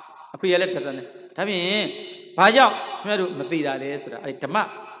ဟာအဖေရလည်းထက်တယ်ဒါဖြင့်ဘာကြောင့်ခင်ဗျားတို့မသေးတာလဲဆိုတာအဲ့ဒီဓမ္မ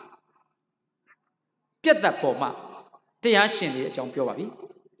ပြတ်သက်ပေါ်မှာတရားရှင်တွေအကြောင်းပြောပါပြီ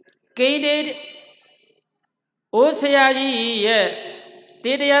ကိန်းတေအိုးဆရာကြီးရဲ့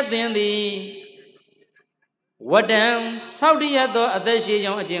တေတရားသင်သည်ဝတ္တံသောတိယသောအသက်ရှိ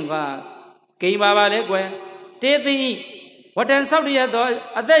ကြောင်းအကျင့်ကကိန်းပါလေကွယ်တေသိဝတ္တံသောတိယသော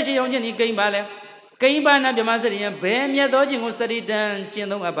အသက်ရှိကြောင်းခြင်းဒီကိန်းပါလေကိန်းပါဏဗြဟ္မစရိယံဘယ်မြတ်သောခြင်းကိုစရိတံကျင့်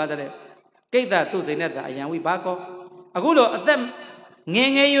သုံးအပ်ပါတဲ့ကိတ္တသူစိနဲ့တာအယံဝိပါကောအခုလိုအသက်င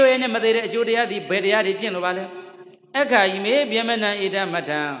ယ်ရွယ်နဲ့မသေးတဲ့အကျိုးတရားဒီဘယ်တရားတွေကျင့်လို့ပါလဲအခါဤမေဗျမနံဣဒမ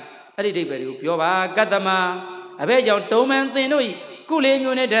ထံအဲ့ဒီဒိဗ္ဗေကိုပြောပါကတ္တမအဘဲကြောင့်တုံမန်သင်တို့ဤကုလေ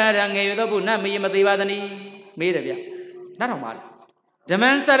မျိုးနဲ့ဒါရငယ်ရွယ်သောဘုနမေမသေးပါသနည်းမေးတယ်ဗျနားထောင်ပါလေဓမ္မံ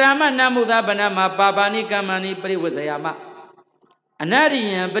စရမနမုသဗနမပါပါဏိကမ္မဏိပရိဝဇယမအနာရိ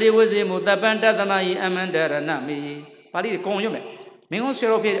ယံပရိဝဇေမုတပန္တသမယိအမန္တရဏမေပါဠိကုံရွတ်မယ်မင်းကုန်းဆရာ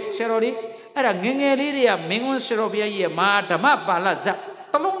တော်ဒီအဲ့ဒါငယ်လေးတွေကမင်းကုန်းဆရာတော်ဘုရားကြီးရဲ့မဟာဓမ္မပါဠိဇတ်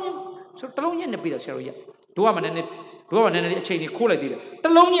တလုံးညက်နဲ့ပြီးတာဆရာတော်ကြီးတို့ကမနဲ့အချိန်ကြီးခိုးလိုက်သေးတယ်တ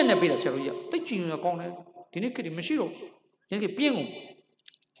လုံးညက်နဲ့ပြီးတာဆရာတော်ကြီးတိတ်ကြည်နေကောင်းတယ်ဒီနေ့ခေတ်မရှိတော့ရင်းကပြင်းကုန်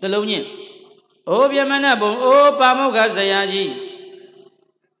တလုံးညက်အိုဗျမနဘုံအိုပါမုခဇယာကြီး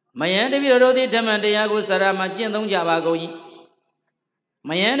မယံတပိတို့သည်ဓမ္မတရားကိုစရမှာကျင့်သုံးကြပါကုန်၏မ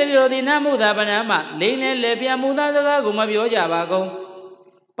ယံတပိတို့သည်နမုသာပဏမလိမ့်နဲ့လေပြမူသာစကားကိုမပြောကြပါကုန်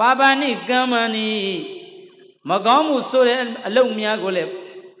ပါပါဏိကမ္မဏိမကောင်းမှုဆိုတဲ့အလုံးများကိုလည်း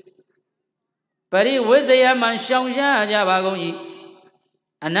ပရိဝိဇယမှရှောင်ရှားကြပါကုန်၏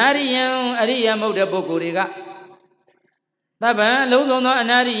အနာရိယံအရိယမဟုတ်တဲ့ပုဂ္ဂိုလ်တွေကသဗ္ဗံအလုံးစုံသောအ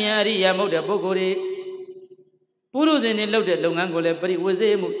နာရိယံအရိယမဟုတ်တဲ့ပုဂ္ဂိုလ်တွေပုရုဇဉ်တွေလုပ်တဲ့လုပ်ငန်းကိုလည်းပရိဝိဇ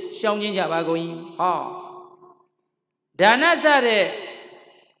ယမှုရှောင်ကျဉ်ကြပါကုန်၏ဟောဒါနစတဲ့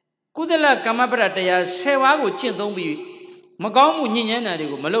ကုသလကမ္မပရတရား10ပါးကိုကျင့်သုံးပြီးမကောင်းမှုညဉ့်ညမ်းတာတွေ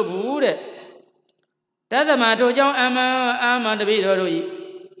ကိုမလုပ်ဘူးတဲ့တသမထိုကြောင့်အာမတပိတော်တို့ဤ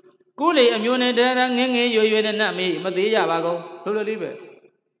ကုလေအမျိုးနဲ့တရားငယ်ရွယ်နဲ့နတ်မေးမသေးကြပါကုန်လို့လေးပဲ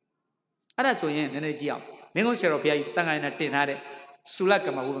အဲ့ဒါဆိုရင်နည်းနည်းကြည့်အောင်မင်းကုန်းဆရာတော်ဘုရားကြီးတန်ခါနဲ့တင်ထားတဲ့သုလက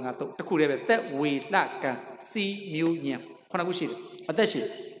မ္မဝိပ္ပငါတခုတည်းပဲသက်ဝေလကံစီမျိုးညံခုနခုရှိတယ်အသက်ရှိတ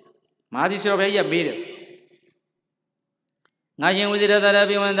ယ်မဟာသီဆရာတော်ဘုရားကြီးကမေးတယ်ငါရှင်ဝိဇ္ဇရသရ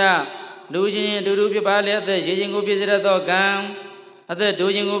ပိဝန္တလူချင်းအတူတူဖြစ်ပါလေအသက်ရေချင်းကိုပြည့်စရသောကံအသက်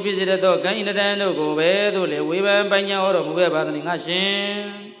ဒိုးချင်းကိုပြည့်စရသောကံဤတန်တို့ကိုပဲသို့လေဝေဖန်ပညာဟောတော်မူခဲ့ပါသည်ငါရှင်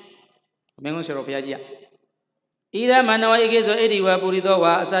မင်းကုန်းဆရာတော်ဘုရားကြီးကဣရမနဝဧကေသောဣတိဝပုရိသော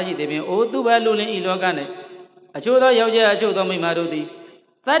ဝါအစာရှိသည်ဖြင့်အိုသူဘလူလင်ဤလောက၌အချို့သောယောက်ျားအချို့သောမိန်းမတို့သည်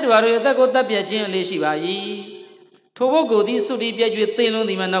သတ္တဝါတို့အသက်ကိုတပ်ပြခြင်းအလေးရှိပါ၏ထိုပုဂ္ဂိုလ်သည်သုတိပြည့်ကျွေသင်လွန်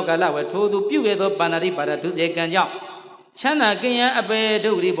သည်မှနောက်ကလဝဲထိုသူပြုခဲ့သောပါဏာတိပါဒဒုစေကံကြောင့်ချမ်းသာကင်းရန်အပေ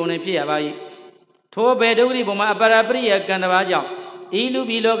ဒုက္ခရိပုံနှင့်ဖြစ်ရပါ၏ထိုအပေဒုက္ခရိပုံမှာအပရာပရိယကံတစ်ပါးကြောင့်ဤလူ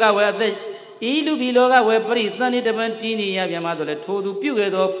ဘီလောကဝဲအသက်ဤလူဘီလောကဝဲပရိသန္တိတပံတည်နေရပြန်မှာဆိုလေထိုသူပြုခဲ့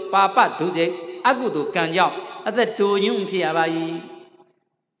သောပါပဒုစေအကုသိုလ်ကံကြောင့်အသက်တိုညွန့်ဖြစ်ရပါ၏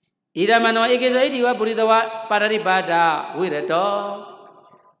ဣရမနောဧကေဇဣတိဝပုရိသဝပါရရိပါဒဝိရတော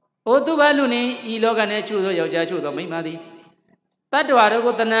အိုသူဘလူနေဤလောက၌ချို့သောယောက်ျားချို့သောမိန်းမသည်တတ္တဝါတို့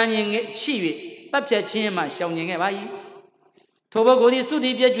ကိုတဏှာဉင်ရှိ၍တပ်ဖြတ်ခြင်းမှရှောင်ဉင်ခဲ့ပါ၏ထိုပုဂ္ဂိုလ်သည်သု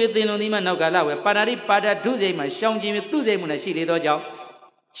တိပြည့်ကျွေသင်လွန်သည်မှနောက်ကလဝဲပါဏာတိပါဒဒုစိတ်မှရှောင်ခြင်းသူစိတ်မှုနဲ့ရှိလေသောကြောင့်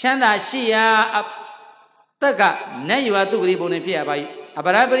ချမ်းသာရှိရာတက်ကနတ်ရွာသူဂရိပုံနှင့်ဖြစ်ရပါ၏အပ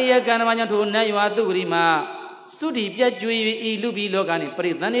ရပရိယကံဓမ္မကြောင့်ထိုနတ်ရွာသူဂရိမှာသုတိပြည့်ကျွေ၍ဤလူဘီလောကနှင့်ပ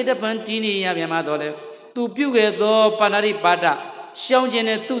ရိသန္တိတပံတည်နေရပြန်မှာတော့လေသူပြုခဲ့သောပါဏာတိပါဒရှောင်ခြင်း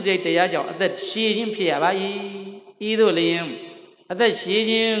နဲ့သူစိတ်တရားကြောင့်အသက်ရှည်ခြင်းဖြစ်ရပါ၏ဤသို့လျင် အသက်ရှည်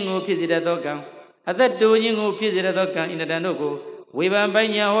ခြင်းကိုဖြစ်စေတတ်သောကံအသက်တိုးခြင်းကိုဖြစ်စေတတ်သောကံဣန္ဒတန်တို့ကိုဝေဖန်ပို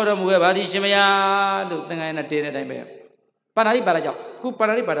င်ညာဟောတော်မူခဲ့ပါသည်ရှင်မယားလို့သင်္ကန်းနဲ့တည်တဲ့အတိုင်းပဲပါဏာတိပါဒကြောင့်ခုပါ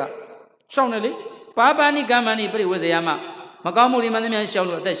ဏာတိပါဒရှောင်းတယ်လေပါပါဏိကမ္မဏိပရိဝေဇယမမကောင်းမှုတွေမှန်သမျှရှောင်း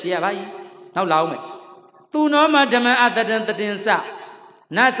လို့အသက်ရှည်ရပါ၏နောက်လာအောင်မယ်သူနောမဓမ္မအတ္တတံတတင်စ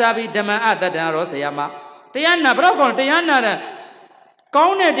နာစာပိဓမ္မအတ္တတံရောဆယမတရားနာဘယ်တော့ကောင်းတရားနာတဲ့ကော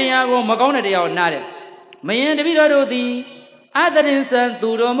င်းတဲ့တရားကိုမကောင်းတဲ့တရားကိုနားတယ်မယင်တပိတော်တို့သည်အတ္တတင်စံသူ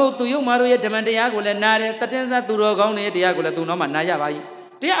တော်မဟုတ်သူယုတ်မာတို့ရဲ့ဓမ္မတရားကိုလည်းနားတယ်တတင်စသူတော်ကောင်းတဲ့တရားကိုလည်းသူနောမှနားရပါ၏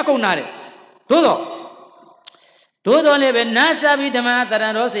တရားအကုန်နားတယ်သို့တော်လည်းပဲနာစာပိဓမ္မအတ္တတံ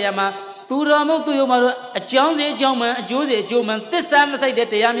ရောဆယမသူတော်မဟုတ်သူယုတ်မာတို့အကြောင်းစီအကြောင်းမှန်အကျိုးစီအကျိုးမှန်သစ္စာမဆိုင်တဲ့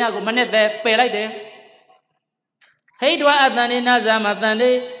တရားများကိုမနဲ့ပဲပယ်လိုက်တယ်ဟိတ္တဝအတ္တနေနာဇာမတန်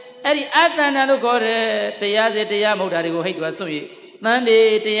လေအဲ့ဒီအတ္တနာလို့ခေါ်တဲ့တရားစေတရားမဟုတ်တာတွေကိုဟိတ္တဝဆွန့်၍တန်လေ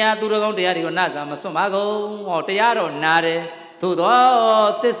တရားသူတော်ကောင်းတရားတွေကိုနာဇာမဆွန့်ပါကုန်ဟောတရားတော့နာတယ်သို့တော့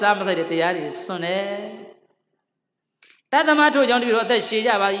သစ္စာမဆိုင်တဲ့တရားတွေဆွန့်တယ်တသမထို့ကြောင့်ဒီလိုအသက်ရှည်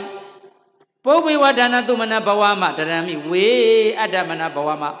ကြပါ၏ပုပ္ပေဝဒါနသုမနဘဝမတရံမိဝေအတ္တမနဘဝ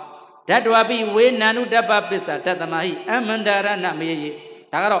မဓတ္တဝပိဝေနန္နုတပ္ပပစ္ဆတတ္တမဟိအမန္တရဏမယေ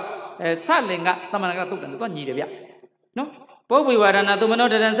ဒါကတော့စလင်ကသမဏကသုတ်တယ်လို့တော့ညီတယ်ဗျနော်ပုပ္ပေဝဒါနသုမနော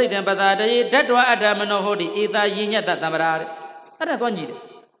တရံစိတ်တံပတာတယေဓတ္တဝအတ္တမနောဟောတိဧတာယိညတတံပရာတဲ့အဲ့ဒါတော့ညီတယ်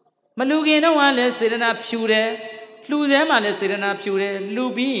မလူခင်တော့ကလည်းစေရနာဖြူတယ်လှူစဲမှာလည်းစေရနာဖြူတယ်လှူ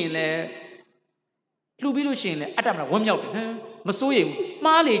ပြီးရင်လည်းလှူပြီးလို့ရှိရင်လည်းအတ္တမနာဝမ်းမြောက်တယ်ဟမ်မစိုးရိမ်ဘူး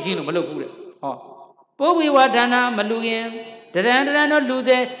မှားလေခြင်းလို့မလုပ်ဘူးတဲ့ဟောပုပ္ပေဝဒါနမလူခင်တရံတော့လူ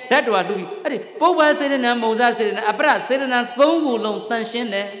စေဓာတ်တော်လှူပြီးအဲ့ဒီပုပ္ပစေရနာမုံစားစေရနာအပရစေရနာသုံးခုလုံးတန်ရှင်း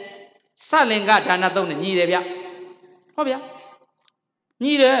တယ်စလင်္ကဒါနသုံးနဲ့ညီတယ်ဗျဟုတ်ဗျာ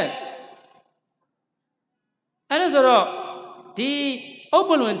ညီတယ်အဲ့ဒါဆိုတော့ဒီဥပ္ပ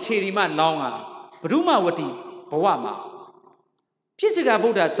လွန်ထေရီမလောင်းကဘဒုမဝတိဘဝမှာဖြစ်စေကဗု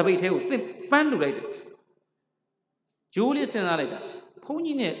ဒ္ဓတပိတ်သေးကိုသင်ပန်းလှူလိုက်တယ်ရိုးလေးစဉ်းစားလိုက်တာဘုန်း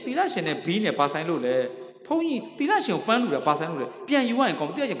ကြီးနဲ့သီလရှင်နဲ့ဘီးနဲ့ဘာဆိုင်လို့လဲဘုန်းကြီးသီလရှင်ကိုပန်းလှူတာဘာဆိုင်လို့လဲပြန်ယူရရင်ကော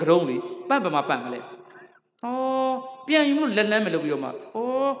င်းသီလရှင်ကရုံးလေးပန်းပမာပန်းမလဲဩပြန်ယူလို့လက်လန်းမလုပ်ပြီးတော့မှဩ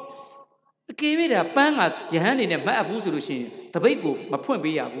အကေရတာပန်းကယဟန်နေနဲ့မအပ်ဘူးဆိုလို့ရှိရင်တပိတ်ကိုမဖွင့်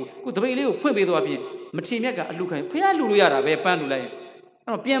ပေးရဘူးခုတပိတ်လေးကိုဖွင့်ပေးသွားပြင်မထင်မြတ်ကအလှခံဖះလှူလို့ရတာပဲပန်းလှူလိုက်ရင်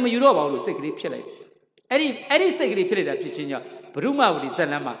အဲ့တော့ပြန်မယူတော့ပါဘူးလို့စိတ်ကလေးဖြစ်လိုက်အဲ့ဒီစိတ်ကလေးဖြစ်လိုက်တာဖြစ်ချင်းကြောင့်ဘဒုမဝတိဇက်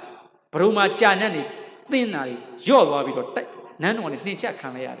လန်းမှာဘရုံမှာကြာနှက်နေသင်းတာရော့သွားပြီးတော့တိုက်နန်းတော်ကနေနှင်ချက်ခံ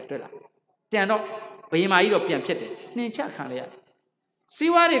လိုက်ရတယ်တွေ့လားပြန်တော့ဘယင်မာကြီးတော့ပြန်ဖြစ်တယ်နှင်ချက်ခံလိုက်ရတယ်စီ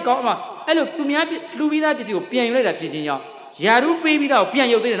ဝါတွေကောင်းမှအဲ့လိုသူများလှူပြီးသားပစ္စည်းကိုပြန်ယူလိုက်တာဖြစ်ချင်းကြောင့်ယာရုပေးပြီးတော့ပြန်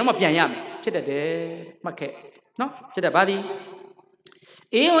ရုပ်သေးတယ်တော့မှပြန်ရမယ်ဖြစ်တတ်တယ်မှတ်ခဲ့နော်ဖြစ်တတ်ပါသည်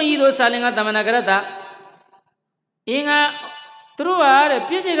အေဝံဤသို့စာလင်္ကသမဏကရတအင်္ဂါသူတို့ဟာတဲ့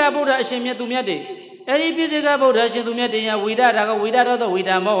ပြည့်စေကဗုဒ္ဓအရှင်မြတ်သူမြတ်တွေအဲ့ဒီပြည့်စေကဗုဒ္ဓအရှင်သူမြတ်တွေရဝိဒတာကဝိဒတော်သောဝိ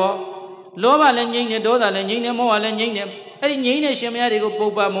ဒမောဟလောဘလည်းငြိမ့်နေဒေါသလည်းငြိမ့်နေမောဟလည်းငြိမ့်နေအဲ့ဒီငြိမ့်နေရှင်မယားတွေကိုပု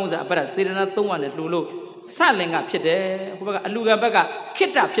ပ္ပမုံစာအပရစေရနာသုံးပါးနဲ့လှူလို့စလင်္ကဖြစ်တယ်ဟိုဘက်ကအလူကံဘက်ကခိ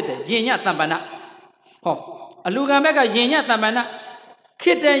တ္တဖြစ်တယ်ယင်ညတမ္ပဏဟောအလူကံဘက်ကယင်ညတမ္ပဏ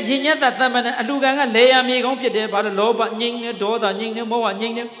ခိတ္တယင်ညတတမ္ပဏအလူကံကလေယာမြေကောင်းဖြစ်တယ်ဘာလို့လောဘငြိမ့်နေဒေါသငြိမ့်နေမောဟငြိ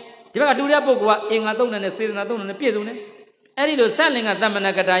မ့်နေဒီဘက်ကလှူတဲ့ပုဂ္ဂိုလ်ကအင်္ဂါသုံးနဲ့စေရနာသုံးနဲ့ပြည့်စုံတယ်အဲ့ဒီလိုစလင်္ကတမ္ပဏ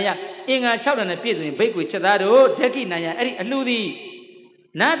ကတာယအင်္ဂါ6နဲ့ပြည့်စုံရင်ဘိက္ခုချက်သားတို့ဓက္ခိနာယအဲ့ဒီအလှူသည်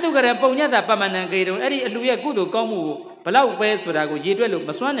နာတုကရံပုံညတပမဏံကေတုံအဲ့ဒီအလှူရဲ့ကုသိုလ်ကောင်းမှုကိုဘလောက်ပဲဆိုတာကိုရေတွက်လို့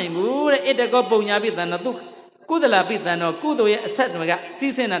မစွမ်းနိုင်ဘူးတဲ့ဣတကောပုံညာပိသန္နတုကုသလပိသန္နောကုသိုလ်ရဲ့အဆက်တွေက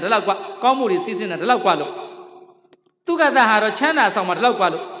စီးဆင်းတာဒီလောက်กว่าကောင်းမှုတွေစီးဆင်းတာဒီလောက်กว่าလို့တုကတဟာတော့ချမ်းသာဆောင်မှာဒီလောက်กว่า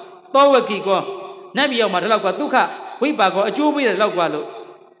လို့သောဝကိကောနတ်ပြည်ရောက်မှာဒီလောက်กว่าဒုက္ခဝိပါကောအကျိုးပေးတယ်ဒီလောက်กว่าလို့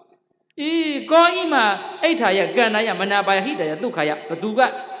ကောဤမှာအိဋ္ဌာယကန္နာယမနာပါယဟိတယဒုက္ခယဘသူက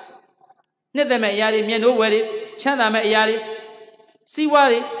နှစ်သက်မဲ့အရာတွေမျက်နှိုးဝယ်တွေချမ်းသာမဲ့အရာတွေစီဝါ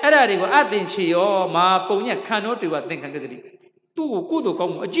တွေအဲ့ဒါတွေကိုအသင်ချေရောမာပုံညက်ခံတော်တူကသင်္ခံကစတိသူ့ကိုကုသိုလ်ကော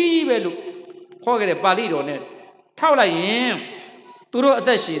င်းမှုအကြီးကြီးပဲလို့ခေါ်ခဲ့တဲ့ပါဠိတော်နဲ့ထောက်လိုက်ရင်သူတို့အသ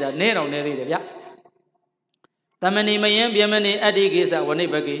က်ရှည်တာနဲတော်နဲသေးတယ်ဗျတမဏိမယံဗျမဏိအတ္တိကိစ္စဝနိ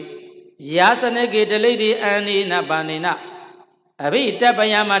ဘကေယာစနကေတလိတိအန္နိနပါဏိနအဘိတပ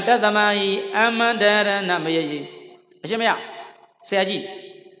ယမတတ္တမဟိအမန္တရဏမယယေအရှင်မယဆရာကြီး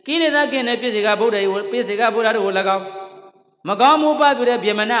ကိလေသာကင်းတဲ့ပြည့်စေကဗုဒ္ဓရေပြည့်စေကဗုဒ္ဓတို့ကို၎င်းမကောင်းမှုပပြုတဲ့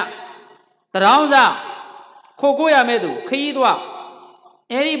ဗျမနတရောင်းစားခိုကိုရမဲ့သူခရီးသွား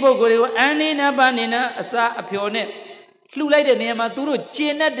အဲ့ဒီပုဂ္ဂိုလ်တွေကိုအန္နိနပါဏိနအစာအဖျော်နဲ့လှူလိုက်တဲ့နေရာမှာသူတို့ကျ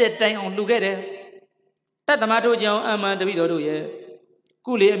င့်တတ်တဲ့တိုင်အောင်လှူခဲ့တယ်တတ္တမတို့ကြောင့်အမှန်တပိတော်တို့ရဲ့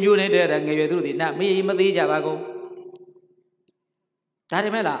ကုလေအမျိုးနေတဲ့ငယ်ရွယ်သူတို့ဒီနမေးမသေးကြပါကုန်ဒါတ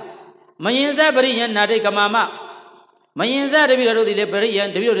ယ်မဲ့လားမယင်စားပရိယံနာတိတ်ကမာမမယင်စားတပိတော်တို့ဒီလေပရိယံ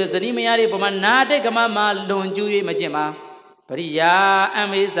တပိတော်တို့ဇနီးမယားတွေပုံမှာနာတိတ်ကမာမလွန်ကျူး၍မကျင့်ပါဘ Bariya,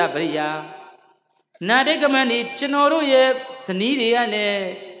 Amesa Bariya. Nadekamani, Chinoro, Sanidia,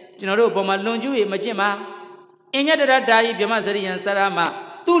 Chinoro, Pomalunju, Majima. Inyada Dai, Biamasari and Sarama,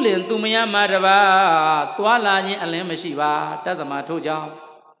 Tulin, Tumia Madava, Tualani, Alemashiva, Tadama Toja.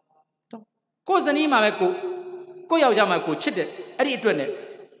 Kosanima, Koyajamako, Chit, Eritwene.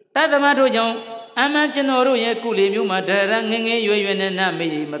 Tadama Toja, Amachinoro, Yakuli, Madara, Yuena,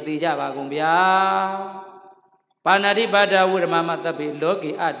 Matija, Gumbia. Panadi Bada would Mamma Tabi,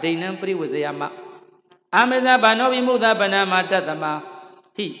 Loki at Dinam Pri was a Yama. Ameza Banovi Muda Banama Tatama.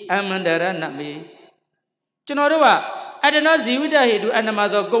 He, Amandara, not me. Chinoroa, I did not see with a head and a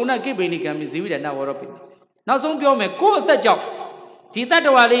mother go not keep any come is with an hour of it. Now some people may call the job.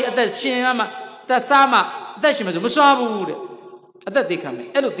 Titatawali at the Shima, the Sama, the Shimas Musawood. At that they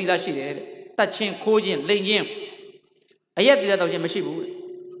come, Elotila she, touching, coging, laying. I yet that of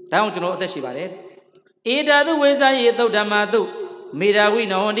Yamashibu. Down to know that she was it. Ida the ways I thought Damadu, Mira we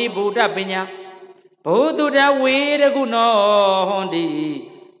know the Buddha Pina. Both that way the good no hondi.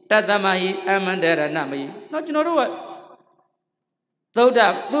 Tadamai Amandera Nami. Not you know what?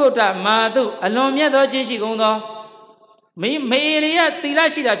 Thoda Madu, alone yet or Jishi Gondo. Me Maria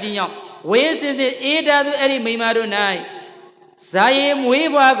Tilashida Pina. Where says it Ida the Eddie Mimaru night? Sayem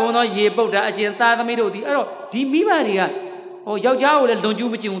Weva Gono Ye Boda Agent Tadamido, the Ero, Di Mimaria. Oh, Yao, don't you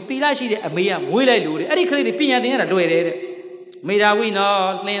with you, Tilashi, a mea, will I do it? I declare the Pina dinner do it. Mira we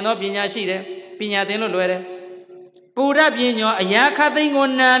know, lay no Pina Shide, Pina dinner do it. Put up in your Ayaka thing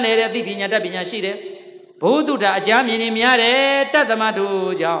on none at the Pina Shide. Putuda, Jamini Miare,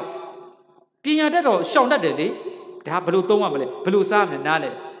 Tatamadu, Jow. Pina Tato, shown that day. Tablu Tomable, Blue Sam and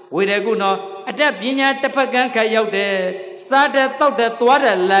Nale. With a good no, a tap Pina Tapagan Kayote, started thought that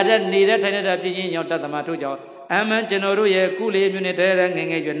water ladder needed a Pina Tatamatu Jow. Aman Genoru, Kuli, Munitera,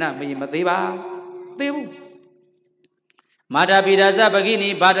 and Yuna, Matiba. Madabidaza,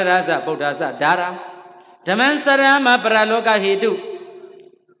 Bagini, Badaraza, Bodaza, Dara. Taman Sarama, Paraloka, he do.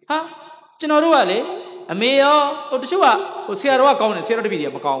 Ha? Genoruale, a male, Otua, Osiara, Con, Sierra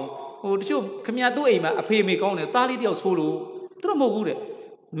Video, Macon, Otu, Kamiatu Ema, a pay me con, a Tali of Sulu, Tromo Bude.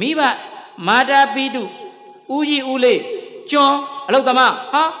 Miba, Madabidu, Uji Ule, John, Alotama,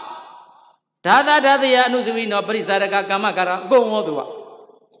 ha? Dada Dada Nuzi no Parisaraka Kamakara, go on the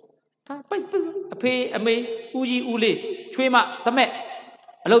a pay a may, Uji Ule, Twima, the Met,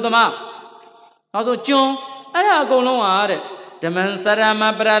 Alotama. Also, John, I go no are. The man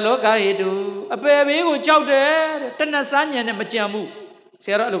Sarama Braloka, he do a baby who chowder, Tanasanya and Machamu,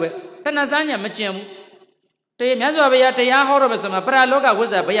 Sarah Lube, Tanasanya Machamu. Te Mazavia, Tea Horabasama, Braloka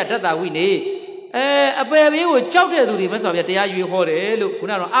was a Bayata we need. A baby would choke to the mess of your day. You hold a look,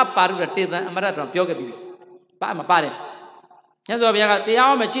 up part of the teeth and marathon, Pioga. By my party. Yes, we are the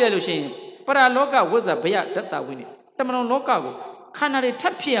arm material machine. But I look out was a bayat that winning. Tamano local. Canary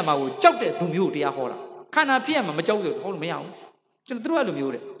tap piama would choke to mute the horror. Cana piama, Majoka, hold me out. To the true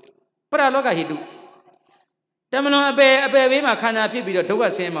mute. But I look at he do. Tamano a baby, my cana people to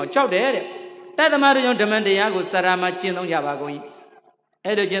us him or choke there. That the Marion demand the Yago Sarama Chino Yavagoing.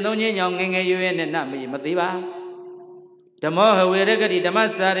 Edogenon young and not me, Madiba. The more we regard the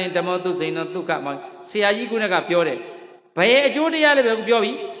master in the motu say not to come. See, I couldn't pure. Pay a Judia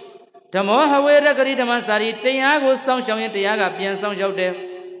Biovi. The more we regard the Masari, Tiago sound showing Tiaga, Pian sound out there.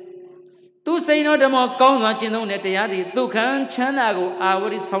 To say no the more count in the Tiadi, to can Chanago, I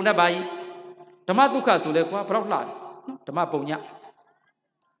would sound by. The Matuka Sulequa, Propla, the Maponia.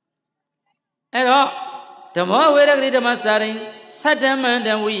 And all. The more we regard the Masari, Satam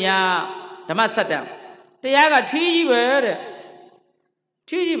and we are the Masatam. They are tea bird.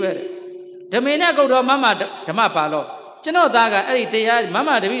 Tea bird. The Mena go to Mamma, the Mapalo. Genodaga, Eritea,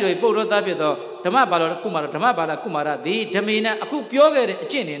 Mamma, the video, Poro Tapido, the Mapalo, Kumara, the Mapala, Kumara, the Tamina, a cook yoga,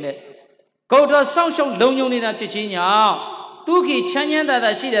 chin in it. Go to a social lonely in a Pichinia. Tuki, Chanyan,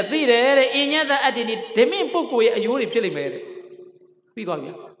 that she the theatre, in yet the attitude, the main book where you will kill him. We got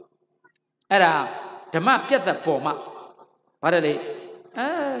you. Era. The map get the poma. Parade.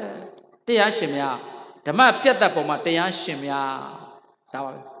 The Ashimia. The map get the poma, the Ashimia.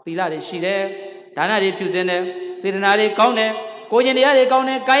 Tila she there. Dana de Pusene, Sirenari Kone, Koyaniari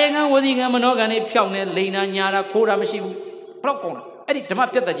Kone, Kayanga, Wooding, Monogany, Pione, Lena, Yara, Kora machine. Procon. Eric the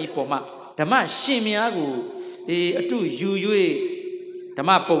map get the poma. The ma Shimiagu. The two Yue. The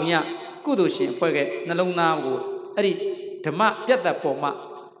map ponia. Kudoshi, Poget, Nalona. Eric the map get the poma.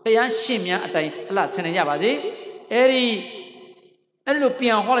 They shimia at a last Senayabazi. Eri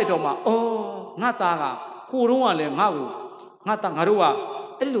Lupian Holidoma. Oh, Nataga, Kuruale, Magu,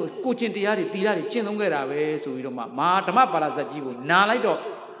 Natangarua, Elu, Kuchin Tiari, Tiari, Chinungera, Suidoma, Matama Palazajibu, Nalaido,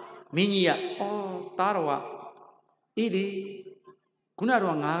 Minia, oh, Tarawa. Idi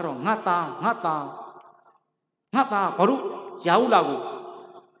Gunaro Ngaro, Ngata, Baru, Yaulago,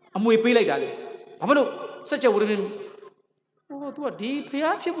 and we pay like that. Pamano, such a woman. Oh, to a deep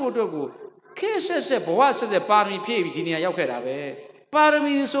people to go. Cases a boas as a party pay Virginia Yokerabe.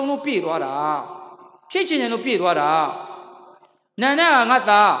 Parami so no pidwara. Chichin no pidwara. Nana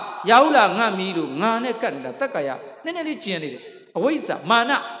Ngata, Yaula, Ngamidu, Nane Kanda, Takaya, Nenny Jenny, Awisa,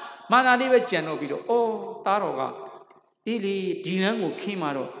 Mana live General Video. Oh, Taroga. Ili Dinango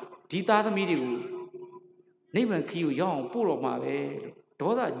Kimaro, Dita the Midu. Never kill young, poor of my way.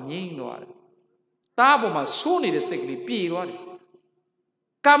 Doda Ning Noir. Taboma soon is a sickly pea.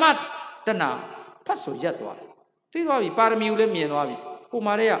 Kamat Dana, Paso Yatwa. Tiwabi, Paramule Mianovi, O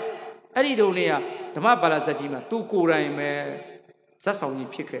Maria, Aridonia, the Mabala Zatima, two Kuraime, Sassoni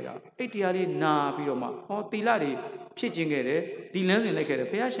Picada, Etiari Na Biroma, or Tilari, Pichingere, Dilan like a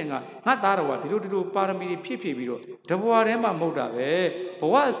Piachinga, not Darawa, Tilu Paramidi Pipi Biro, the Warema Moda,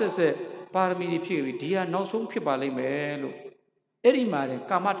 Poa says Paramidi Pipi, dear no so Pipali Melo. Erimare,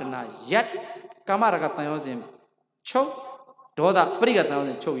 Kamatana, yet Kamaragatayosim, Choke. Doda,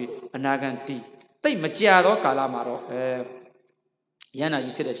 Prigatana, Chowi, Anagan tea. Take Machiado, Calamaro, Yana,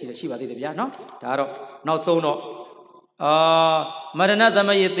 you could see Shiva de Piano, Taro, no so no. Marana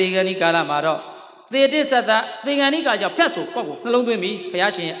Dhamma Mee Eain Calamaro. They did that, they got your peso, along with me,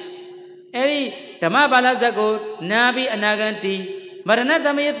 Payashin. Eri, Tamabala Zago, Nabi, Anagan tea. Marana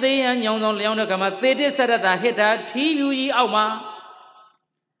Dhamma Mee Eain, Yon Leona Gama, they did that, hit that, TV Auma.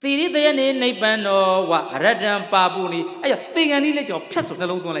 Tiri the name Napano, Radam Pabuni. I think I need your peso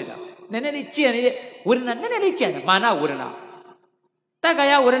alone later. Nenny Jenny wouldn't any chance, Mana wouldn't.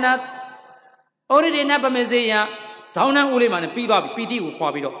 Takaya wouldn't. Already Napa Mezia, Sauna Uliman, Pido, PD,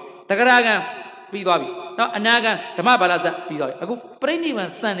 Quabido, Takaraga, Pido, no Anaga, Tamabalaza, Pido. I go pretty one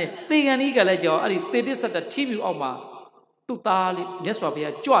Sunday, think an eagle like your, they did such a TV Oma. Tutali, yes, what we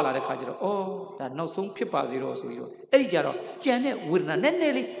are Joala the Kajero. Oh, that no some people zero so you. Erijaro, Janet wouldn't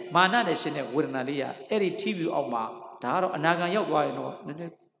Nelly, Mana de Shene wouldn't Alia, Eri TV of Ma, Taro, Anaga Yogwa,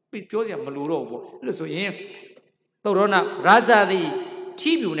 no, Pitoria Maluro. Listen, him. Torona, Raza the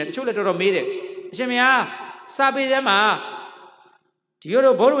TV, net, Choletoro made it. Jemia, Sabi Dema.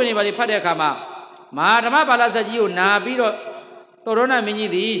 Tioro Borwini Padekama, Madama Balazaji, Nabiro, Torona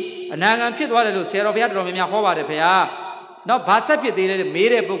Mini, Anaga Pitwater to Serovia, Romia Hova de Pea. Now, Basapi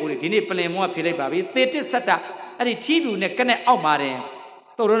made a book with Dini Palemo Pilebabi, they did Sata, and the Chibu Nekane Omare.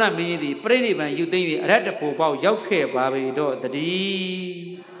 Torona Mini, Prediman, you think we read the Popo, Yoke, Babi, do the D.